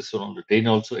side, this one on the train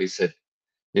also I said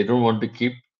they don't want to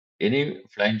keep any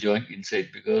flange joint inside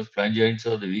because flange joints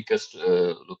are the weakest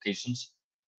locations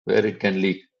where it can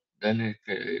leak. Then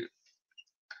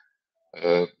uh,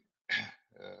 uh,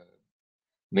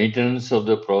 maintenance of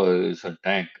the is a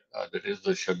tank, that is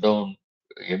the shutdown,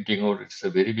 emptying out. It's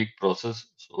a very big process.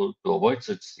 So to avoid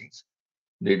such things,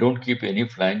 they don't keep any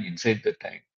flange inside the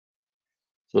tank.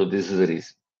 So this is the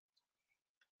reason.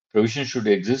 Provision should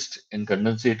exist in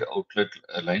condensate outlet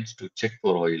lines to check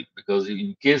for oil because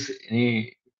in case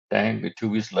any tank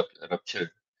tube is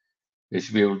ruptured, they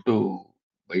should be able to,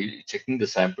 by checking the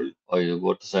sample or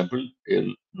water sample,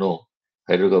 they'll know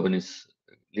hydrocarbon is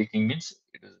leaking means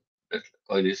it is that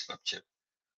coil is ruptured.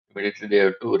 Immediately they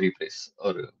have to replace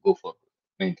or go for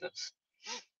maintenance.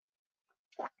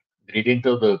 Gradient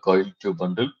of the coil tube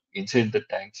bundle inside the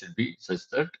tank should be such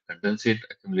that condensate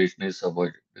accumulation is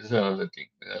avoided. This is another thing.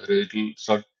 Otherwise it will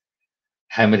start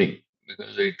hammering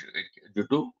because it due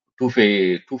to two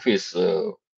phase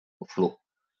flow.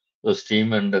 The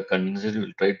steam and the condensate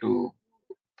will try to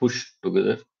push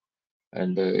together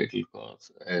and it will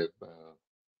cause a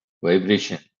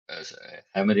vibration as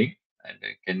a hammering and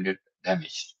it can get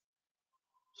damaged.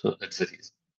 So that's the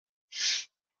reason.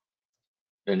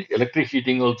 Then electric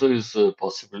heating also is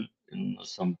possible in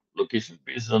some locations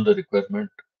based on the requirement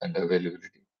and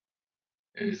availability.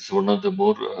 It's one of the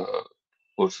more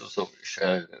courses of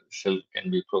shell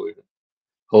can be provided.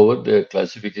 However, the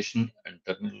classification and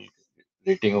terminal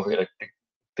rating of electric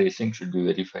tracing should be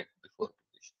verified before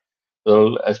application.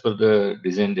 So, as per the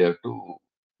design, they have to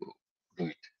do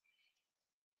it.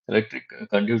 Electric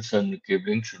conduits and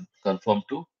cabling should conform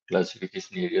to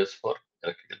classification areas for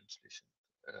electrical installation.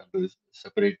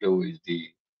 Separate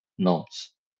OISD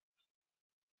norms.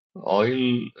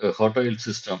 Hot oil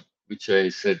system, which I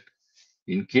said,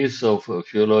 in case of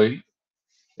fuel oil,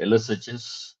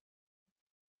 LSHS,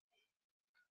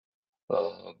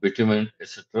 bitumen,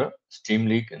 etc., steam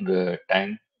leak in the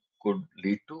tank could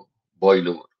lead to boil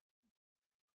over.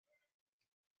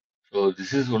 So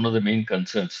this is one of the main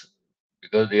concerns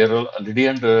because they are already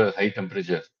under high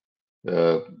temperature,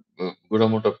 good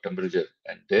amount of temperature,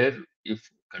 and there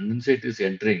if condensate is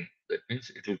entering, that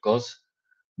means it will cause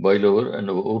boil over and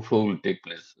overflow will take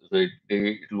place. So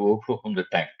it will overflow from the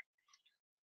tank.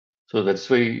 So that's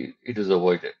why it is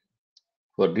avoided.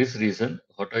 For this reason,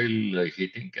 hot oil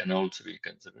heating can also be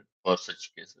considered for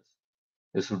such cases.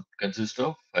 This would consist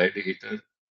of fired heater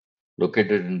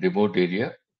located in remote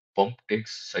area. Pump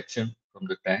takes suction from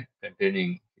the tank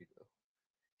containing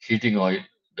heating oil,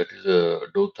 that is a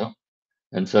dough thumb,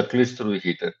 and circulates through the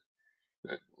heater.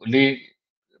 Only,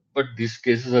 but these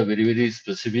cases are very, very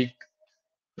specific.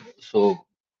 So,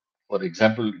 for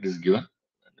example, it is given.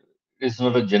 It's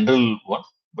not a general one,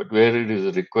 but where it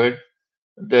is required,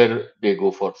 there they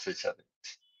go for such a.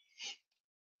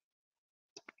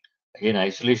 Again,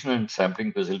 isolation and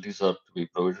sampling facilities are to be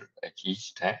provided at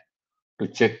each tank to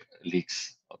check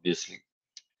leaks, obviously.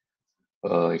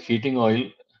 Heating oil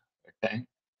tank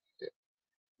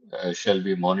shall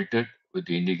be monitored with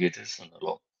the indicators and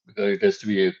alarm because it has to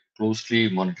be a closely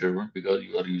monitored one because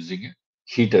you are using a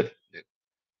heater, a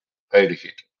fired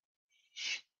heater.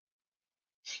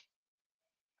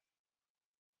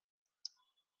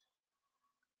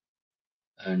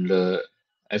 And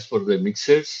as for the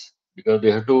mixers, because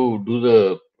they have to do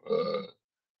the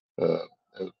uh, uh,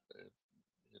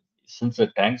 since the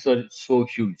tanks are so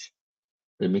huge,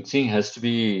 the mixing has to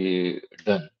be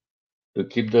done to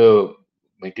keep the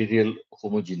material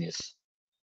homogeneous.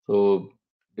 So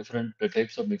different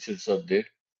types of mixers are there,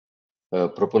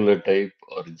 propeller type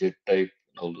or jet type,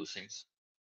 and all those things.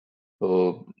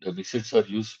 So the mixers are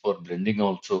used for blending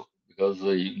also because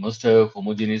you must have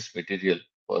homogeneous material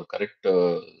for correct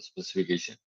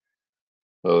specification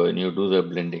when you do the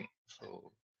blending.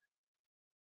 So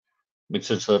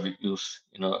mixers are used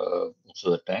in most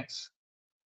of the tanks.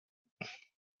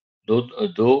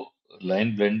 Though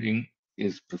line blending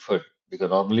is preferred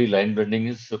because normally line blending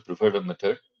is a preferred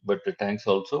method, but the tanks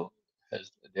also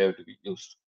they have to be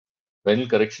used. Final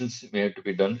corrections may have to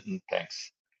be done in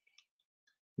tanks.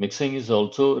 Mixing is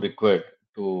also required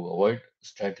to avoid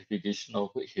stratification of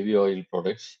heavy oil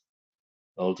products,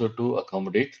 also to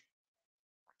accommodate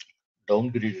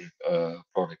downgraded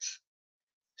products,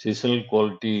 seasonal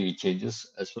quality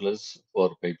changes, as well as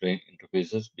for pipeline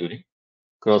interfaces during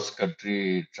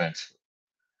cross-country transfer.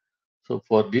 So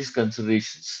for these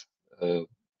considerations,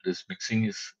 this mixing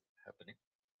is happening.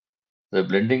 The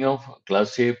blending of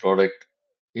Class A product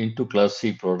into Class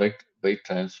C product by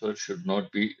transfer should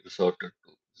not be resorted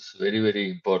to. This is very,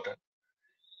 very important.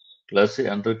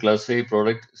 Under Class A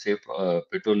product, say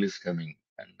petrol is coming,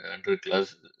 and under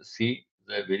Class C,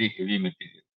 the very heavy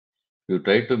material. You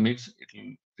try to mix, it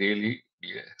will really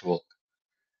be a havoc.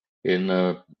 In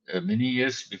many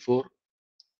years before,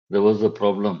 there was a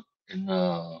problem in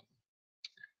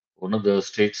one of the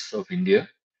states of India.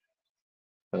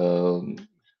 Um,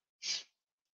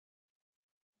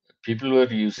 People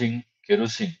were using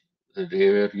kerosene. They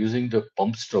were using the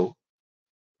pump stove,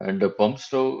 and the pump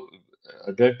stove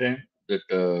at that time,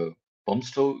 that pump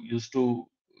stove used to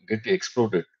get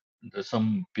exploded.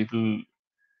 Some people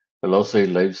lost their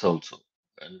lives also.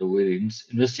 And the way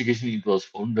investigation, it was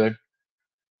found that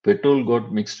petrol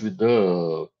got mixed with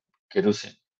the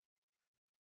kerosene.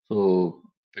 So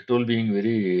petrol being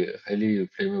very highly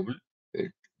flammable,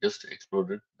 it just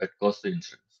exploded. That caused the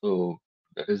incident. So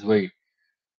that is why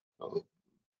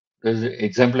there's an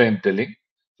example I am telling.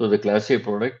 So the Class A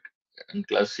product and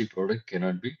Class C product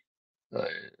cannot be uh,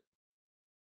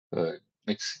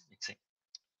 mixing.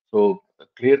 So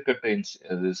clear cut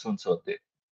reasons are there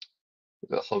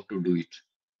how to do it.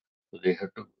 So they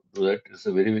have to do that. It's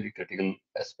a very very critical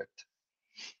aspect.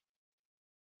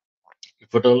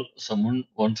 If at all someone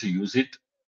wants to use it,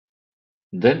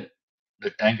 then the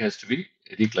tank has to be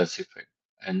reclassified.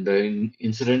 And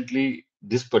incidentally,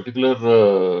 this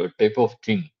particular type of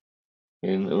thing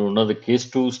in one of the case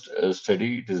two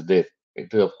study, it is there.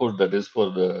 It of course that is for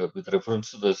the with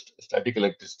reference to the static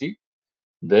electricity.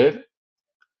 There,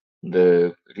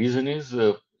 The reason is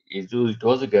it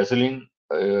was a gasoline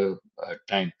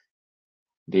tank.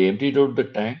 They emptied out the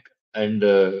tank and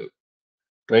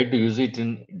tried to use it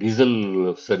in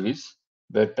diesel service.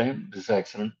 That time, this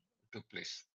accident took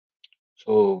place.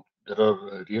 So there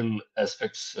are real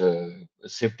aspects,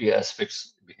 safety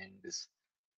aspects behind this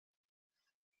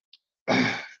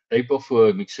type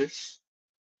of mixers.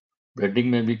 Blending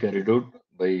may be carried out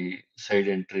by side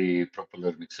entry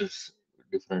propeller mixers.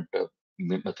 Different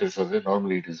methods are there.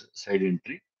 Normally, it is side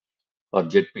entry or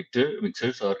jet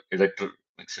mixers or electro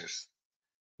mixers.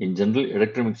 In general,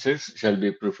 electro mixers shall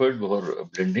be preferred for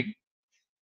blending,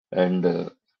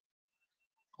 and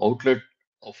outlet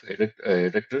of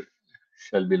elector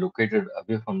shall be located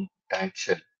away from tank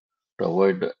shell to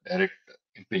avoid direct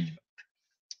impingement.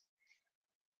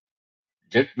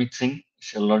 Jet mixing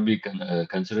shall not be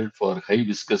considered for high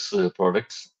viscous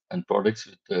products and products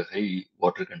with high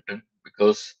water content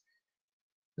because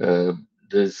uh,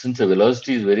 since the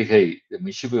velocity is very high, the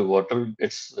mixture of water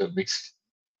gets mixed.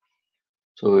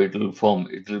 So it will form,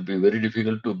 it will be very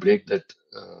difficult to break that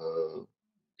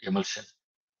emulsion.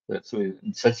 That's why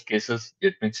in such cases,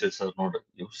 jet mixers are not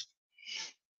used.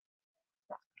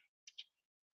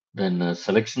 Then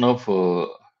selection of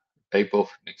type of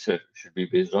mixer should be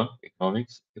based on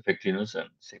economics, effectiveness, and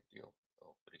safety of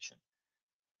operation.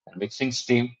 And mixing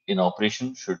steam in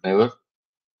operation should never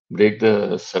break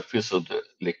the surface of the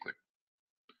liquid.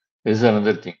 This is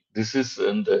another thing. This is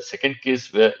in the second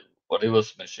case where what I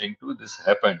was mentioning to, this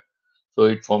happened. So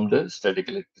it formed a static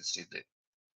electricity there.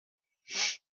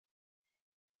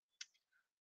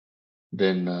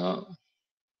 Then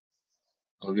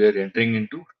we are entering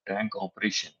into tank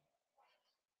operation.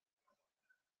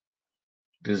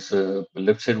 This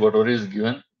left side, whatever is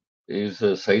given, is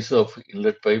the size of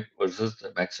inlet pipe versus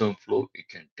the maximum flow it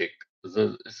can take.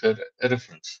 It's a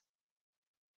reference.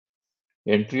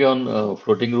 Entry on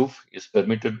floating roof is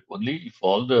permitted only if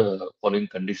all the following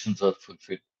conditions are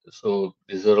fulfilled. So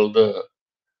these are all the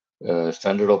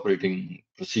standard operating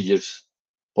procedures,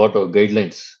 part of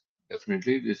guidelines.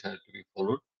 Definitely, this has to be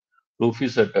followed. Roof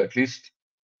is at least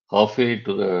halfway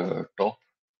to the top.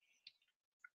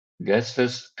 Gas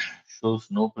test shows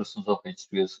no presence of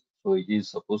H2S, so he is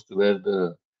supposed to wear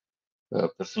the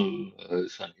personal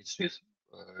sun H2S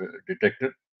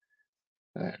detector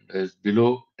and is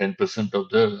below 10% of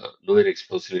the lower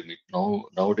explosive limit.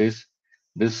 Nowadays,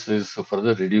 this is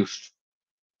further reduced.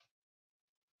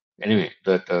 Anyway,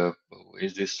 that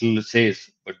it still says,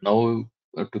 but now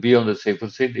to be on the safer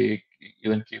side, they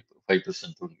even keep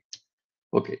 5% only.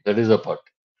 Okay, that is a part.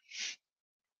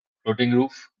 Floating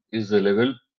roof is the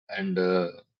level and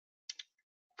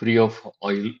free of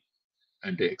oil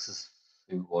and excessive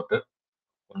water.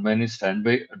 One man is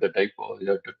standby at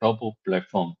the top of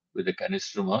platform with a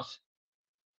canister mask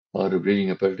or a breathing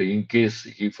apparatus. In case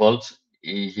he falls,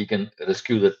 he can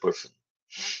rescue that person.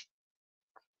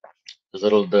 Those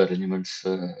are all the arrangements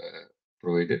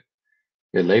provided.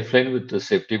 A lifeline with the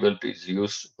safety belt is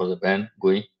used for the man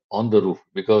going on the roof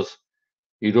because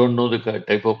you don't know the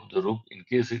type of the roof. In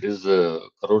case it is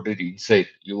corroded inside,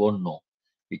 you won't know.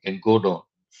 He can go down.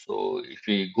 So if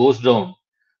he goes down,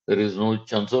 there is no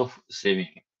chance of saving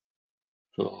him.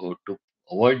 So to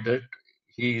avoid that,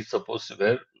 he is supposed to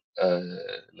wear a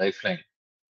lifeline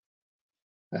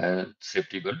and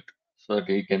safety belt so that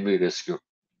he can be rescued.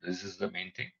 This is the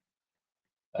main thing.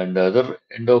 And the other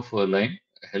end of a line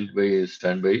held by a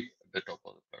standby at the top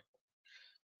of the platform.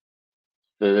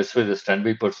 So that's why the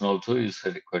standby person also is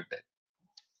required there.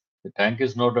 The tank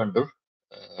is not under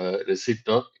receipt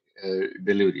or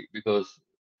delivery because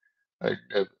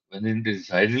when it is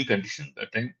idle condition,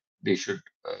 that time they should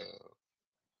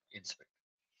inspect.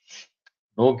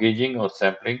 No gauging or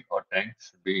sampling or tank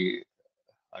should be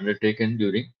undertaken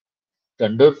during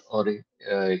thunder or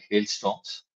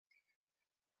hailstorms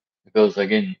because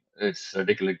again,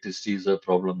 static electricity is a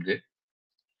problem there.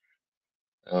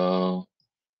 Uh,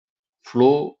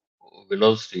 flow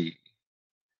velocity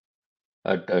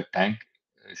at a tank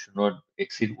should not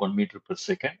exceed 1 meter per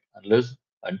second unless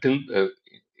until the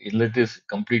inlet is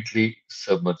completely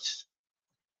submerged.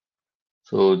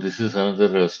 So this is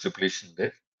another stipulation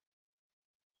there.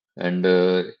 And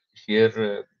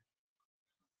here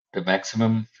the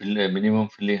minimum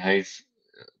filling heights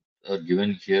are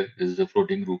given here. This is a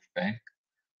floating roof tank,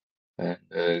 and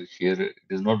here it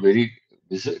is not very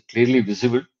clearly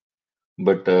visible,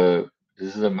 but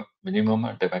this is a minimum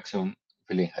and a maximum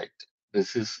filling height.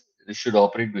 This should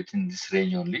operate within this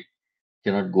range only.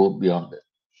 Cannot go beyond that.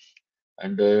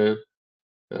 And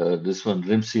this one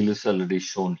rim seal is already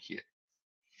shown here.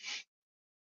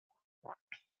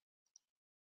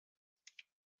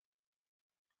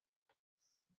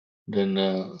 Then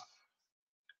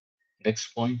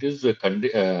next point is the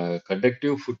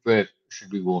conductive footwear should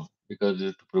be worn because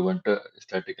to prevent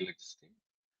static electricity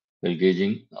while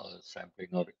gauging, sampling,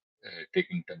 or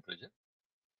taking temperature.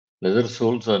 Leather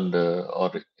soles and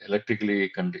or electrically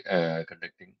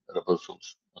conducting rubber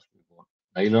soles must be worn.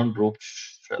 Nylon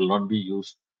ropes shall not be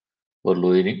used for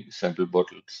lowering sample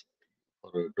bottles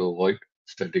to avoid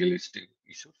static electricity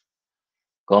issues.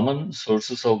 Common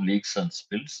sources of leaks and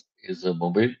spills is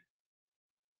mobile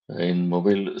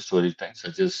storage tanks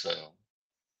such as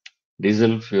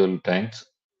diesel fuel tanks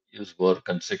used for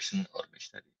construction or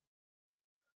machinery.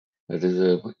 That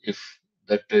is, if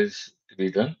that is to be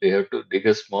done, they have to dig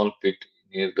a small pit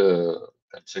near the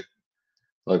construct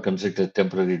or construct a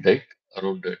temporary dike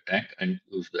around the tank and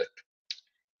use that.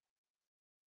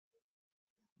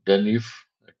 Then, if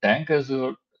a tank has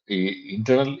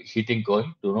internal heating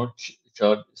coil, do not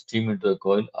charge steam into the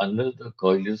coil unless the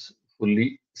coil is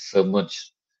fully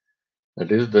submerged.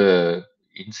 That is, the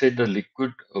inside the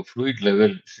liquid fluid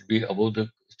level should be above the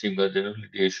steam coil. Generally,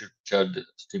 they should charge the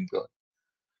steam coil.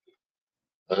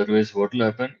 Otherwise, what will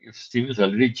happen if steam is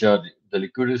already charged, the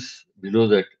liquid is below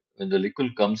that. When the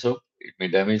liquid comes up, it may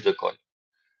damage the coil.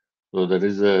 So that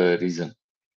is the reason.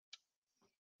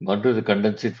 Monitor the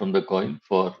condensate from the coil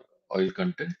for oil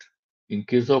content. In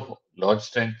case of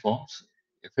large tank farms,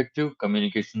 effective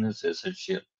communication is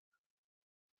essential.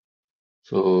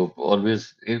 So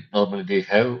always, if normally they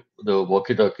have the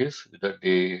walkie-talkies that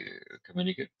they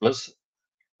communicate. Plus,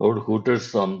 road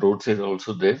hooters on roadside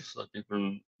also there, so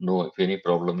people know if any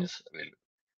problem is available.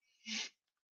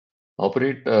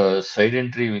 Operate side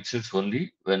entry mixers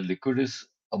only when liquid is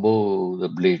above the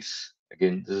blades.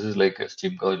 Again, this is like a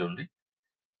steam coil only.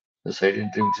 The side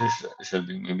entry mixers shall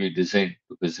be maybe designed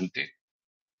to facilitate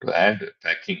to add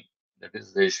packing. That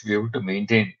is, they should be able to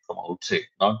maintain from outside,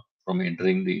 not from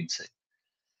entering the inside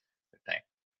the tank.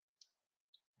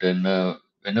 Then,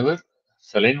 whenever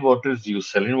saline water is used,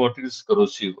 saline water is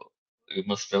corrosive. You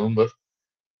must remember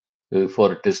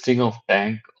for testing of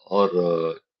tank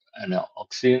or an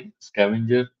oxygen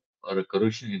scavenger or a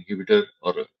corrosion inhibitor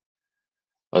or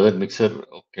other mixture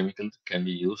of chemicals can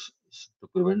be used to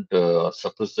prevent or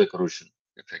suppress the corrosion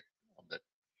effect of that.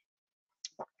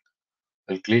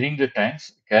 While cleaning the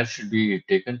tanks, care should be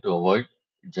taken to avoid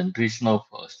generation of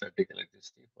static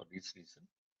electricity for this reason.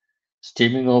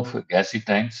 Steaming of gassy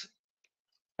tanks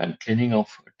and cleaning of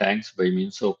tanks by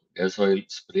means of gas oil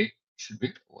spray should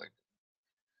be avoided.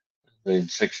 The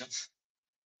instructions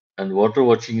and water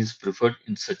washing is preferred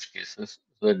in such cases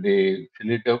so that they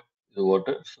fill it up with the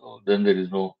water, so then there is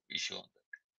no issue on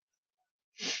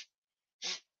that.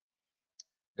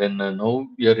 Then now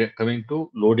we are coming to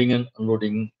loading and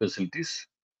unloading facilities.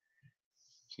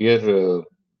 Here, so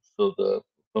the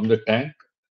from the tank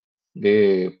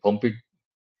they pump it,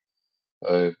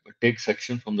 take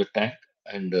section from the tank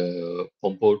and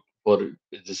pump out for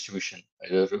distribution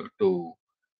either to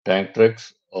tank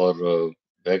trucks or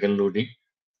wagon loading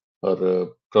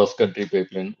or cross country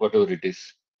pipeline, whatever it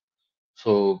is.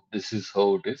 So this is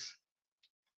how it is.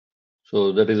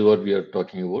 So that is what we are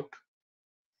talking about.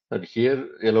 And here,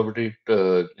 elaborate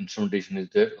instrumentation is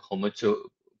there. How much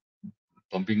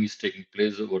pumping is taking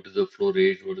place? What is the flow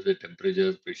rate? What is the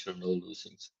temperature, pressure, and all those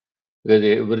things. Because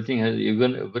everything has,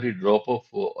 even every drop of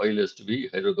oil has to be,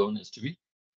 hydrocarbon has to be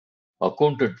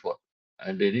accounted for.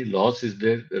 And any loss is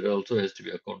there, that also has to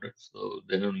be accounted. So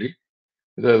then only,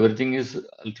 because everything is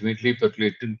ultimately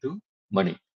percolating to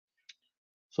money.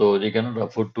 So they cannot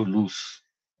afford to lose.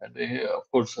 And they, of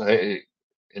course,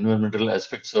 environmental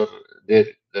aspects are there.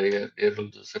 They are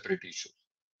also separate issues.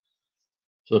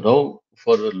 So now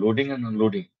for the loading and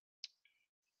unloading,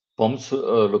 pumps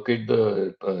locate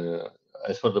the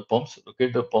as for the pumps,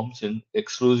 locate the pumps in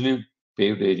exclusively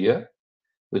paved area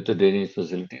with the drainage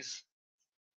facilities.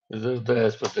 This is the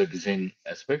as per the design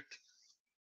aspect.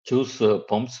 Choose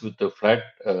pumps with the flat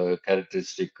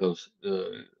characteristic curves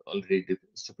already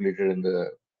stipulated in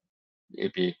the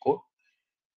API code,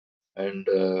 and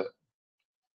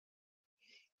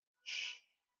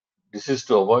this is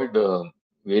to avoid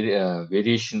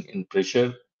variation in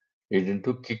pressure leading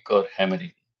to kick or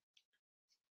hammering.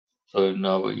 So in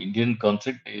our Indian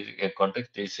context,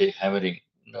 they say hammering.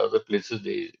 In other places,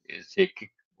 they say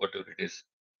kick, whatever it is,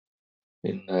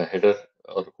 in header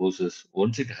or hoses.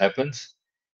 Once it happens,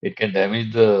 it can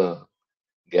damage the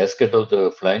gasket of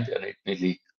the flange and it may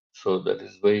leak. So that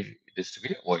is why it is to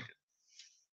be avoided.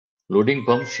 Loading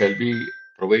pumps shall be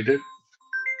provided.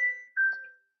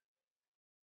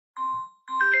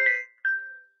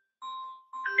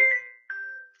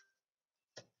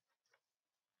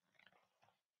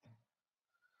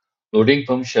 Loading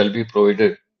pumps shall be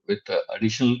provided with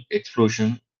additional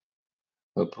explosion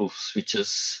proof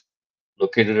switches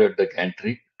located at the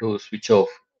gantry to switch off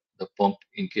the pump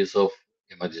in case of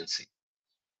emergency.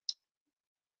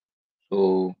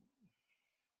 So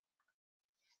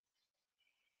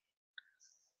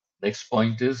next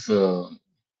point is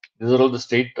these are all the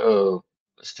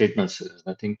statements. There's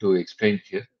nothing to explain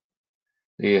here.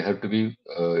 They have to be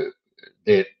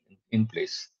there in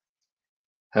place.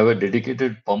 Have a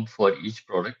dedicated pump for each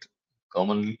product.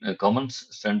 Common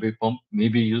standby pump may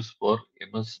be used for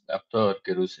MS, naphtha, or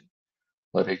kerosene,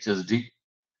 or HSD,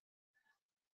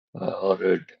 or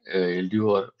LDO,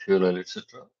 or fuel oil,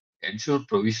 etc. Ensure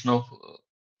provision of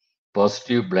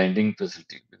positive blinding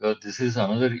facility, because this is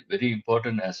another very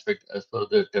important aspect as far as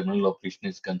the terminal operation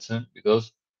is concerned,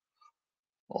 because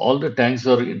all the tanks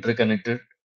are interconnected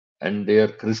and they are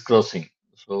crisscrossing.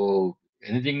 So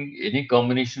any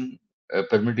combination,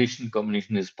 permutation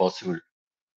combination is possible,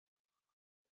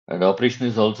 and operation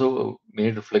is also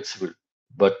made flexible.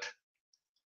 But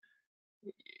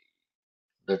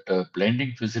that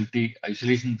blending facility,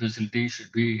 isolation facility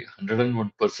should be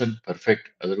 101% perfect.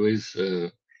 Otherwise,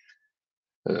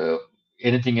 uh,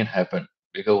 anything can happen.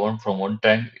 Because from one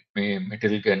tank,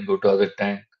 material can go to other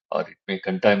tank, or it may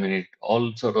contaminate.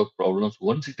 All sort of problems.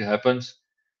 Once it happens,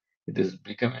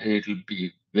 it will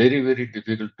be very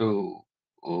difficult to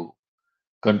uh,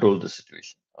 control the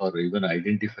situation or even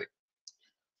identify.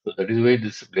 So that is why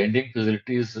this blending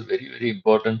facility is a very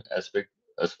important aspect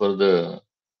as far the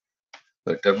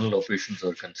terminal operations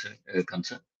are concerned.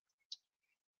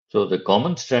 So the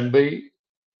common standby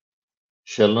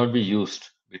shall not be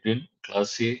used between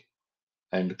Class A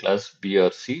and Class B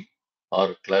or C,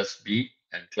 or Class B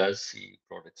and Class C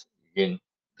products. Again,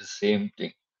 the same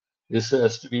thing. This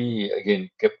has to be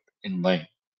again kept in mind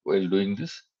while doing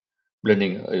this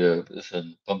blending, this,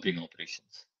 pumping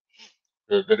operations.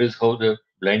 So that is how the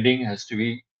blending has to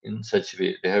be in such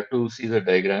way. They have to see the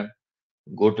diagram,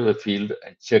 go to the field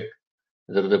and check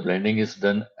whether the blending is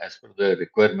done as per the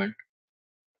requirement.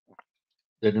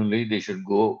 Then only they should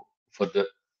go for the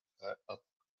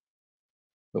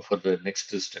next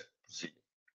step procedure.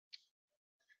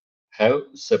 Have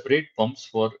separate pumps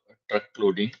for truck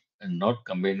loading and not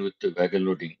combined with the wagon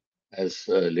loading as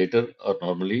later or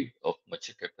normally of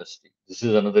much capacity. This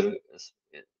is another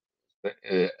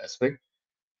aspect,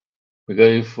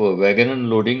 because if wagon and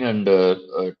loading and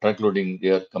truck loading, they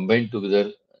are combined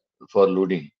together for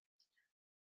loading,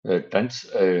 tanks,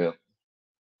 the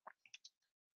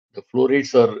flow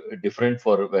rates are different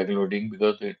for wagon loading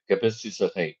because the capacities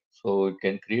are high. So it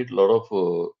can create a lot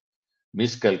of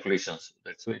miscalculations.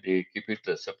 That's why they keep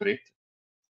it separate.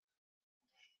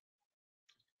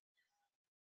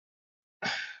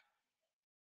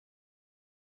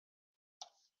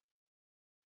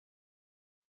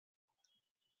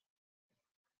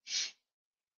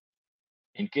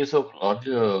 In case of large,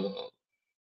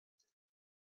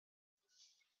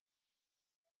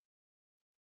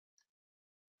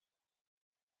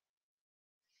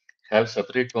 have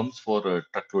separate pumps for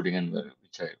truck loading and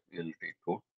which I already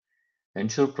told.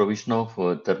 Ensure provision of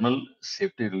thermal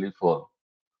safety relief valve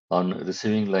on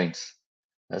receiving lines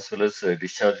as well as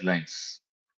discharge lines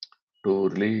to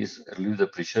relieve the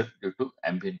pressure due to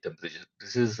ambient temperature.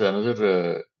 This is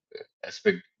another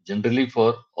aspect. Generally,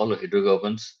 for all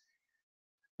hydrocarbons,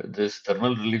 this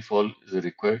thermal relief valve is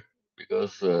required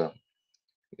because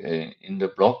in the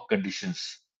block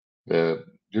conditions,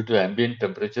 due to ambient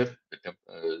temperature,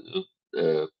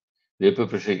 the vapor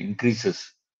pressure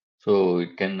increases, so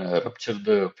it can rupture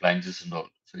the flanges and all.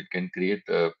 So it can create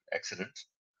accidents.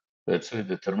 That's why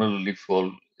the thermal relief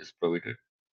valve is provided.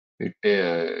 It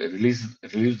relieves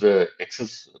the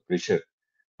excess pressure,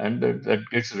 and that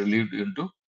gets relieved into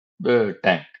the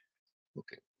tank.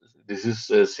 Okay, this is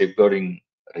a safeguarding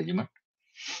regimen.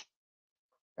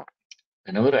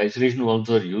 Whenever isolation valves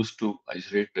are used to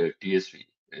isolate TSV,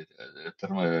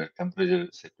 temperature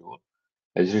safety valve,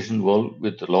 isolation valve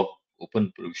with the lock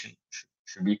open provision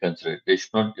should be considered. They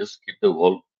should not just keep the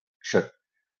valve shut.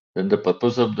 Then the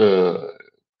purpose of the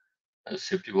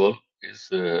safety valve is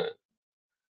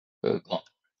gone.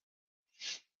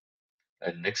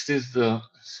 And next is the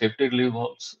safety relief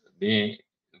valves may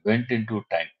went into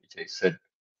tank, which I said,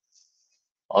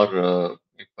 or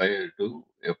if I do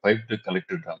a pipe to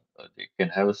collector drum, they can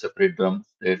have a separate drum.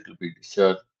 There it will be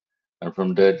discharged, and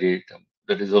from there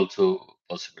that is also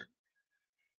possible.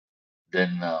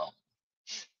 Then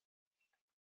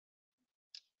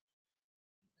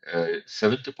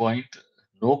seventh point,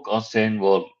 no cast iron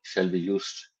valve shall be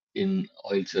used in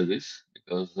oil service,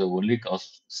 because the only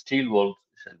cast steel valve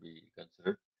shall be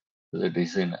considered the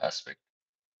design aspect,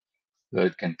 where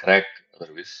it can crack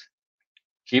otherwise.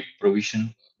 keep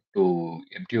provision to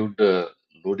empty out the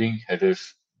loading headers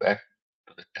back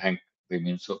to the tank by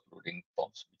means of loading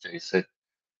pumps, which I said.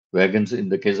 Wagons, in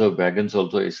the case of wagons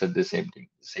also, I said the same thing.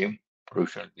 The same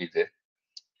provision will be there.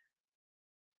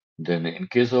 Then in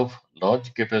case of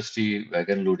large capacity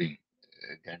wagon loading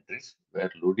gantries,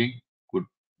 where loading could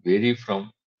vary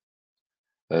from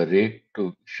a rake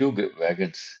to few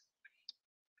wagons,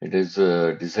 it is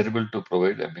desirable to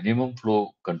provide a minimum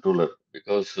flow controller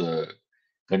because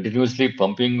continuously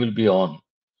pumping will be on.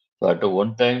 So at a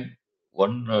one time,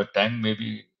 one tank may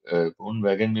be, one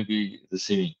wagon may be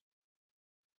receiving,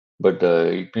 but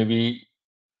it may be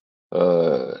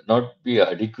not be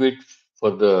adequate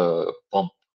for the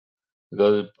pump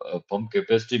because pump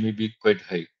capacity may be quite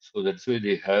high. So that's why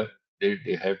they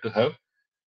have to have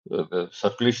the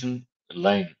circulation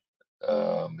line,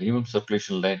 minimum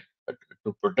circulation line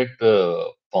to protect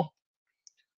the pump.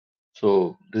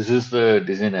 So this is the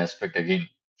design aspect again.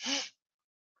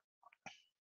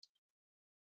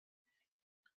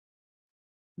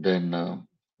 Then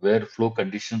where flow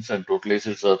conditions and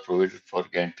totalizers are provided for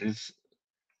gantries.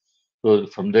 So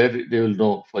from there they will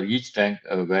know for each tank,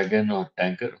 wagon or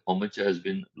tanker, how much has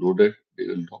been loaded. They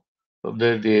will know. From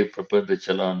there they prepare the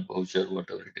challan, voucher,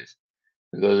 whatever it is,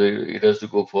 because it has to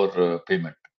go for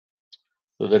payment.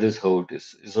 So that is how it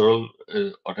is. It's all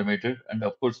automated, and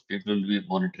of course people will be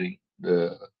monitoring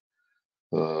the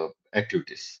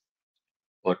activities.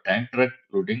 For tank truck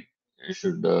loading, you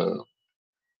should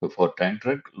for tank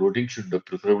truck loading should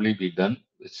preferably be done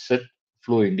with set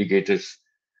flow indicators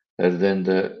rather than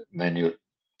the manual.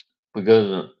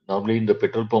 Because normally in the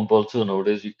petrol pump also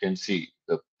nowadays you can see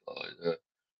the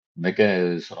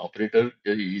mechanism operator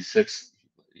he sets,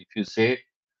 if you say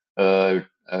uh,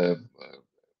 uh,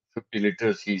 50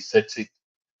 liters he sets it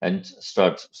and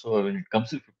starts. So when it comes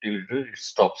to 50 liters it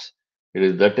stops. It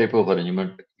is that type of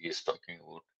arrangement he is talking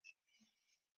about.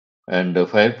 And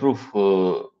fireproof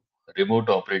remote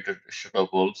operated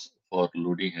shutoff valves for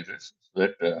loading headers so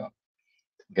that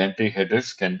gantry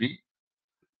headers can be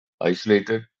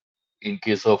isolated in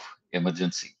case of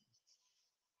emergency.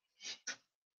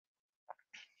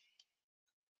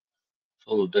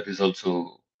 So that is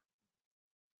also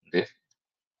there.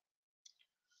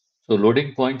 So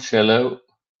loading point shall have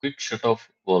quick shut-off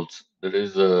valves. That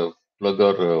is plug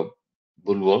or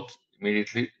bull valves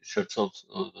immediately shuts off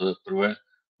prevent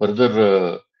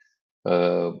further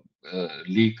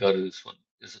leak or this one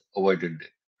is avoided there.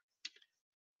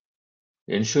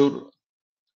 Ensure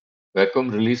vacuum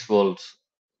release valves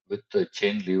with the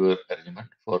chain lever arrangement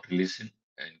for releasing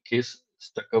in case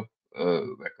stuck up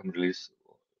vacuum release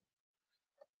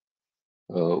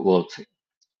valves.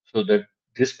 So that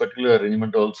this particular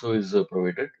arrangement also is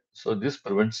provided. So this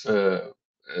prevents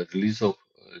release of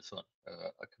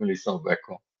accumulation of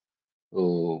vacuum.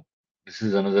 So this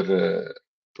is another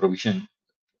provision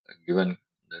given.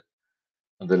 That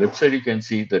on the left side, you can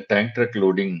see the tank truck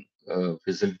loading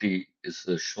facility is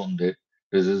shown there.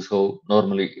 This is how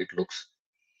normally it looks.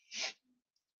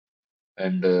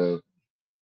 And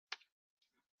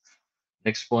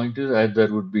next point is that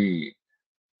there would be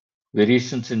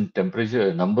variations in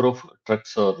temperature, number of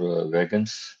trucks or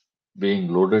wagons being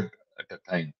loaded at a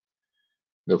time.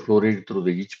 The flow rate through the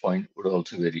each point would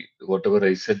also vary. Whatever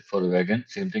I said for the wagon,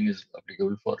 same thing is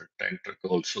applicable for a tank truck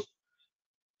also.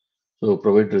 So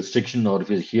provide restriction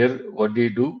orifice. Here, what they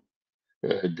do,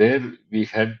 there we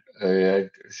had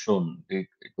shown it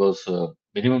was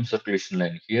minimum circulation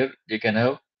line. Here they can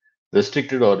have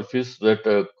restricted orifice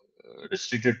that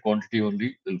restricted quantity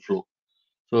only will flow.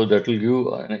 So that will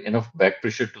give enough back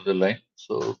pressure to the line.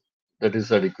 So that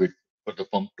is adequate for the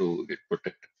pump to get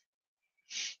protected.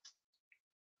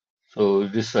 So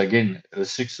this again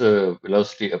restricts the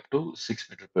velocity up to 6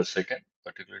 meters per second,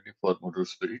 particularly for motor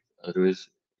speed. Otherwise,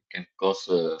 it can cause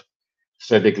a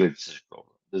static electricity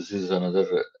problem. This is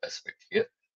another aspect here.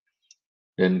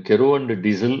 Then kero and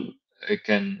diesel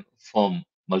can form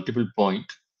multiple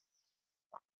point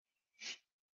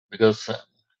because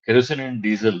kerosene and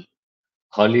diesel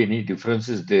hardly any difference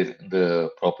is there in the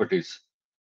properties.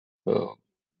 Uh,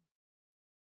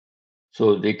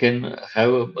 so they can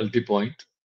have a multi-point,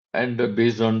 and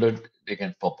based on that they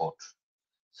can pop out.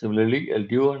 Similarly,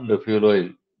 LDO and the fuel oil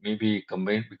may be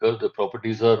combined because the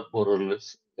properties are more or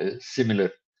less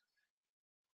similar.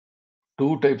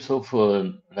 Two types of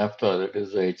naphtha, that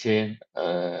is the HAN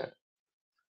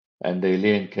and the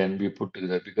LAN, can be put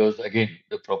together because again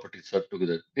the properties are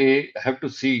together. They have to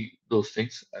see those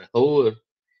things. However,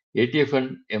 ATF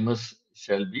and MS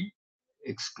shall be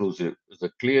exclusive. There's a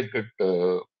clear-cut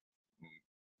uh,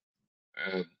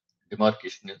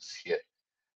 demarcation is here.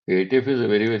 ATF is a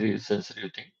very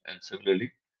sensitive thing, and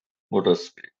similarly motor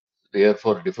speed. They are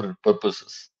for different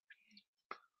purposes,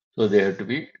 so they have to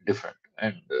be different.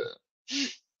 And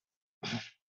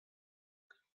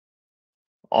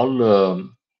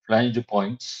all flange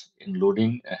points in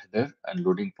loading a header and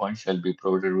loading point shall be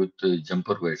provided with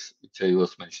jumper wires, which I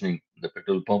was mentioning. The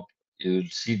petrol pump, you will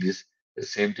see this. The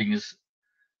same thing is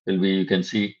will be you can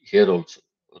see here also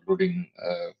loading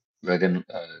wagon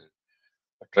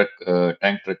truck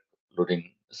tank truck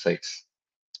loading sites.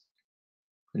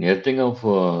 An earthing of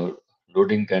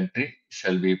loading gantry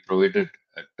shall be provided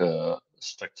at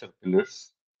structure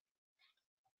pillars.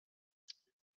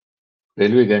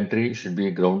 Railway gantry should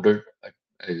be grounded at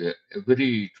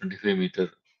every 25-meter.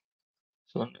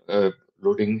 So,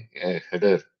 loading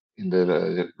header in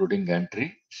the loading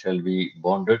gantry shall be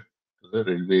bonded to the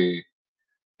railway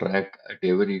track at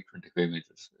every 25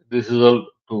 meters. This is all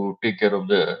to take care of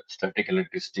the static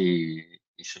electricity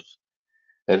issues.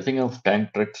 Everything of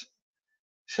tank trucks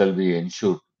shall be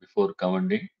ensured before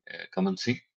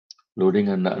commencing loading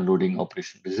and unloading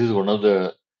operation. This is one of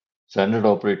the standard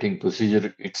operating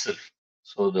procedure itself.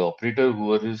 So the operator,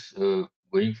 whoever is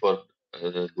going for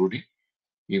the loading,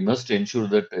 he must ensure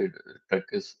that truck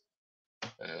is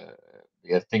uh,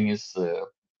 the earthing is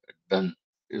done.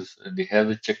 Is they have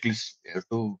a checklist. They have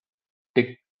to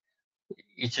tick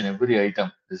each and every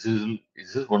item. This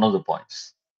is one of the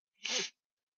points.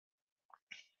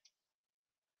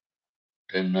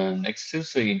 Then next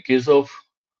is in case of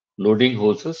loading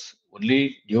hoses,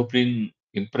 only neoprene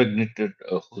impregnated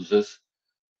hoses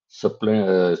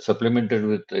supplemented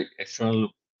with external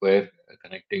wire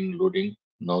connecting loading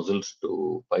nozzles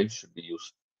to pipes should be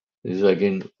used. This is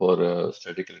again for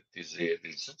static electricity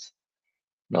reasons.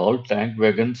 Now all tank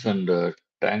wagons and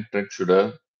tank trucks should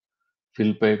have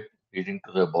fill pipe leading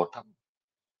to the bottom.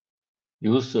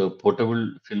 Use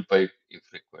portable fill pipe if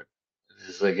required.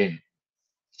 This is again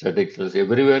static electricity.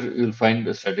 Everywhere you will find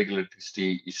the static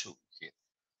electricity issue here.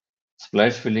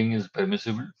 Splash filling is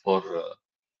permissible for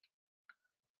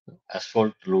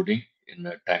asphalt loading in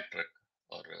a tank truck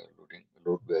or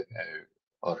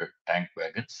or tank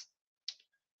wagons.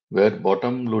 Where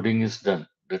bottom loading is done,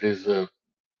 that is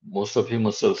most of you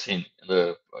must have seen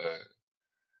the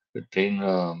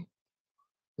train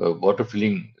water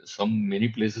filling. Some many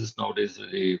places nowadays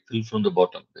they fill from the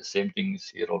bottom. The same thing is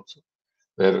here also,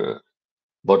 where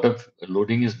bottom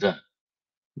loading is done.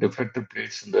 Reflector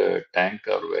plates in the tank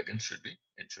or wagon should be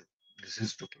ensured. This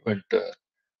is to prevent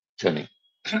churning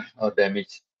or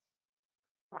damage.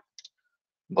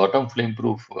 Bottom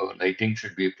flame-proof lighting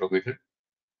should be provided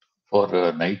for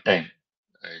night time.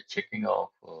 Checking of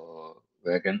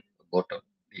wagon bottom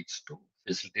needs to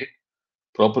facilitate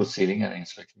proper sealing and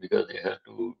inspection because they have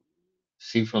to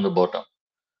see from the bottom.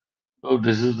 So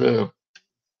this is the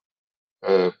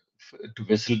to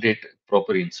facilitate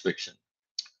proper inspection.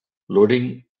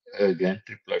 Loading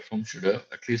gantry platform should have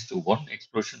at least one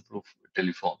explosion-proof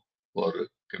telephone for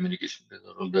communication. These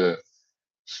are all the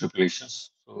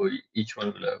stipulations. So each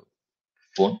one will have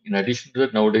phone. In addition to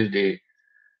that, nowadays they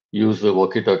use the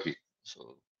walkie-talkie.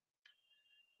 So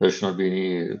there should not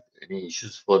be any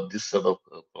issues for this sort of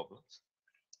problems.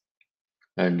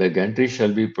 And the gantry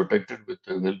shall be protected with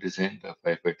a well-designed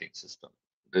firefighting system.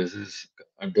 This is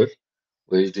under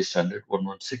OISD standard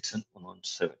 116 and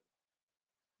 117.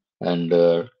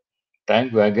 And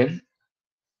tank wagon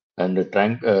and the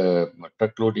tank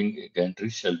truck loading gantry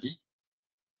shall be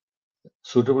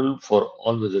suitable for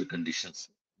all weather conditions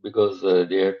because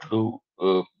they have to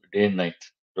do day and night,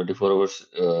 24 hours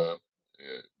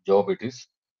job it is.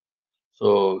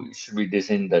 So it should be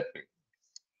designed that way.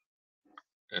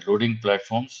 Loading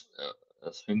platforms,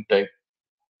 swing type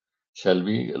shall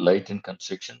be light in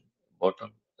construction.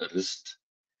 Bottom wrist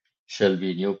shall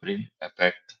be neoprene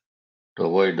packed to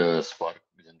avoid spark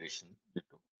generation due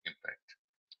to impact.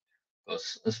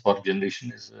 Because spark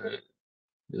generation is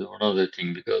one of the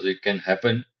thing because it can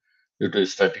happen due to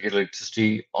static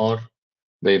electricity or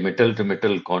by metal to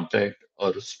metal contact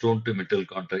or stone to metal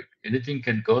contact. Anything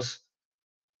can cause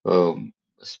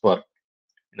spark.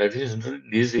 In addition, in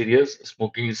these areas,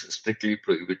 smoking is strictly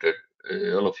prohibited.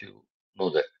 All of you know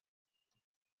that.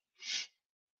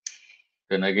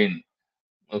 Then again,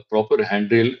 a proper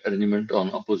handrail arrangement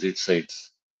on opposite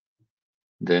sides.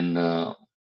 Then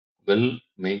well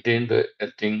maintained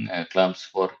earthing clamps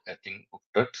for earthing of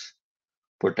trucks.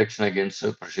 Protection against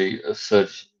pressure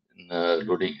surge in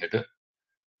loading header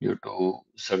due to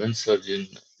sudden surge in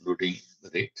loading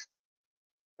rate.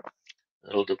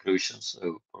 All the provisions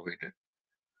provided.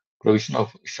 Provision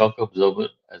of shock absorber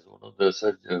as one of the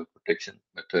surge protection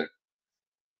method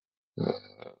uh,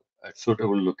 at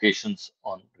suitable locations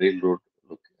on railroad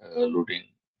loading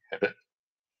header.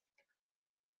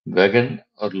 Wagon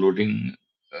or loading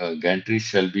gantry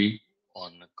shall be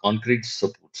on concrete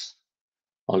supports.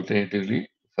 Alternatively,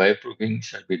 fireproofing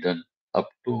shall be done up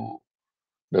to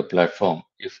the platform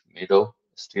if made of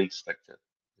steel structure.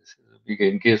 This is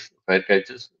in case fire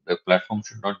catches, the platform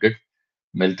should not get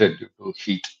melted due to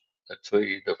heat. That's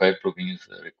why the fireproofing is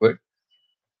required.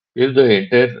 If the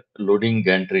entire loading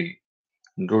gantry,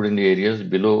 including the areas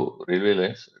below railway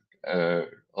lines uh,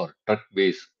 or truck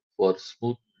base for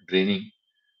smooth draining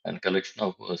and collection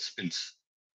of spills.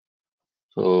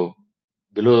 So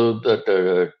below that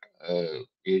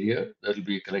area, there will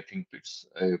be collecting pits.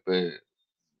 It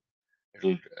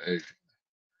will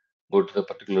go to the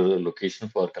particular location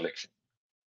for collection.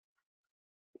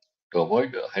 To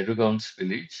avoid hydrocarbon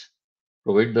spillage,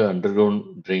 provide the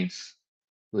underground drains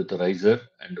with a riser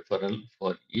and a funnel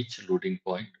for each loading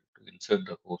point to insert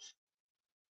the hose.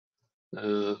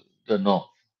 The norm.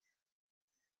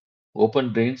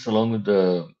 Open drains along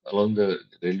the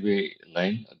railway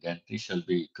line gantry shall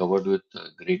be covered with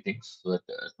gratings so that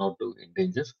as not to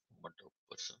endanger movement of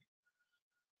person.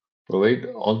 Provide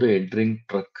all the entering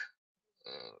uh,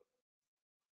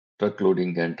 truck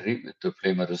loading gantry with the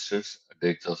flame arresters at the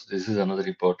exhaust. This is another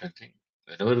important thing.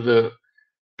 Whenever the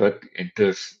truck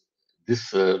enters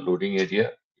this loading area,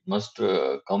 it must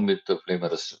come with the flame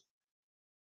arrestor.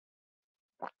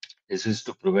 This is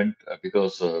to prevent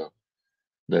because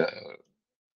the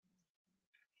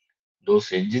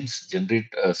those engines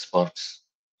generate sparks.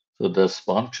 So the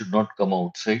spark should not come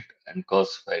outside and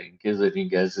cause fire. In case any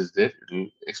gas is there, it will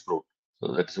explode.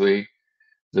 So that's why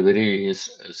the very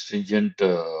stringent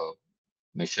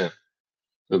measure.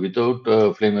 So without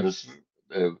flame arrestor,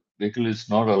 the vehicle is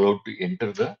not allowed to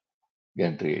enter the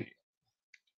gantry area.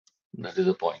 That is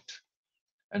the point.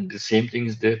 And the same thing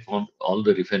is there for all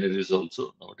the refineries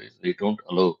also nowadays. They don't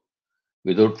allow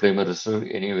without flame arrestor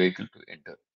any vehicle to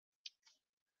enter.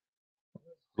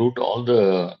 Route all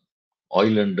the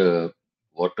oil and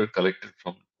water collected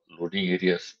from loading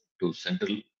areas to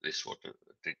central wastewater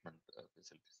treatment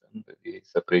facilities, and they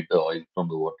separate the oil from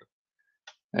the water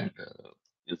and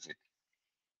use it.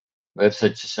 Where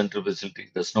such central facility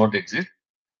does not exist,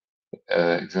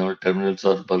 example terminals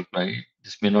or bulk mining,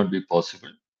 this may not be possible.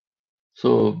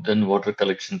 So then water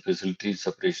collection facilities,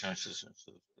 separation systems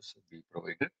should be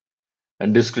provided.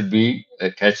 And this could be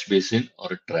a catch basin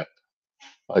or a trap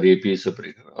or API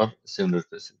separator or similar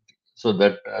facility. So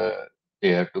that they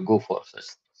have to go for such.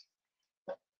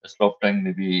 A slop tank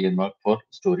may be earmarked for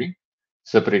storing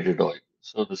separated oil.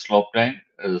 So the slop tank,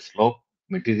 the slop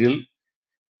material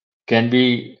can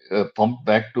be pumped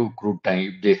back to crude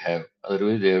tank if they have.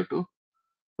 Otherwise, they have to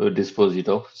dispose it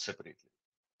of separately.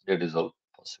 That is all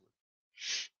possible.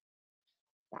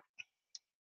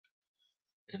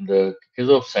 In the case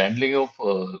of handling of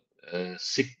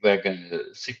sick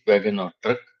wagon or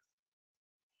truck,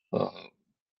 uh,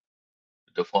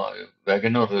 the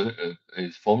wagon or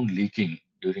is found leaking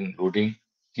during loading.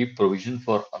 Keep provision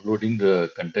for unloading the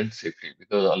content safely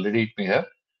because already it may have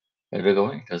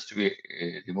undergone. It has to be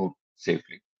removed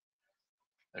safely.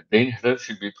 A drain header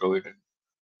should be provided.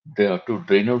 They are to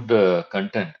drain out the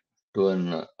content to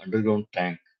an underground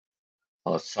tank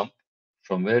or sump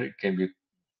from where it can be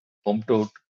pumped out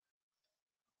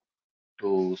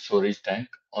to storage tank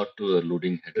or to a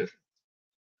loading header.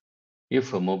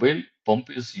 If a mobile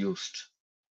pump is used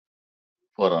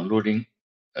for unloading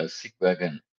a sick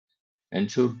wagon,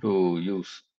 ensure to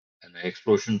use an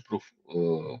explosion-proof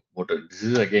motor. This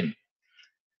is again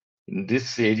in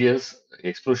these areas,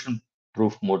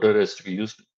 explosion-proof motor has to be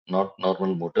used, not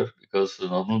normal motor, because the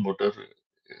normal motor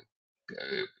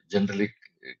generally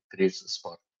creates a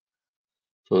spark,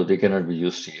 so they cannot be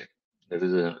used here. That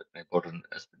is an important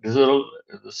aspect. These are all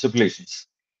the stipulations.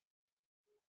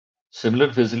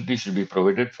 Similar facility should be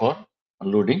provided for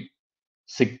unloading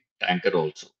sick tanker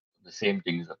also. The same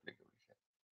thing is applicable.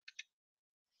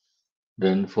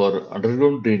 Then for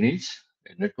underground drainage,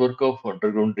 a network of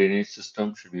underground drainage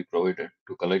system should be provided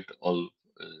to collect all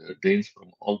drains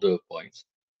from all the points,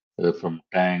 from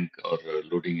tank or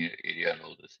loading area and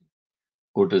all this.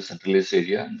 Go to centralized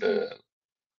area and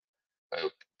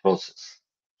process.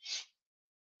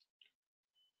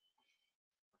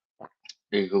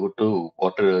 They go to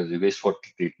water, the wastewater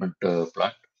treatment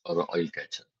plant or oil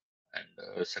catcher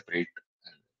and separate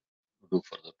and do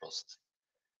further processing.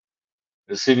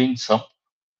 Receiving some,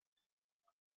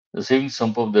 receiving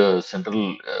some of the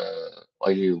central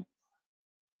oil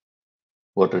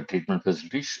water treatment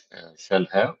facilities shall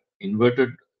have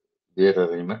inverted weir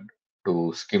arrangement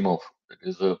to skim off. That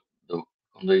is the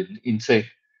on the inside.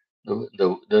 There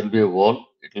will be a wall.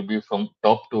 It will be from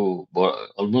top to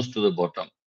almost to the bottom.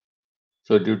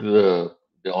 So due to the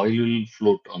the oil will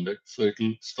float on that, so it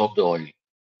will stop the oil.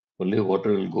 Only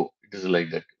water will go. It is like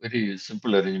that. Very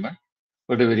simple arrangement,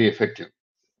 but a very effective.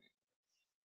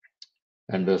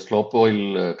 And the slop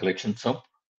oil collection sump,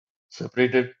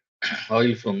 separated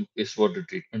oil from wastewater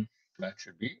treatment plant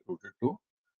should be routed to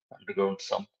underground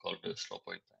sump called the slop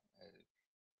oil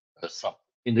sump.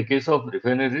 In the case of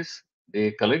refineries,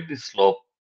 they collect the slop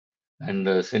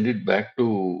and send it back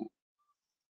to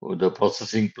the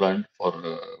processing plant for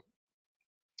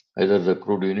either the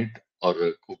crude unit or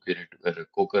a coke unit, where a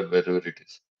coker, wherever it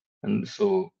is. And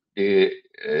so they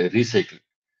recycle.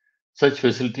 Such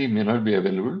facility may not be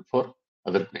available for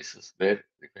other places where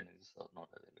refineries are not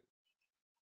available.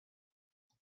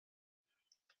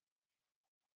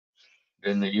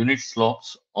 Then the unit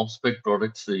slops, off-spec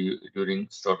products during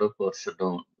startup or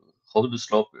shutdown. How the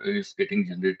slop is getting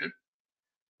generated?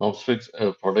 Off-spec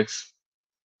products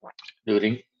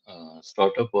during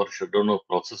startup or shutdown of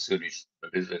process units,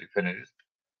 that is the refineries,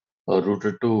 are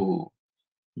routed to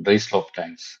dry slop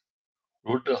tanks.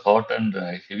 Route the hot and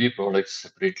heavy products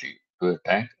separately to a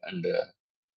tank and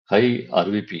high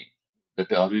RVP, that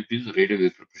RVP is radio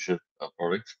vapor pressure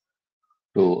products,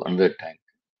 to another tank.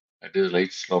 That is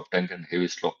light slop tank and heavy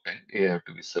slop tank. They have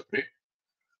to be separate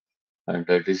and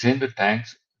design the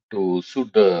tanks to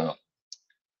suit the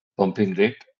pumping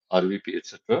rate, RVP,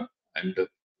 etc., and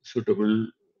suitable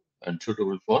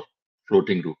suitable for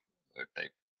floating roof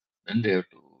type. Then they have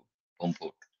to pump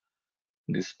out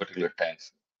these particular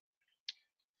tanks.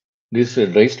 These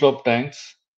dry slopes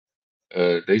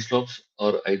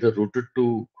are either routed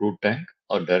to crude tank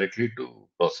or directly to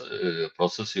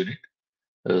process unit,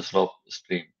 slop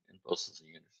stream in processing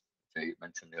units, which I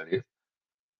mentioned earlier.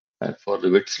 And for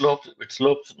the wet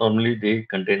slopes normally they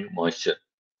contain moisture,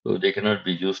 so they cannot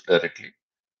be used directly.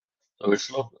 So wet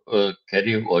slop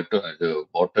carry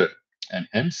water, and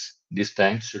hence these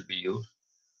tanks should be used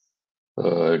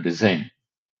designed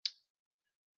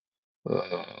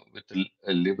with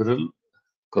a liberal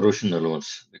corrosion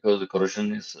allowance, because the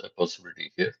corrosion is a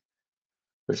possibility here.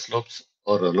 Wet slopes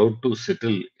are allowed to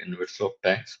settle in wet slop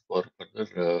tanks for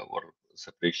further water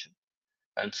separation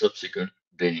and subsequent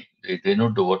draining. They drain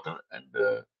out the water and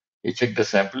they check the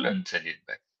sample and send it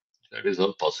back. That is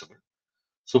all possible.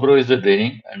 Supervise the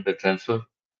draining and transfer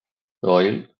the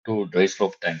oil to dry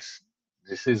slop tanks.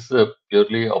 This is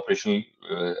purely operational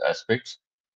aspects,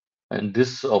 and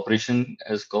this operation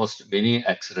has caused many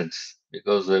accidents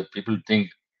because people think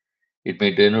it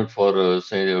may drain out for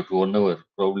say to 1 hour.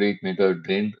 Probably it may have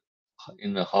drained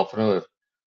in a half an hour,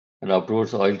 and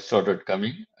afterwards oil started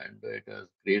coming, and it has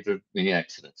created many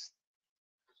accidents.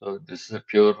 So this is a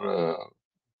pure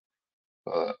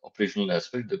operational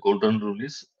aspect. The golden rule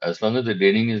is as long as the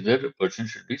draining is there, the person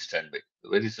should be standby.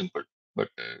 Very simple, but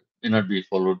may not be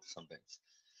followed sometimes.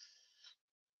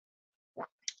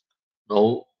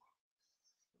 Now,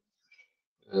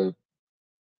 uh,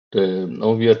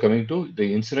 now we are coming to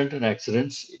the incident and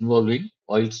accidents involving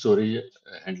oil storage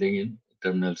handling in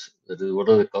terminals. That is, what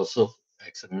are the causes of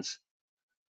accidents?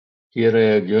 Here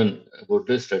I have given about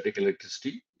the static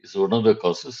electricity is one of the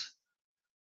causes.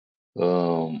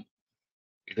 Um,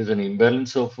 it is an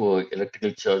imbalance of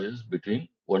electrical charges between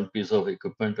one piece of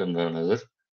equipment and another,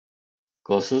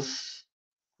 causes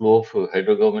flow of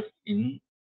hydrocarbon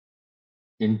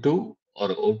into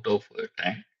or out of a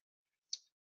tank,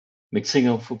 mixing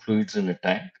of fluids in a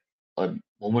tank, or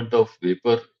movement of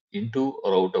vapor into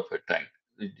or out of a tank.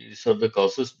 These are the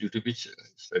causes due to which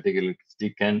static electricity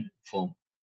can form.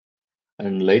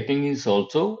 And lightning is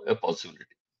also a possibility.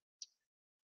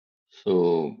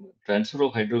 So, transfer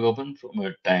of hydrocarbon from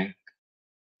a tank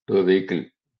to a vehicle.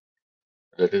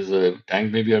 That is, a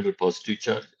tank may be under positive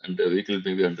charge and the vehicle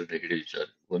may be under negative charge.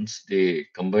 Once they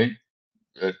combine,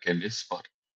 there can be spark.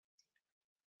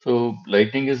 So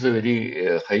lightning is a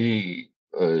very high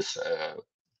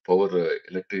power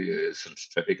electric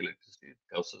static electricity. It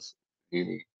causes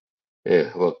really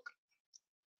work.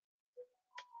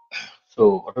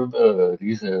 So what are the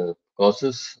reason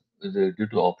causes due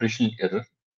to operational error?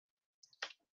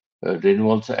 Drain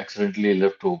walls accidentally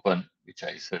left open, which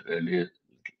I said earlier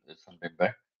some time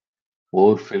back.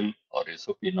 Overfill or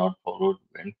SOP not followed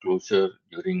when closure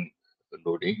during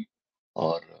loading,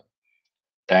 or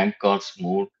tank cars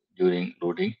moved during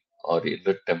loading, or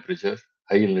inlet temperature,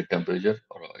 high inlet temperature,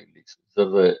 or oil leaks. These are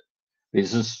the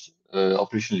reasons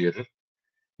operational error.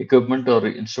 Equipment or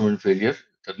instrument failure,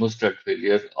 thermostat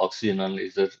failure, oxygen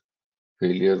analyzer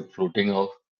failure, floating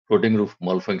roof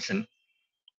malfunction,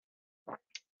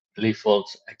 leaf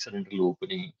faults, accidental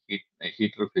opening,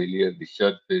 heater failure,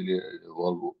 discharge failure,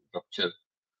 valve rupture,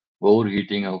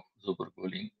 overheating of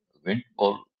supercooling, vent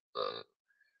valve uh,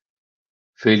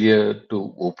 failure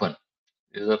to open.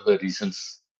 These are the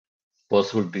reasons,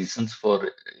 possible reasons for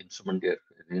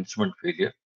instrument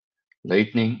failure.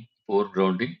 Lightning, poor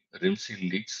grounding, rim seal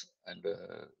leaks, and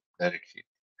direct heat.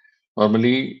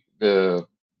 Normally, the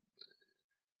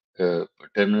uh,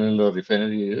 terminal or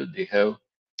refinery, they have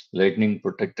lightning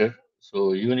protector.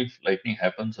 So even if lightning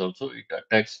happens also, it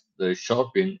attacks the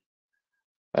shop in,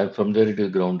 and from there it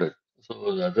is grounded.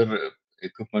 So the other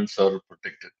equipments are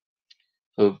protected.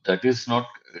 So if that is not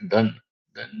done,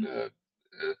 then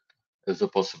there's a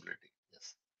possibility.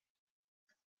 Yes.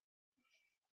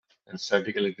 And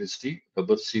static electricity,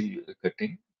 rubber seal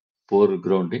cutting, poor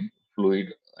grounding,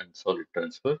 fluid and solid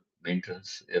transfer,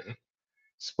 maintenance error,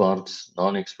 sparks,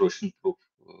 non-explosion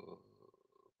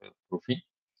proofing,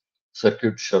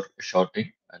 circuit shorting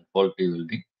and faulty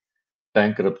welding,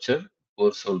 tank rupture,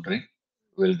 poor soldering,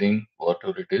 welding,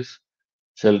 whatever it is,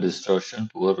 shell distortion,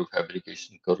 poor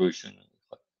fabrication, corrosion,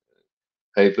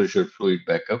 high pressure fluid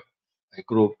backup,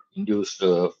 micro induced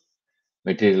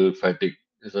material fatigue.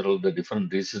 These are all the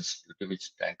different reasons due to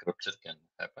which tank rupture can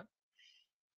happen.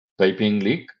 Piping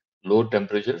leak, low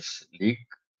temperatures, leak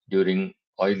during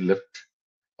oil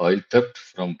theft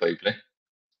from pipeline,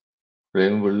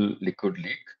 flammable liquid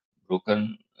leak,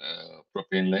 broken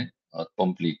propane line or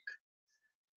pump leak.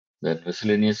 Then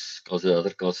miscellaneous causes, other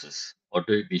causes,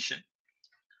 auto ignition,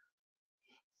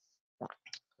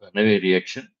 runaway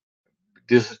reaction.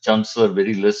 These chances are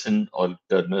very less in oil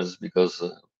turners because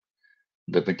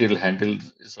the material handle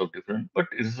is so different, but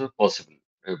it is possible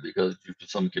because due to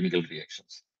some chemical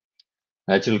reactions.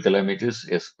 Natural calamities,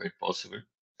 yes, quite possible,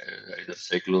 either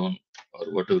cyclone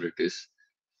or whatever it is,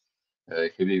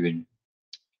 heavy wind,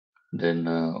 then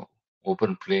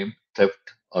open flame,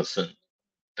 theft, arson,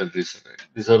 terrorism.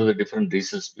 These are the different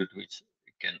reasons due to which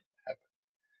it can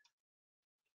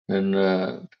happen.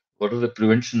 And what are the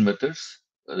prevention methods?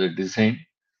 The design,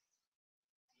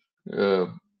 uh,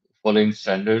 following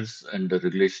standards and the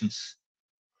regulations,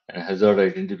 and hazard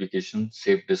identification,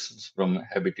 safe distance from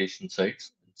habitation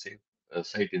sites, and safe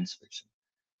site inspection.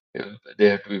 They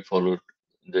have to be followed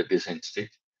in the design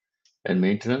stage. And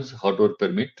maintenance, hardware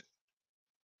permit,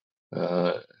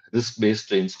 uh,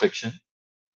 risk-based inspection,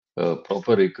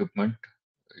 proper equipment,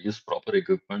 use proper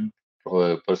equipment,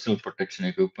 personal protection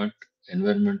equipment,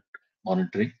 environment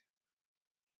monitoring,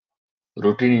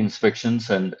 routine inspections,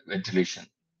 and ventilation.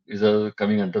 These are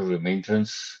coming under the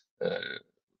maintenance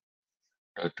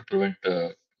to prevent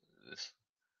this,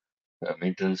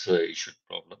 maintenance issue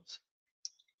problems.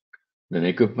 Then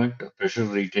equipment, pressure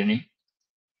retaining,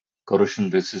 corrosion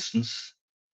resistance,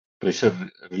 pressure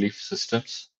relief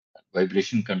systems,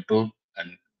 vibration control,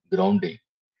 and grounding.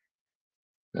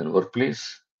 Then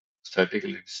workplace, static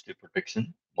electricity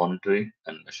protection, monitoring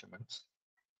and measurements,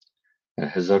 and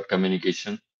hazard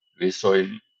communication, waste oil,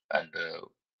 and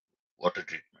water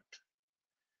treatment.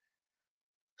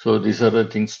 So these are the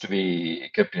things to be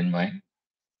kept in mind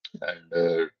and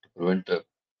to prevent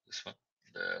this one.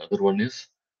 The other one is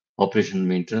operation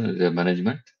maintenance,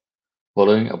 management,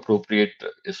 following appropriate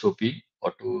SOP,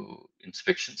 auto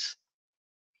inspections,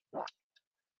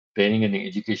 training and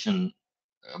education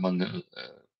among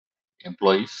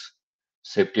employees,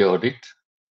 safety audit,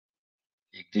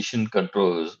 ignition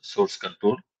control, source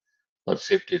control, or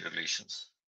safety regulations.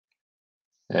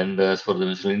 And as for the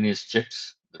miscellaneous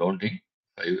checks, grounding,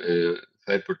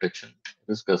 fire protection,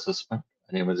 risk assessment,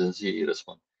 and emergency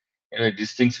response. Anyway,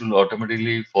 these things will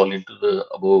automatically fall into the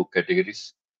above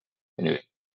categories. Anyway,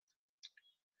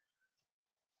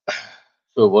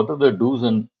 so what are the do's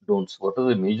and don'ts? What are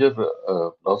the major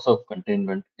loss of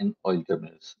containment in oil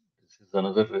terminals? This is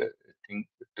another thing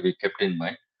to be kept in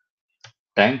mind.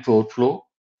 Tank overflow,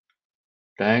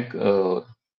 tank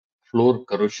floor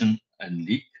corrosion and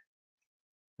leak,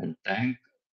 and tank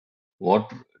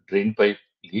water drain pipe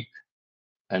leak,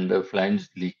 and flange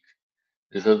leak.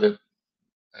 These are the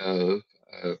uh,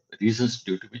 reasons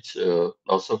due to which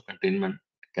loss of containment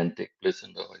can take place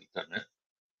in the oil kernel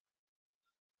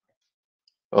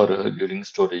or during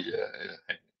storage.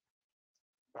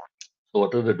 So,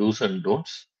 what are the do's and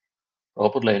don'ts?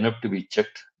 Proper lineup to be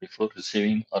checked before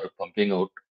receiving or pumping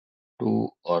out to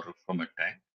or from a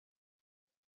tank.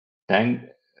 Tank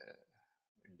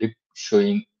dip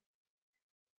showing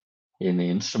in the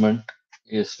instrument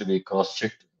is to be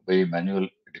cross-checked by manual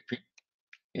dipping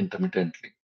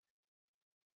intermittently.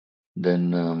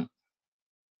 Then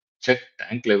check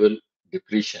tank level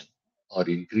depletion or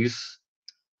increase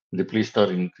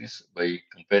by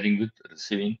comparing with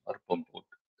receiving or pump out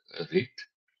rate.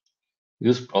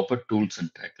 Use proper tools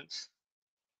and tackles.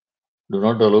 Do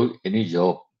not allow any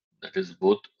job, that is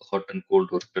both hot and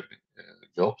cold work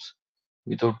jobs,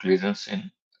 without clearance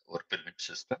in or permit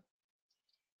system,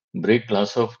 break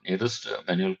glass of nearest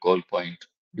manual call point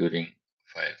during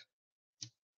fire.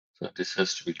 So this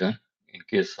has to be done in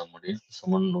case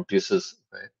someone notices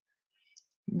fire.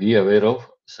 Be aware of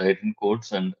siren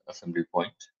codes and assembly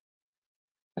point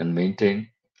and maintain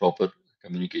proper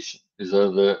communication. These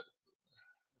are the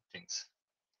things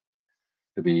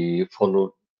to be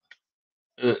followed.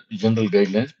 General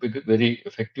guidelines, very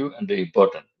effective and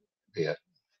important. They are.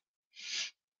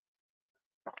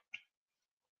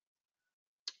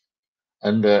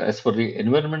 And as for the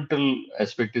environmental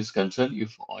aspect is concerned,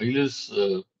 if oil is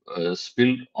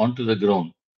spilled onto the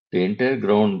ground, the entire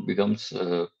ground becomes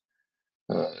uh,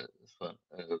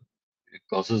 it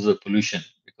causes a pollution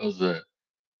because the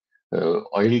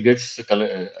oil gets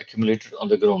accumulated on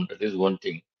the ground. That is one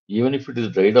thing. Even if it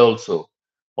is dried, also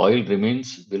oil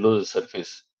remains below the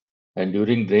surface, and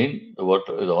during rain, the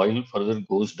oil further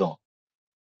goes down.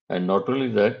 And not only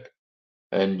that,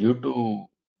 and due to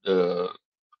the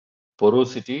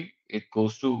porosity, it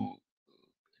goes to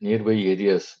nearby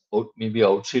areas, maybe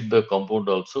outside the compound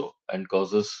also, and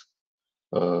causes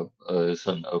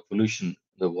some pollution,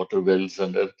 the water wells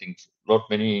and other things, lot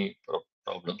many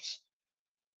problems.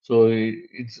 So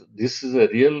it's this is a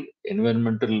real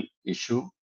environmental issue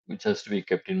which has to be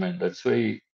kept in mind. That's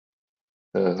why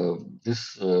uh,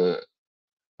 this uh,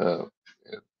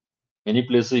 many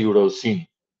places you would have seen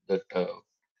that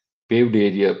paved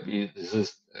area. This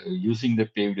is using the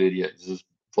paved area. This is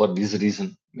for this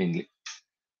reason mainly.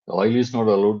 The oil is not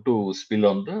allowed to spill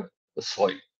on the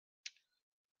soil.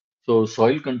 So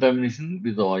soil contamination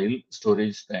with the oil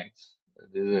storage tanks.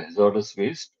 There is a hazardous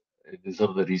waste. These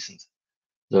are the reasons.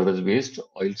 Hazardous waste,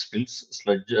 oil spills,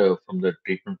 sludge from the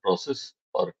treatment process,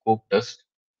 or coke dust.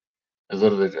 These are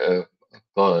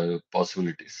the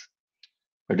possibilities.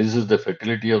 Reduces the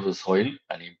fertility of the soil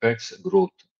and impacts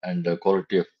growth and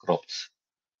quality of crops.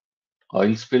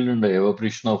 Oil spill and the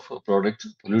evaporation of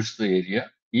products pollutes the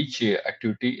area. Each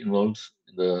activity involves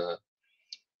the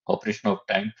operation of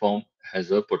tank farm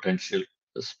has a potential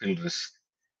spill risk.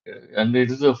 And it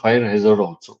is a fire hazard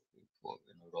also.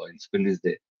 The oil spill is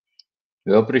there.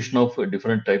 Evaporation of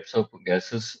different types of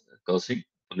gases causing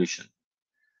pollution,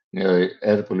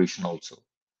 air pollution also.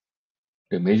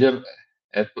 The major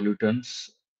air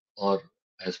pollutants are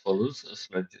as follows: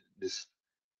 sludge, this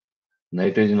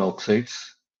nitrogen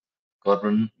oxides,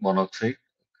 carbon monoxide,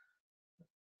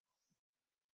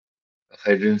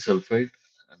 hydrogen sulfide,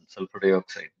 and sulfur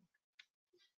dioxide.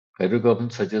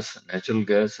 Hydrocarbons such as natural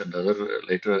gas and other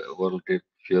lighter volatile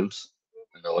fuels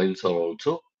and oils are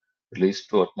also released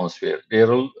to atmosphere. They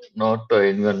are all not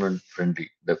environment friendly,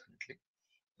 definitely,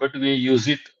 but we use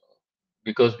it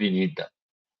because we need them.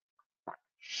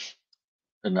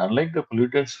 And unlike the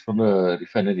pollutants from a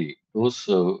refinery,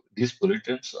 these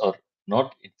pollutants are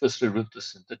not infested with the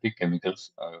synthetic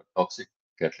chemicals, toxic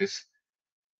catalysts.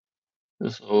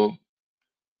 So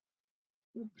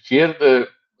here the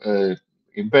uh,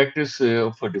 impact is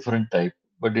of a different type,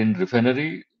 but in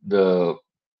refinery the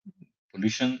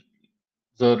pollution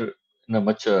are in a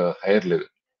much higher level.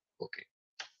 Okay,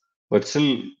 but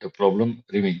still the problem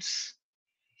remains.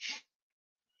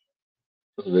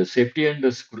 So the safety and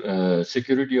the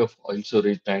security of oil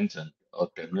storage tanks and or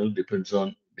terminal depends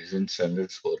on design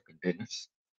standards for containers.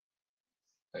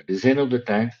 The design of the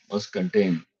tank must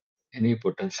contain any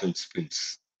potential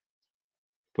spills,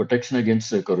 protection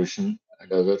against corrosion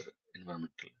and other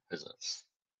environmental hazards.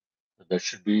 So that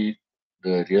should be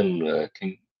the real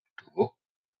thing to go.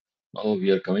 Now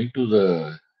we are coming to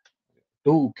the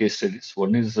two case studies.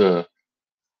 One is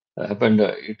happened.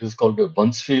 It is called the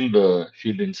Buncefield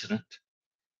field incident.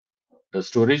 The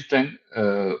storage tank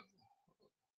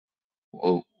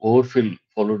overfill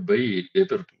followed by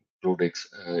vapor cloud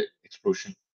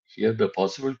explosion. Here, the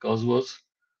possible cause was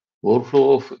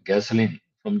overflow of gasoline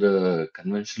from the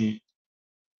conventional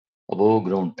above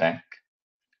ground tank,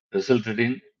 resulted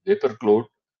in vapor cloud,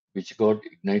 which got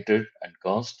ignited and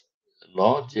caused a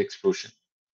large explosion.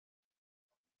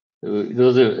 It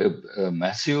was a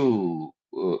massive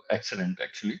accident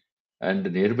actually,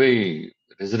 and nearby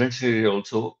residential area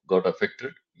also got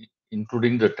affected,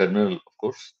 including the terminal, of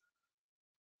course.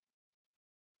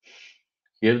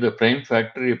 Here, the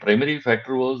primary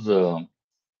factor was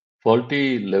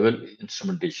faulty level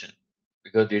instrumentation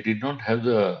because they did not have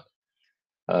the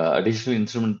additional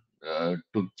instrument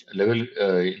level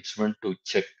instrument to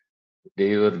check.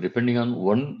 They were depending on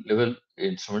one level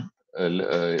instrument,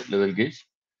 level gauge,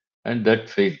 and that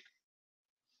failed.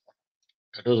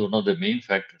 That was one of the main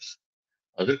factors.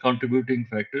 Other contributing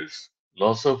factors: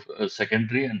 loss of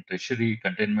secondary and tertiary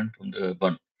containment from the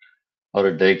bund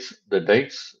or dikes. The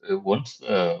dikes, once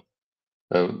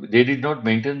They did not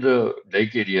maintain the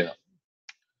dike area.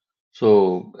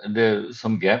 So there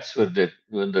some gaps were there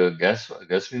when the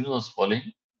gasoline was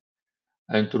falling,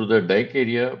 and through the dike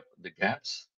area, the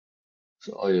gaps,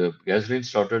 so gasoline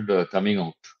started coming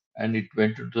out, and it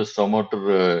went into the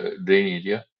stormwater drain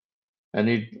area, and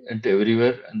it went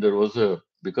everywhere. And there was a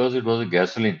because it was a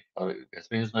gasoline.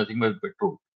 Gasoline is nothing but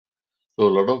petrol, so a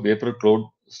lot of vapor cloud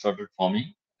started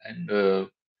forming, and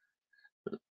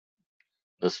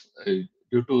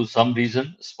due to some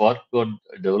reason, spark got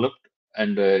developed,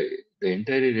 and the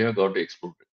entire area got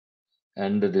exploded.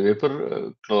 And the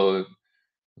vapor cloud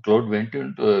went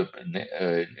into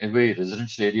nearby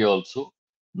residential area also.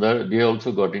 They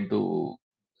also got into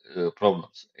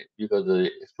problems because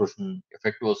the explosion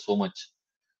effect was so much.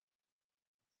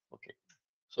 Okay,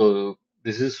 so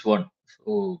this is one.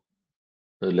 So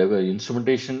the level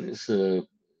instrumentation is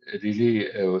really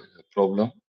a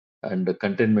problem, and the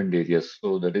containment areas.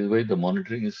 So that is why the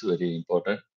monitoring is very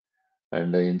important,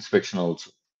 and the inspection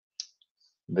also.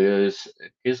 There is a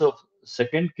case of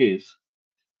second case,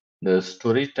 the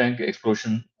storage tank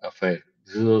explosion affair.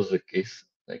 This was the case.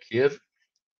 Like here,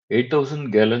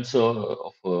 8,000 gallons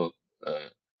of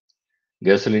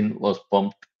gasoline was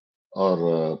pumped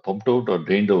out or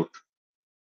drained out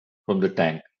from the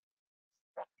tank.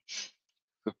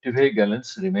 55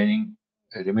 gallons remained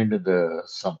in the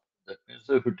sump. That means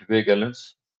the 55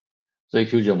 gallons is a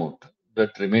huge amount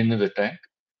that remained in the tank.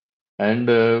 And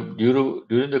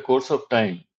during the course of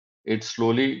time, it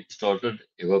slowly started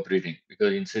evaporating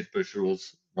because inside pressure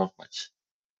was not much.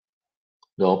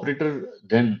 The operator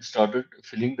then started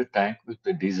filling the tank with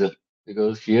the diesel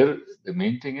because here the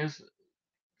main thing is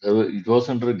it was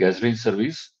under gasoline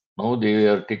service. Now they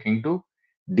are taking to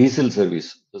diesel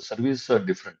service. The services are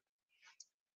different.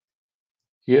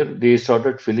 Here they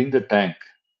started filling the tank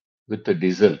with the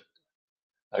diesel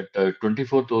at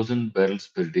 24,000 barrels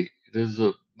per day. It is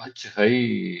a much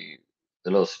high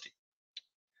velocity.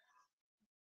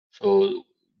 So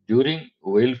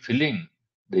while filling,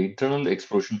 the internal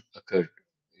explosion occurred,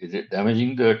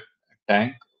 damaging the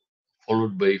tank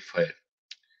followed by fire.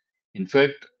 In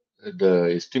fact,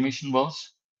 the estimation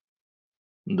was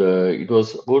it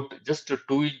was about just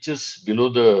 2 inches below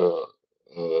the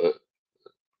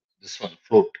this one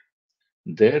float.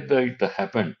 There it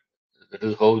happened. That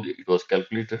is how it was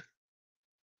calculated.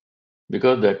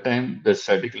 Because that time the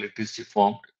static electricity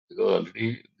formed because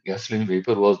already gasoline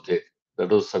vapor was there. That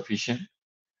was sufficient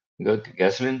because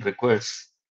gasoline requires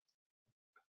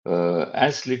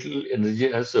as little energy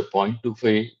as a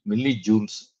 0.25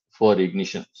 millijoules for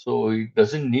ignition. So it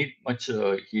doesn't need much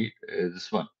heat.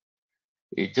 This one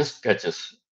it just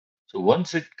catches. So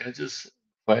once it catches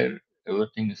fire,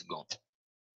 everything is gone.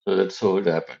 So that's how it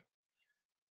happened.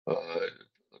 Uh,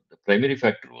 the primary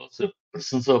factor was the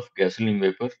presence of gasoline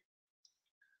vapor.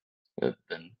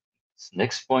 Then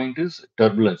next point is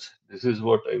turbulence. This is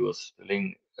what I was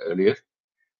telling earlier.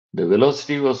 The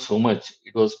velocity was so much,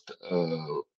 it was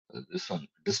this one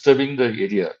disturbing the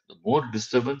area. The more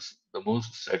disturbance, the more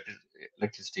static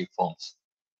electricity forms.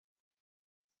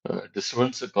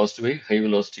 Disturbance caused by high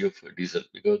velocity of diesel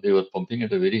because they were pumping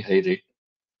at a very high rate.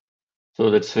 So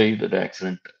that's why the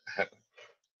accident happened.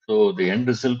 So the end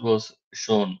result was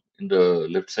shown in the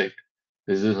left side.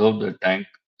 This is how the tank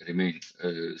remained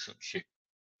shape.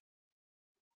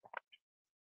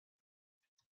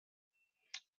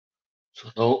 So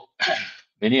now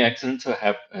many accidents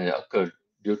occurred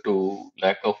due to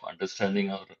lack of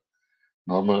understanding or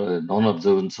normal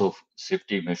non-observance of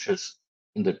safety measures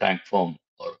in the tank farm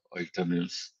or oil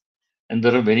terminals. And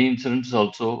there are many incidents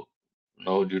also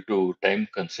now due to time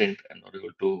constraint and not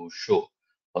able to show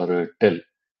or tell.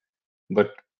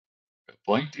 But the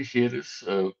point here is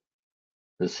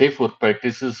the safe work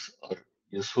practices are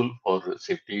useful for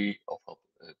safety of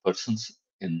persons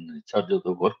in charge of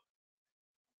the work,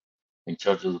 in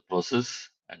charge of the process,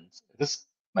 and risk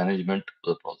management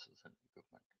of the process and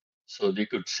equipment. So they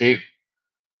could save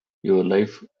your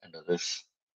life and others.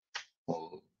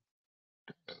 So,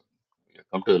 we have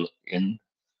come to the end.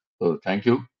 So thank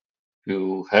you. If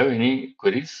you have any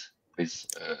queries, please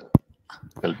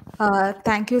tell me.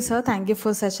 Thank you, sir. Thank you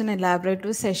for such an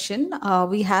elaborate session.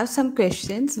 We have some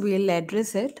questions. We'll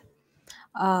address it.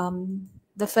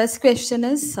 The first question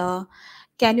is,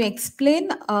 can you explain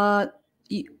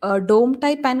dome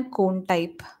type and cone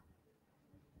type?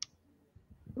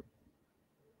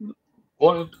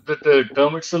 Cone, that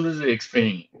term itself is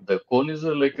explaining. The cone is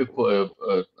like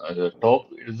the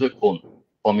top is a cone,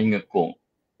 forming a cone.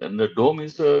 Then the dome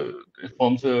it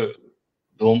forms a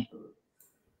dome.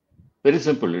 Very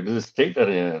simple. It is a straight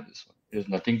array. This one. There is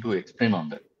nothing to explain on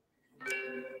that.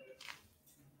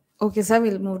 Okay, sir,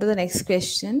 we'll move to the next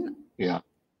question. Yeah.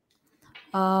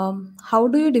 How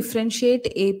do you differentiate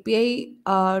API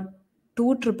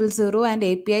 2000 and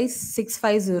API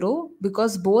 650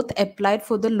 because both applied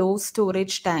for the low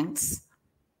storage tanks?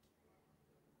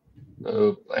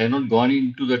 I have not gone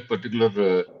into that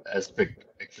particular aspect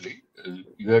actually.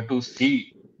 You have to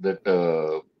see that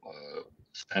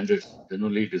standards. Then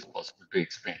only it is possible to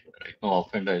explain. Right now,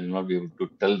 often I will not be able to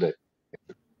tell that.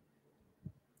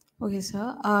 Okay,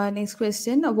 sir. Next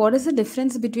question. What is the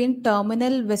difference between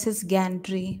terminal versus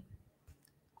gantry?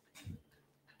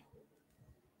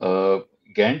 Uh,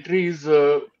 Gantry is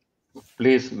a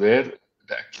place where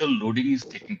the actual loading is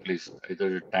taking place,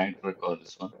 either a tank truck or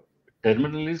this one.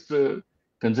 Terminal is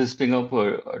consisting of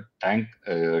a tank,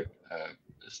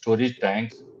 storage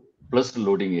tanks plus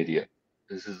loading area.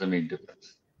 This is the main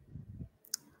difference.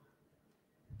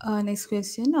 Next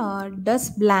question. Does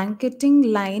blanketing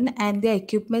line and the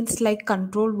equipments like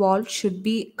control valve should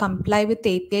be comply with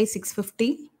API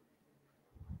 650?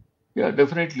 Yeah,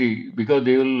 definitely, because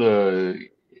they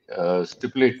will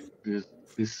stipulate this.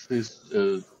 This is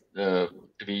to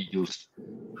be used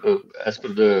as per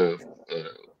the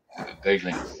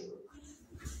guidelines.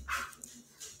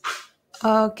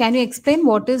 Can you explain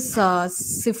what is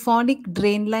siphonic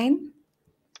drain line?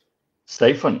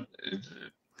 Siphon,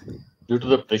 due to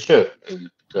the pressure,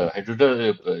 the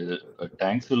hydrogen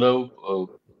tanks will have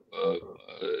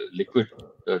liquid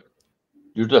uh,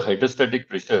 due to the hydrostatic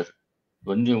pressure.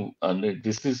 When you and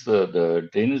this is the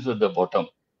drain is at the bottom.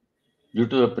 Due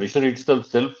to the pressure itself,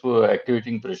 self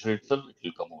activating pressure itself, it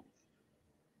will come out.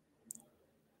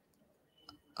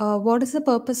 What is the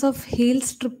purpose of heel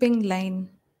stripping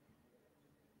line?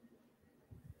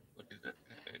 What is that?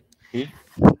 Heel?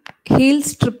 Heel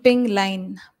stripping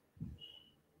line.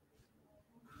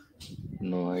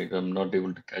 No, I am not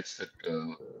able to catch that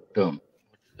term.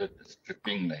 What is that?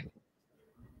 Stripping line.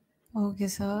 Okay,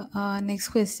 sir. Next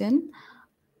question.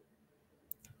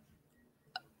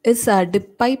 Is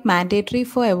dip pipe mandatory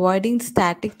for avoiding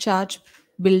static charge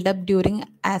buildup during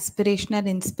aspiration and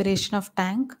inspiration of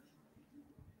tank?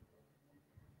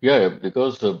 Yeah, yeah,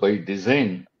 because by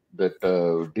design, that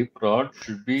dip rod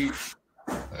should be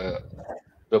uh,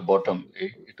 the bottom.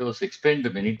 It was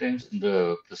explained many times in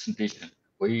the presentation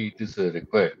why it is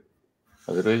required.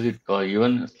 Otherwise, it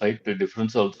even slight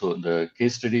difference also in the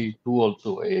case study two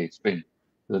also I explained.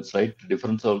 The slight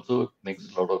difference also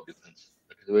makes a lot of difference.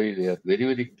 That is why they are very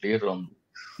very clear on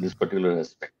this particular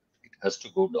aspect. It has to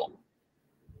go down.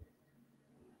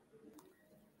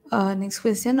 Next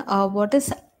question. What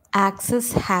is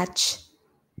access hatch?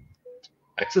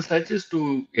 Access hatches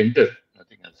to enter,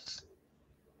 nothing else.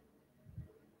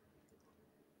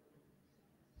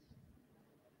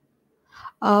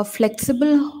 A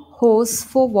flexible hose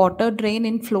for water drain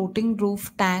in floating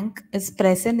roof tank is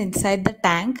present inside the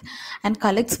tank and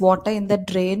collects water in the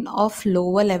drain of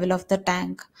lower level of the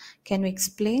tank. Can you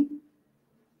explain?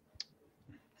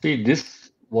 See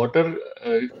this water,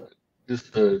 this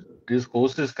this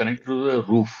hose is connected to the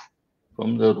roof.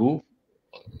 From the roof,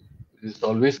 it is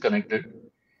always connected.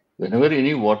 Whenever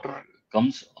any water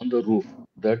comes on the roof,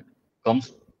 that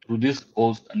comes through this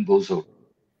hose and goes out.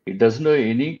 It doesn't have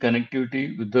any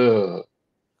connectivity with the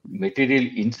material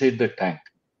inside the tank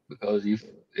because if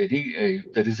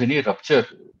there is any rupture,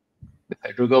 the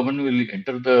hydrocarbon will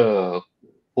enter the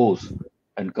hose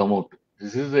and come out.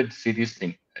 This is a serious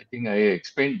thing. I think I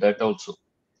explained that also.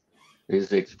 It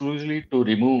is exclusively to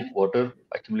remove water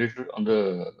accumulated on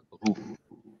the roof.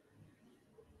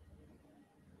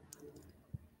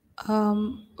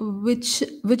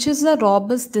 Which is a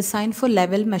robust design for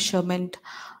level measurement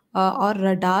or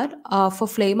radar for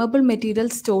flammable material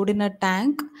stored in a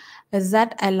tank? Is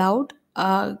that allowed?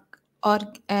 Or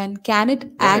and can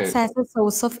it Yeah, act as a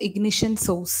source of ignition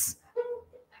source?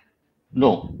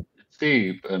 no.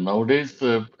 See, nowadays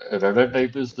radar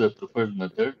type is the preferred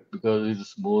method because it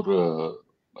is more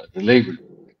reliable.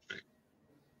 Actually,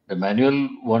 the manual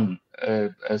one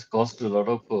has cost a lot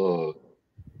of.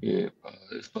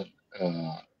 This one,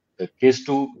 the case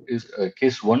two is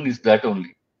case one is that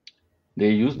only.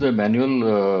 They use the manual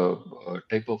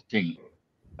type of thing,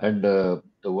 and the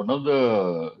one of the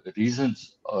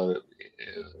reasons or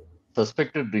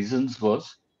suspected reasons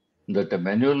was that the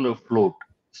manual float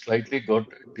slightly got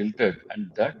tilted,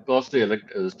 and that caused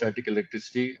the static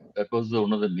electricity. That was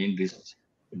one of the main reasons.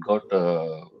 It caught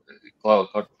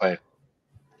fire.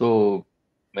 So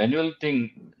manual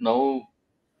thing now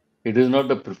it is not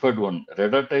the preferred one.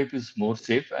 Radar type is more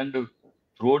safe, and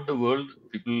throughout the world,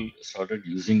 people started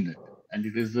using that, and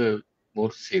it is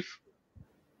more safe.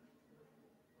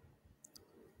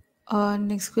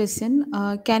 Next question.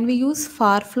 Can we use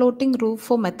far floating roof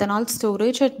for methanol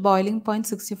storage at boiling point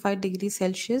 65 degrees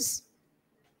Celsius?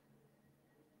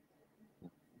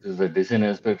 This is a design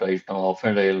aspect. Right now,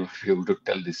 often I'll be able to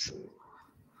tell this.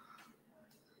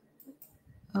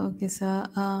 Okay,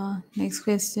 sir. Next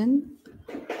question.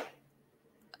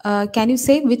 Can you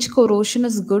say which corrosion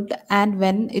is good and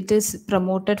when it is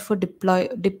promoted for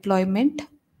deployment?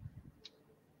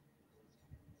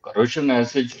 Corrosion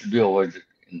as such should be avoided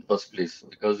in first place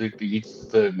because it eats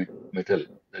the metal.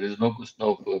 There is no question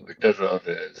of bitter or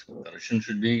corrosion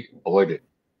should be avoided.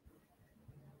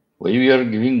 Why we are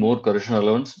giving more corrosion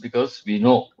allowance? Because we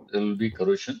know there will be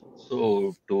corrosion.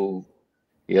 So to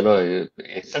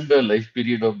extend the life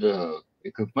period of the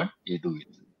equipment, you do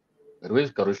it.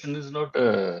 Otherwise, corrosion is not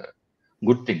a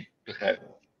good thing to have.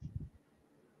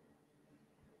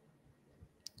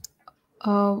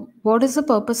 What is the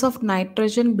purpose of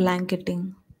nitrogen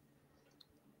blanketing?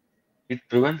 It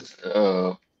prevents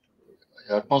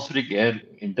atmospheric air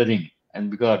entering,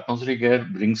 and because atmospheric air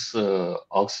brings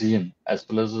oxygen as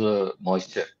well as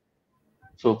moisture.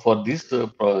 So for these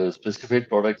specific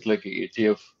products like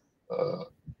ATF, uh,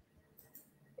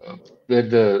 where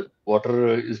the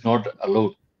water is not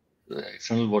allowed,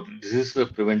 external water, this is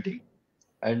preventing.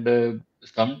 And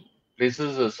some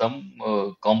places, some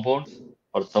compounds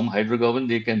or some hydrocarbon,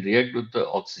 they can react with the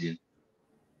oxygen.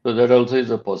 So that also is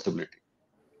a possibility.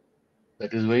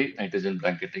 That is why nitrogen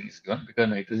blanketing is given because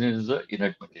nitrogen is a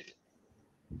inert material.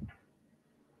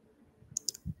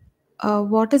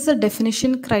 What is the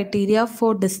definition criteria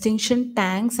for distinction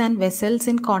tanks and vessels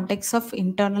in context of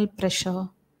internal pressure?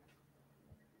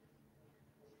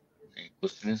 The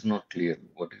question is not clear.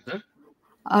 What is that?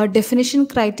 Definition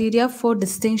criteria for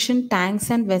distinction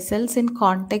tanks and vessels in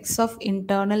context of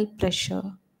internal pressure.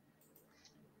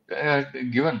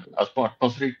 Given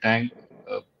atmospheric tank,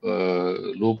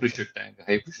 low pressure tank,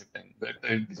 high pressure tank,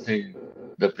 that say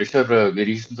the pressure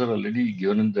variations are already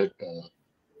given in that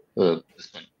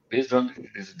this one. Based on it,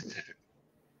 it is decided.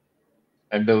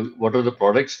 And what are the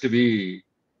products to be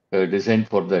designed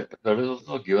for that? That is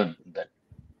also given in that.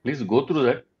 Please go through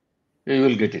that. You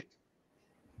will get it.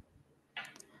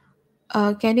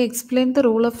 Can you explain the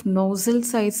role of nozzle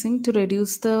sizing to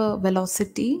reduce the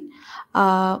velocity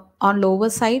on lower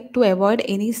side to avoid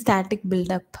any static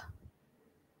buildup?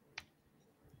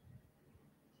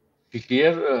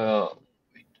 Here,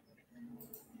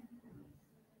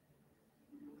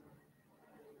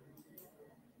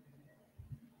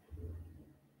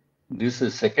 this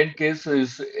second case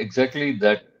is exactly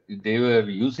that they were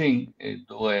using,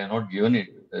 though I have not given it,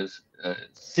 as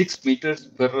 6 meters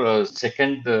per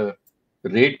second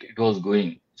rate it was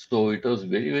going. So it was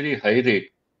very, very high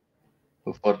rate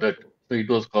for that. So it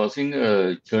was causing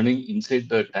churning inside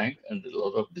the tank and a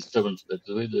lot of disturbance. That's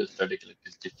why the static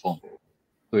electricity formed.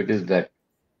 So it is that.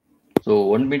 So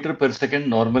 1 meter per second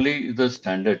normally is the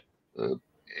standard uh,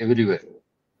 everywhere.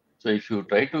 So if you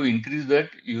try to increase that,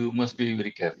 you must be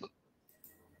very careful.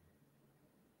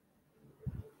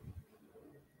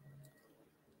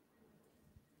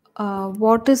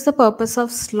 What is the purpose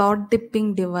of slot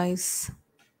dipping device?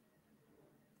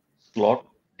 Slot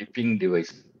dipping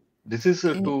device. This is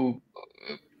Eh, to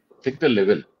check the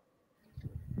level,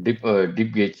 dip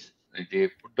gauge. They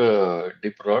put a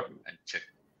dip rod and check.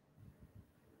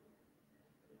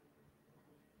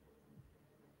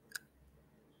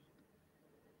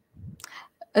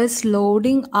 Is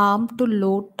loading arm to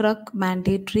load truck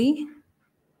mandatory?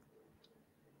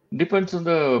 Depends on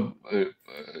the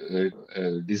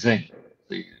design.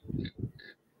 See,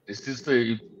 this is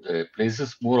the if the place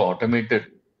is more automated,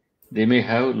 they may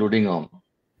have loading arm.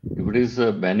 If it is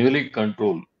manually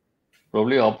controlled,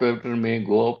 probably operator may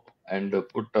go up and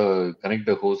put connect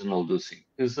the hose and all those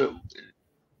things.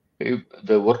 If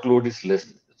the workload is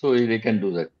less, so they can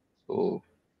do that. So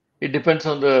it depends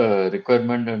on the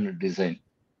requirement and design.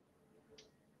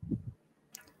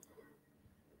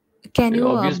 Can you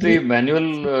Obviously,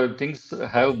 manual things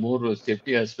have more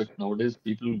safety aspect nowadays.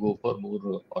 People go for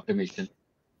more automation.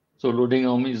 So loading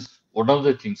arm is one of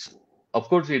the things. Of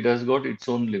course, it has got its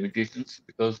own limitations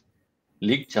because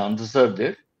leak chances are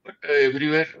there, but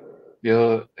everywhere we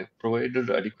have provided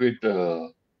adequate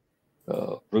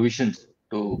provisions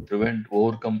to prevent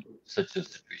overcome such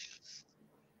situations.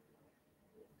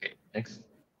 Okay, next.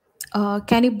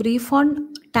 can you brief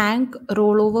on tank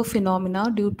rollover phenomena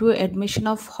due to admission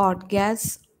of hot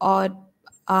gas or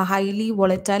a highly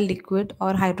volatile liquid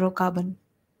or hydrocarbon?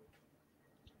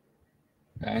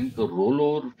 Tank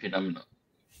rollover phenomena.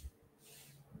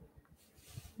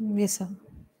 Yes, sir.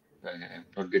 I am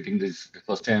not getting this. The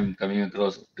first time coming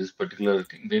across this particular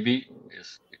thing. Maybe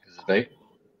yes, it is right.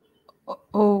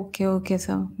 Okay, okay,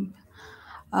 sir.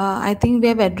 I think we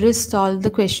have addressed all the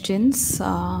questions.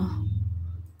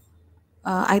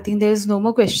 I think there is no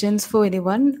more questions for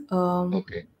anyone.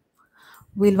 Okay.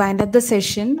 We'll wind up the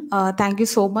session. Thank you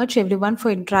so much, everyone,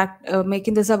 for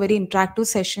making this a very interactive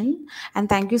session, and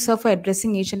thank you, sir, for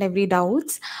addressing each and every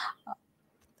doubts.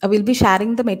 I will be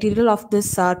sharing the material of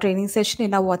this training session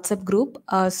in our WhatsApp group.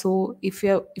 So if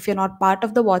you're not part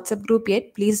of the WhatsApp group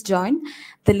yet, please join.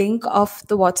 The link of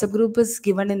the WhatsApp group is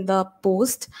given in the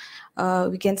post.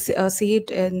 We can see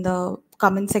it in the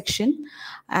comment section.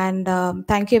 And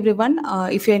thank you, everyone.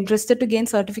 If you're interested to gain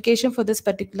certification for this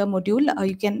particular module,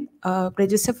 you can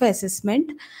register for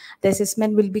assessment. The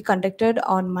assessment will be conducted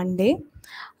on Monday.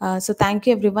 So thank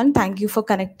you, everyone. Thank you for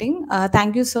connecting.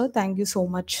 Thank you, sir. Thank you so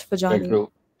much for Thank joining.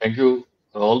 you. Thank you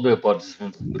for all the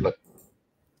participants. Good luck.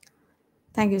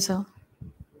 Thank you, sir.